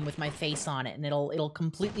defense game with my face on it, and it'll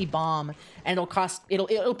completely bomb, and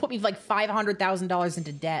it'll put me like $500,000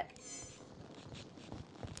 into debt.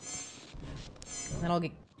 And then I'll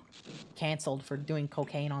get canceled for doing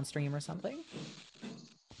cocaine on stream or something.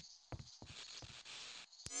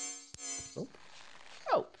 Rope.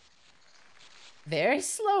 Rope. Very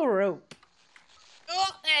slow rope. Oh,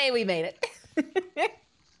 hey, we made it.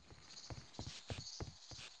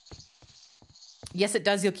 Yes, it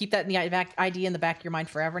does. You'll keep that in the idea in the back of your mind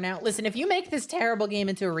forever now. Listen, if you make this terrible game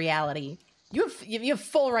into a reality, you have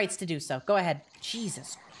full rights to do so. Go ahead.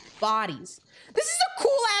 Jesus. Bodies. This is a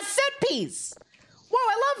cool-ass set piece. Whoa,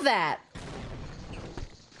 I love that.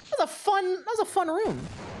 That was a fun room.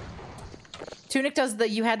 Tunic does the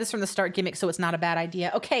you had this from the start gimmick, so it's not a bad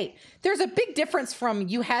idea. Okay, there's a big difference from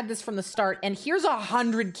you had this from the start and here's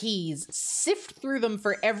 100 keys. Sift through them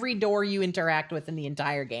for every door you interact with in the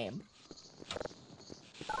entire game.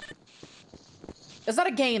 It's not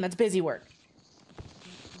a game, that's busy work.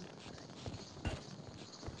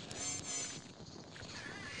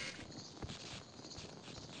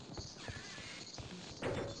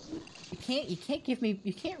 can't give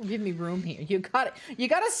me room here. You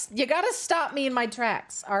gotta stop me in my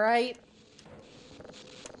tracks, all right?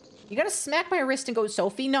 You gotta smack my wrist and go,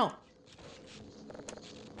 Sophie, no.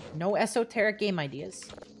 No esoteric game ideas.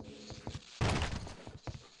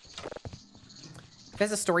 If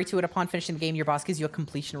there's a story to it, upon finishing the game, your boss gives you a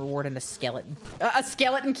completion reward and a skeleton. A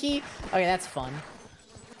skeleton key? Okay, that's fun.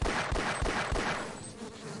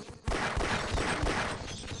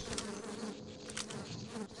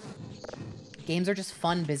 Games are just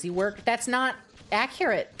fun, busy work. That's not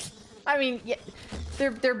accurate. I mean, yeah,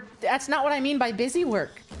 that's not what I mean by busy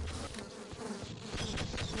work.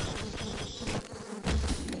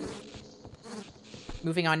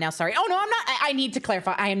 Moving on now, sorry. Oh, no, I'm not. I need to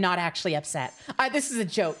clarify. I am not actually upset. This is a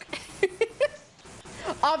joke.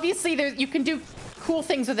 Obviously, you can do cool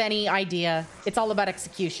things with any idea. It's all about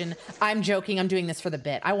execution. I'm joking. I'm doing this for the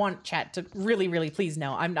bit. I want chat to really, really please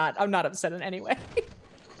know I'm not upset in any way.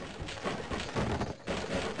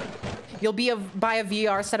 You'll buy a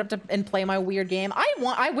VR setup and play my weird game.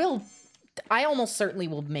 I almost certainly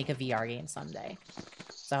will make a VR game someday.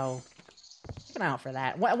 So keep an eye out for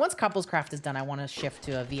that. Once Couples Craft is done, I want to shift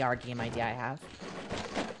to a VR game idea I have.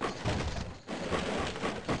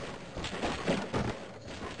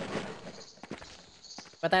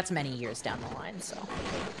 But that's many years down the line, so.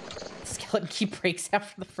 Skeleton key breaks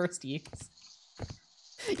after the first use.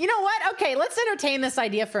 You know what? Okay, let's entertain this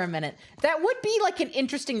idea for a minute. That would be like an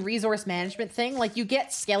interesting resource management thing. Like you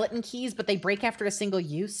get skeleton keys, but they break after a single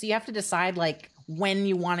use. So you have to decide like when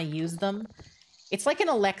you want to use them. It's like an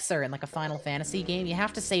elixir in like a Final Fantasy game. You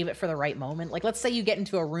have to save it for the right moment. Like let's say you get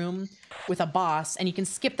into a room with a boss and you can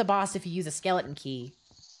skip the boss if you use a skeleton key,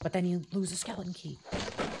 but then you lose a skeleton key.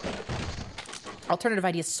 Alternative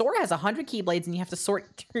idea. Sora has 100 keyblades and you have to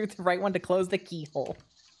sort through the right one to close the keyhole.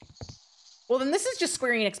 Well, then this is just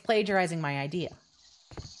Square Enix plagiarizing my idea.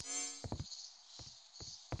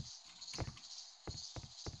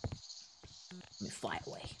 Let me fly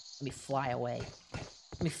away. Let me fly away.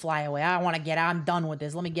 Let me fly away. I want to get out. I'm done with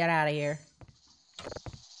this. Let me get out of here.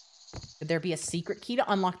 Could there be a secret key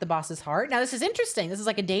to unlock the boss's heart? Now, this is interesting. This is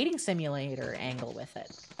like a dating simulator angle with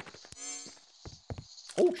it.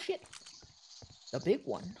 Oh, shit. The big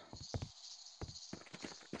one.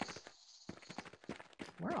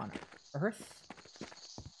 Where on Earth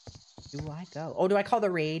do I go? Oh, do I call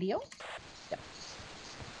the radio? Yep.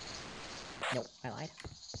 Nope, I lied.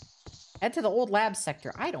 Head to the old lab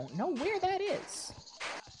sector. I don't know where that is.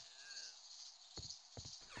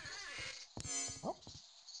 Oh.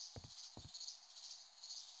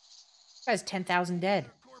 Guy's 10,000 dead.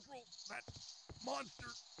 Corporal, that monster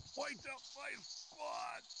wiped out my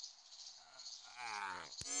squad.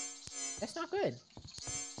 That's not good.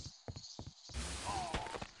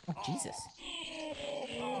 Oh, Jesus.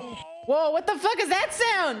 Whoa, what the fuck is that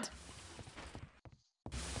sound?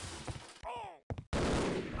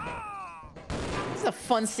 This is a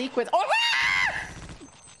fun sequence. Oh, ah!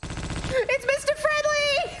 It's Mr.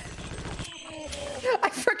 Friendly! I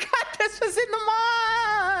forgot this was in the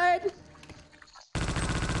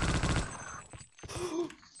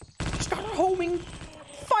mod! Start homing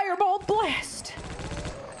fireball blast!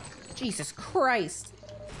 Jesus Christ.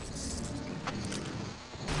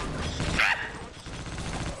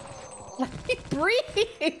 Let me breathe!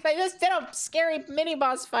 I just did a scary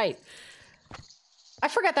mini-boss fight. I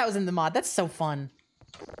forgot that was in the mod. That's so fun.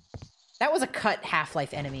 That was a cut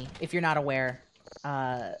Half-Life enemy, if you're not aware.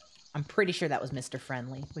 I'm pretty sure that was Mr.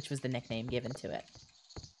 Friendly, which was the nickname given to it.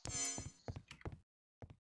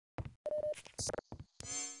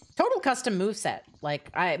 Total custom moveset.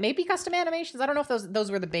 Like, maybe custom animations? I don't know if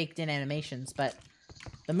those were the baked-in animations, but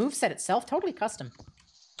the moveset itself, totally custom.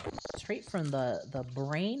 Straight from the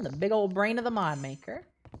brain, the big old brain of the mod maker.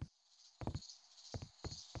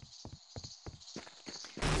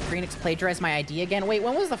 Greenix plagiarized my idea again. Wait,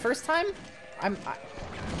 when was the first time? I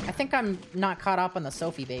think I'm not caught up on the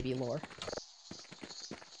Sophie baby lore.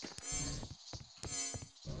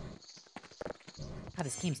 God,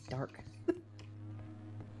 this game's dark.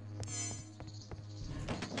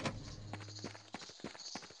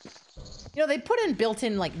 You know, they put in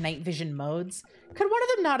built-in, like, night vision modes. Could one of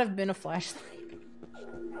them not have been a flashlight?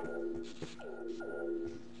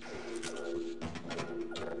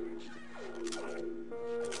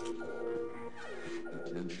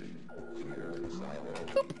 Attention, clear silo.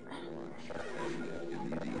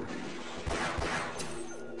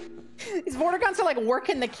 These Vortigaunts are, like,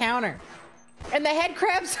 working the counter. And the head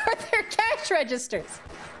crabs are their cash registers.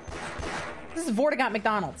 This is Vortigaunt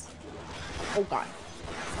McDonald's. Oh, God.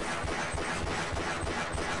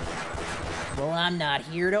 Well, I'm not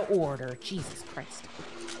here to order. Jesus Christ.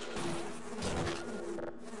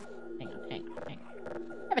 Hang on.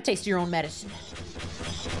 A taste of your own medicine.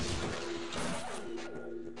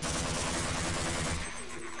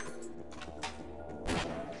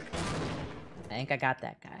 I think I got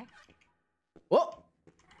that guy. Whoa!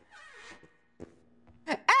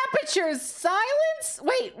 Aperture's silence?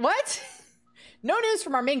 Wait, what? No news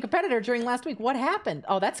from our main competitor during last week. What happened?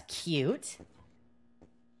 Oh, that's cute.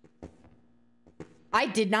 I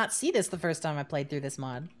did not see this the first time I played through this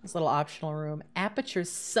mod. This little optional room. Aperture's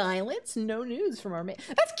silence? No news from our main...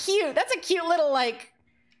 That's cute. That's a cute little, like...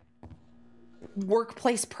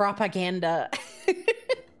 workplace propaganda.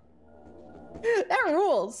 That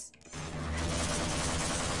rules.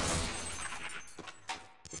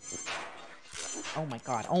 Oh my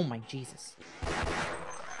god. Oh my Jesus.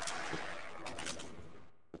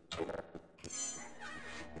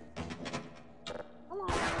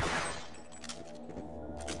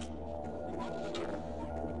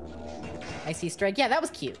 I see strike. Yeah, that was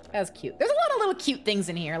cute. That was cute. There's a lot of little cute things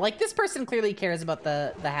in here. Like, this person clearly cares about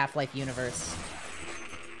the Half-Life universe.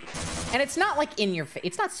 And it's not, like, in your face.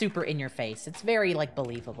 It's not super in your face. It's very, like,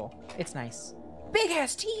 believable. It's nice.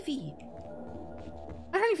 Big-ass TV!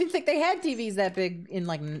 I don't even think they had TVs that big in,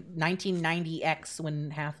 like, 1990X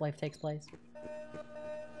when Half-Life takes place.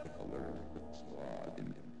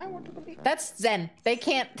 That's Zen. They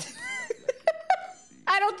can't...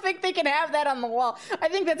 I don't think they can have that on the wall. I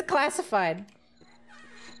think that's classified.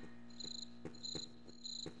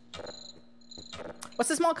 What's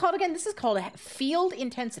this mod called again? This is called Field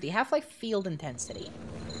Intensity. Half-Life Field Intensity.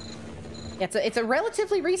 It's a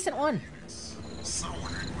relatively recent one.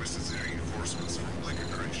 Someone requested the reinforcements from Black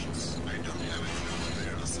Operations. I don't have it on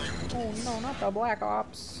their assignment. Oh no, not the Black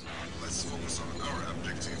Ops. Let's focus on our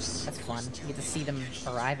objectives. That's fun. You get to see them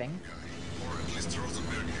arriving. Or at least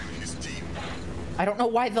Rosenberg and his team. I don't know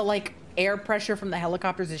why the, like, air pressure from the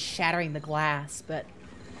helicopters is shattering the glass, but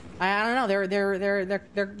I don't know. They're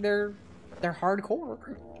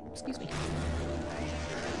hardcore. Excuse me.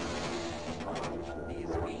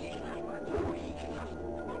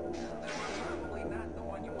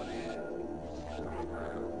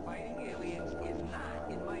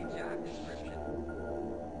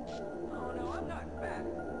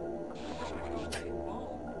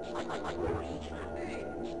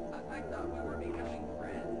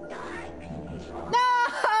 No!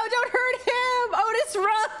 Don't hurt him! Otis,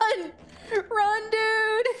 run! Run,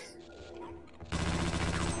 dude!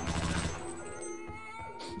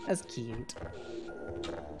 That's cute.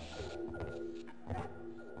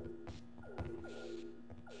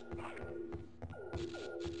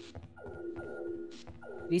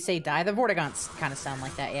 Did you say die? The Vortigaunts kind of sound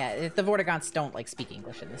like that. Yeah, the Vortigaunts don't, like, speak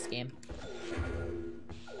English in this game.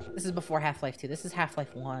 This is before Half-Life 2. This is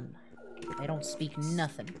Half-Life 1. They don't speak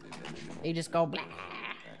nothing. They just go blah.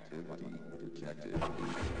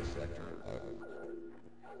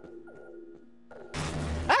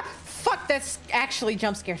 Ah! Fuck, that's actually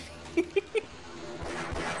jump scared me.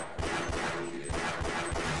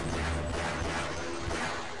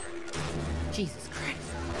 Jesus Christ.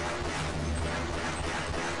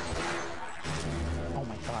 Oh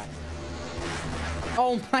my god.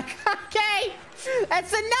 Oh my god. Okay!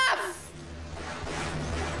 That's enough!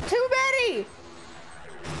 Too many!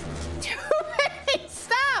 Too many!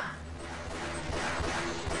 Stop!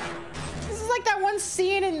 This is like that one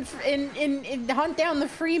scene in Hunt Down the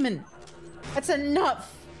Freeman. That's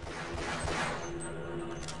enough.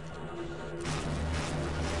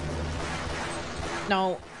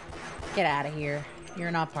 No. Get out of here.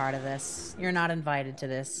 You're not part of this. You're not invited to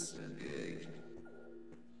this.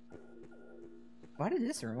 Why did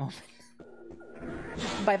this room open?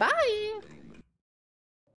 Bye-bye!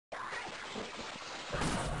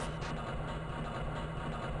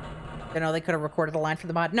 You know, they could have recorded the line for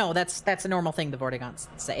the mod. No, that's a normal thing the Vortigaunts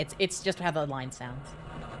say. It's just how the line sounds.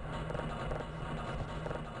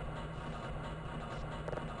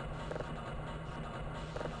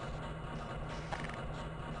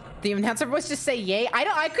 The announcer voice just say yay?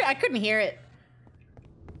 I couldn't hear it.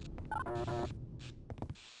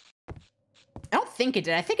 I don't think it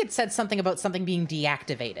did. I think it said something about something being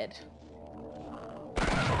deactivated.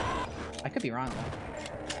 I could be wrong though.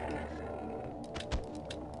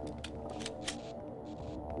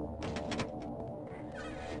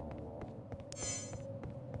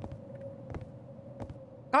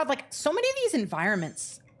 God, like, so many of these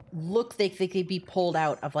environments look like they could be pulled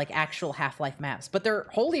out of, like, actual Half-Life maps, but they're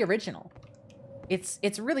wholly original. It's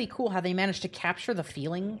really cool how they managed to capture the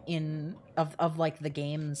feeling of like, the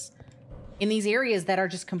games in these areas that are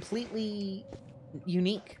just completely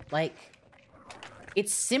unique. Like,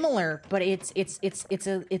 it's similar, but it's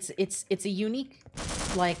a unique,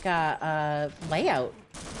 like, layout.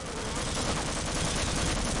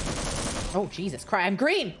 Oh, Jesus Christ. I'm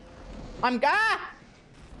green. I'm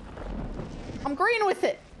green with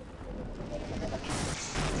it.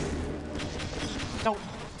 No,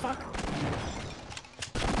 fuck.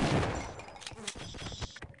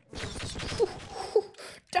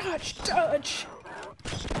 Dodge, dodge.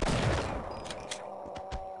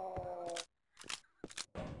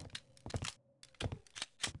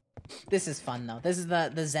 This is fun though. This is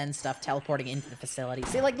the Zen stuff, teleporting into the facility.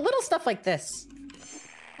 See, like little stuff like this.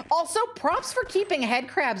 Also, props for keeping head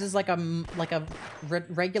crabs as like a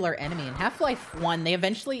regular enemy. In Half-Life 1,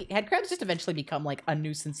 head crabs just eventually become like a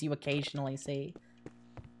nuisance you occasionally see.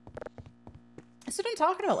 That's what I'm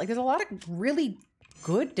talking about. Like, there's a lot of really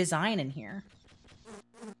good design in here.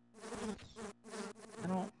 I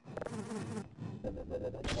don't...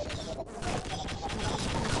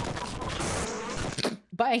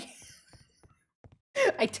 Bye.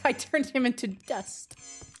 I turned him into dust.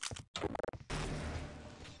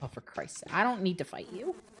 Oh, for Christ's sake. I don't need to fight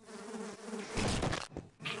you.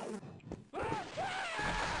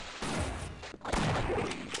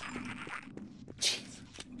 Jeez.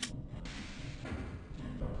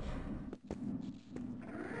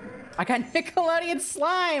 I got Nickelodeon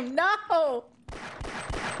slime! No!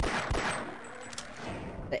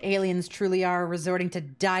 The aliens truly are resorting to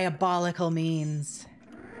diabolical means.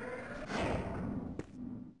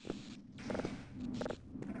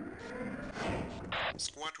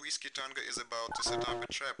 Squad Whiskey Tango is about to set up a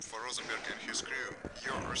trap for Rosenberg and his crew.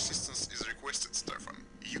 Your assistance is requested, Stefan.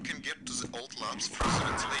 You can get to the old labs through the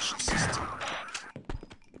ventilation system.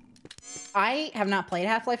 I have not played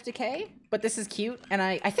Half-Life Decay, but this is cute, and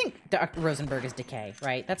I think Dr. Rosenberg is Decay,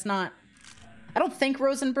 right? That's not... I don't think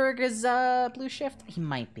Rosenberg is Blue Shift. He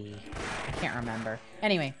might be. I can't remember.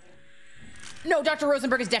 Anyway. No, Dr.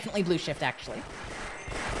 Rosenberg is definitely Blue Shift, actually.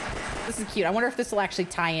 This is cute. I wonder if this will actually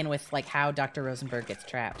tie in with like how Dr. Rosenberg gets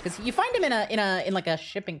trapped, because you find him in like a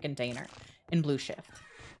shipping container in Blue Shift,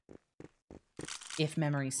 if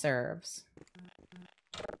memory serves.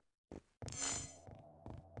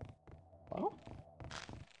 Hello?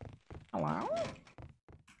 Hello?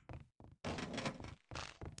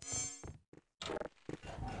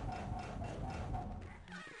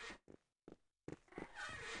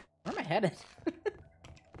 Where am I headed?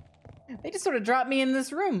 They just sort of dropped me in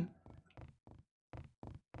this room.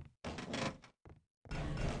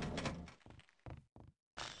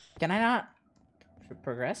 Can I not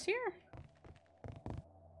progress here?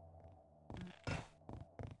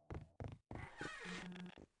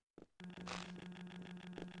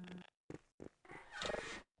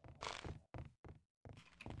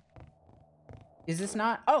 Is this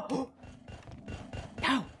not? Oh!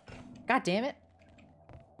 No! God damn it.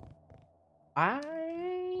 I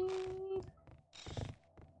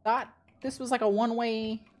thought this was like a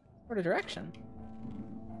one-way sort of direction.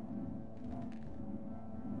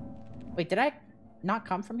 Wait, did I not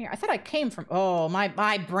come from here? I thought I came from... Oh, my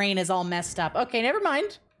brain is all messed up. Okay, never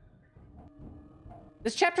mind.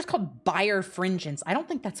 This chapter's called Birefringence. I don't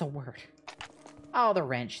think that's a word. Oh, the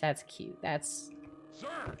wrench. That's cute. That's... Sir,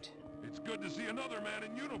 it's good to see another man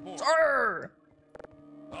in uniform. Sir!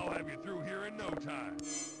 I'll have you through here in no time.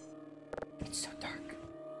 It's so dark.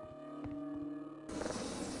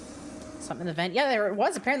 Something in the vent. Yeah, there it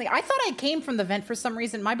was, apparently. I thought I came from the vent for some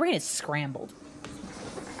reason. My brain is scrambled.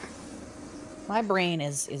 My brain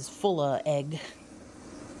is full of egg.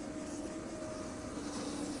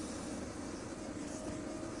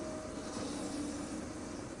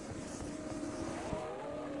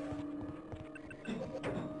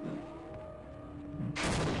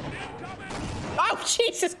 Oh,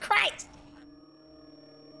 Jesus Christ!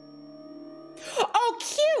 Oh,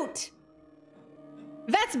 cute!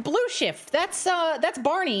 That's Blue Shift. That's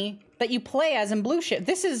Barney that you play as in Blue Shift.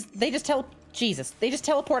 This is, they just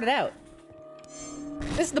teleported out.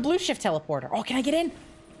 This is the Blue Shift teleporter. Oh, can I get in?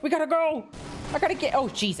 We gotta go. I gotta get, oh,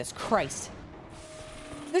 Jesus Christ.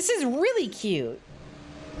 This is really cute.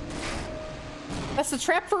 That's the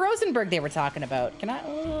trap for Rosenberg they were talking about. Can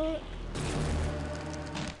I,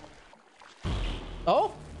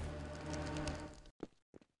 Oh.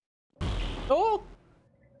 Oh.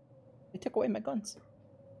 They took away my guns.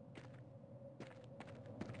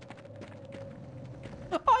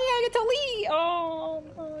 Oh, yeah, I get to leave. Oh,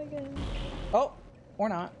 my God. Oh, or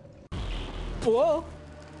not. Whoa.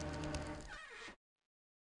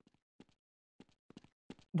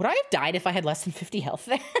 Would I have died if I had less than 50 health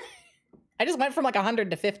there? I just went from like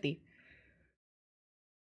 100 to 50.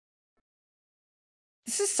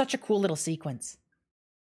 This is such a cool little sequence.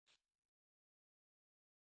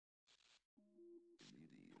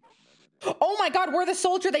 Oh my God, we're the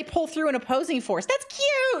soldier they pull through an opposing force. That's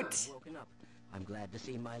cute! up. I'm glad to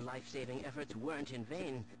see my life-saving efforts weren't in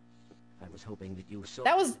vain. I was hoping that you saw...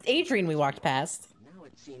 That was Adrian we walked past. Now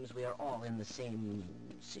it seems we are all in the same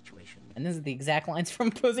situation. And this is the exact lines from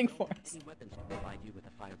Opposing Force. Any weapons to provide you with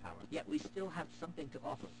the firepower, yet we still have something to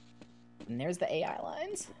offer. And there's the AI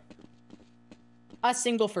lines. A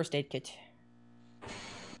single first aid kit.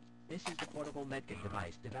 This is the portable medkit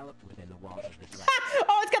device developed within the walls of this lab.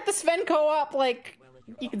 Oh, it's got the Sven co-op, like,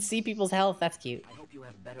 you can see people's health. That's cute. I hope you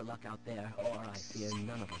have better luck out there, or I fear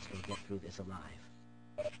none of us will get through this alive.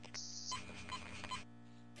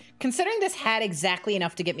 Considering this had exactly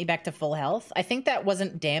enough to get me back to full health, I think that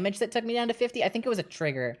wasn't damage that took me down to 50. I think it was a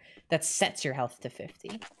trigger that sets your health to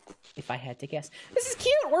 50, if I had to guess. This is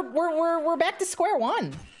cute. We're back to square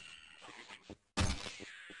one.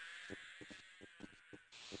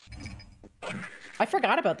 I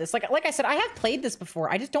forgot about this. Like I said, I have played this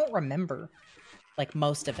before. I just don't remember, like,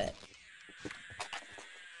 most of it.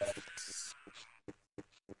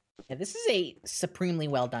 Yeah, this is a supremely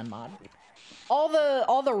well done mod.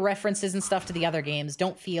 All the references and stuff to the other games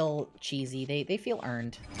don't feel cheesy. They feel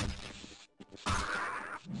earned.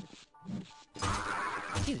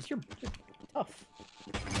 Jesus, you're tough.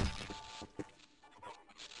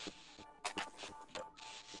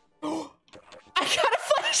 I got a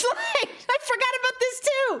flashlight! I forgot about this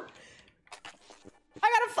too! I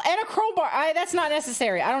got and a crowbar. That's not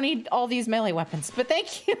necessary. I don't need all these melee weapons, but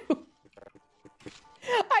thank you.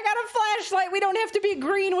 I got a flashlight. We don't have to be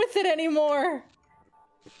green with it anymore.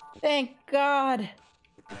 Thank God.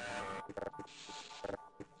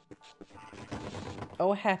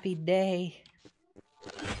 Oh, happy day.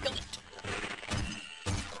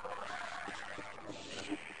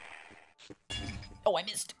 Oh, I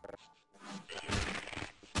missed.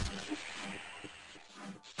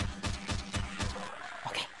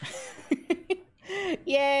 Okay.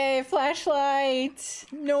 Yay, flashlight.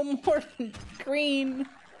 No more green.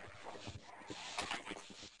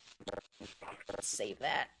 Let's save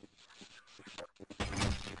that.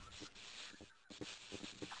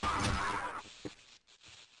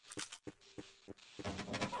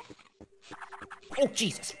 Oh,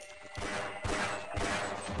 Jesus.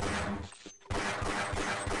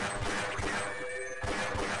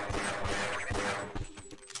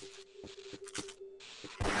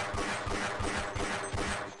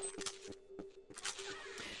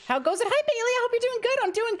 How goes it? Hi, Bailey. I hope you're doing good.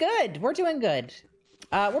 I'm doing good. We're doing good.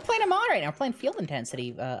 We're playing a mod right now. We're playing Field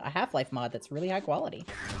Intensity, a Half-Life mod that's really high quality.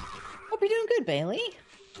 Hope you're doing good, Bailey.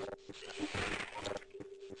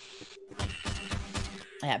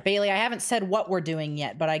 Yeah, Bailey, I haven't said what we're doing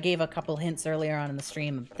yet, but I gave a couple hints earlier on in the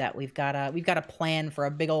stream that we've got a plan for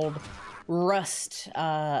a big old Rust,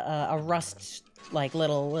 like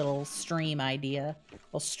little stream idea,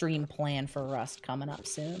 little stream plan for Rust coming up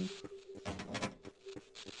soon.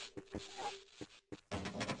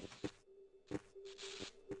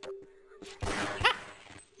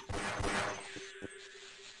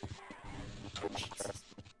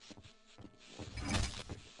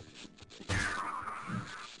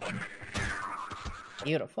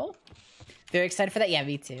 Beautiful. Very excited for that. Yeah,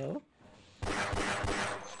 me too.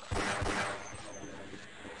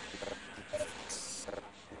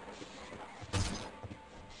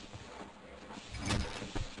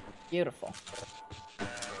 Beautiful.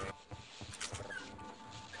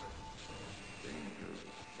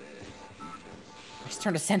 Just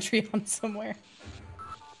turned a sentry on somewhere.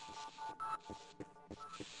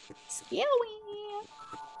 Scary.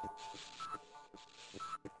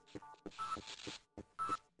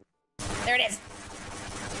 There it is.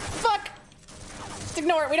 Fuck! Just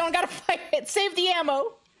ignore it. We don't gotta fight it. Save the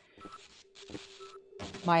ammo.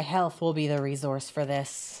 My health will be the resource for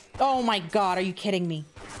this. Oh my God, are you kidding me?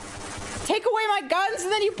 Take away my guns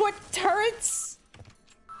and then you put turrets?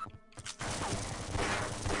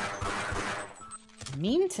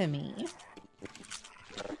 Mean to me.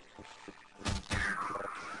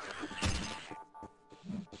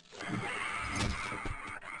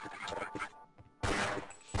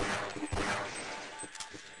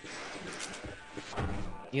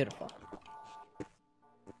 Beautiful.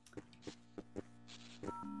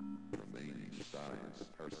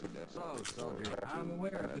 So, soldier, I'm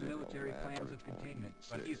aware of the military plans of containment,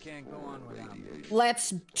 but you can't go on without them.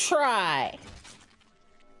 Let's try.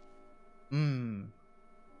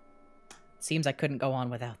 Seems I couldn't go on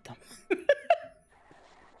without them.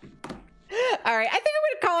 All right, I think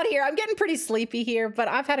I'm gonna call it here. I'm getting pretty sleepy here, but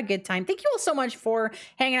I've had a good time. Thank you all so much for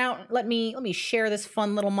hanging out. Let me share this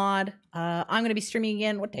fun little mod. I'm gonna be streaming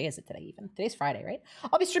again. What day is it today? Even today's Friday, right?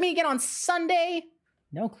 I'll be streaming again on Sunday.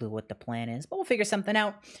 No clue what the plan is, but we'll figure something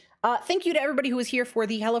out. Thank you to everybody who was here for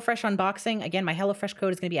the HelloFresh unboxing. Again, my HelloFresh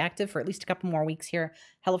code is going to be active for at least a couple more weeks here.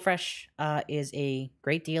 HelloFresh is a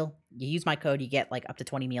great deal. You use my code, you get like up to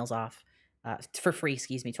 20 meals off for free.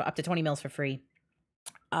 Excuse me, up to 20 meals for free.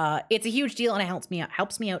 It's a huge deal and it helps me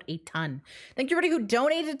out a ton. Thank you everybody who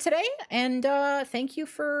donated today, and thank you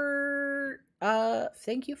for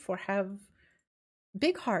have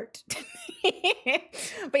big heart.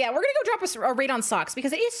 But yeah, we're gonna go drop a raid on Socks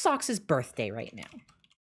because it is Socks' birthday right now.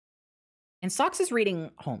 And Socks is reading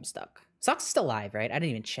Homestuck. Socks is still live, right? I didn't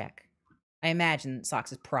even check. I imagine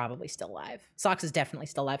Socks is probably still live. Socks is definitely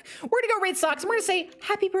still live. We're gonna go raid Socks and we're gonna say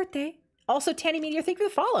happy birthday. Also, Tanny Meteor, thank you for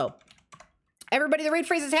the follow. Everybody, the raid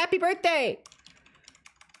phrase is happy birthday.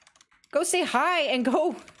 Go say hi and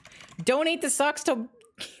go donate to Socks to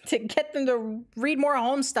get them to read more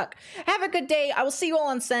Homestuck. Have a good day. I will see you all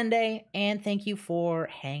on Sunday. And thank you for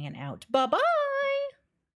hanging out. Bye-bye.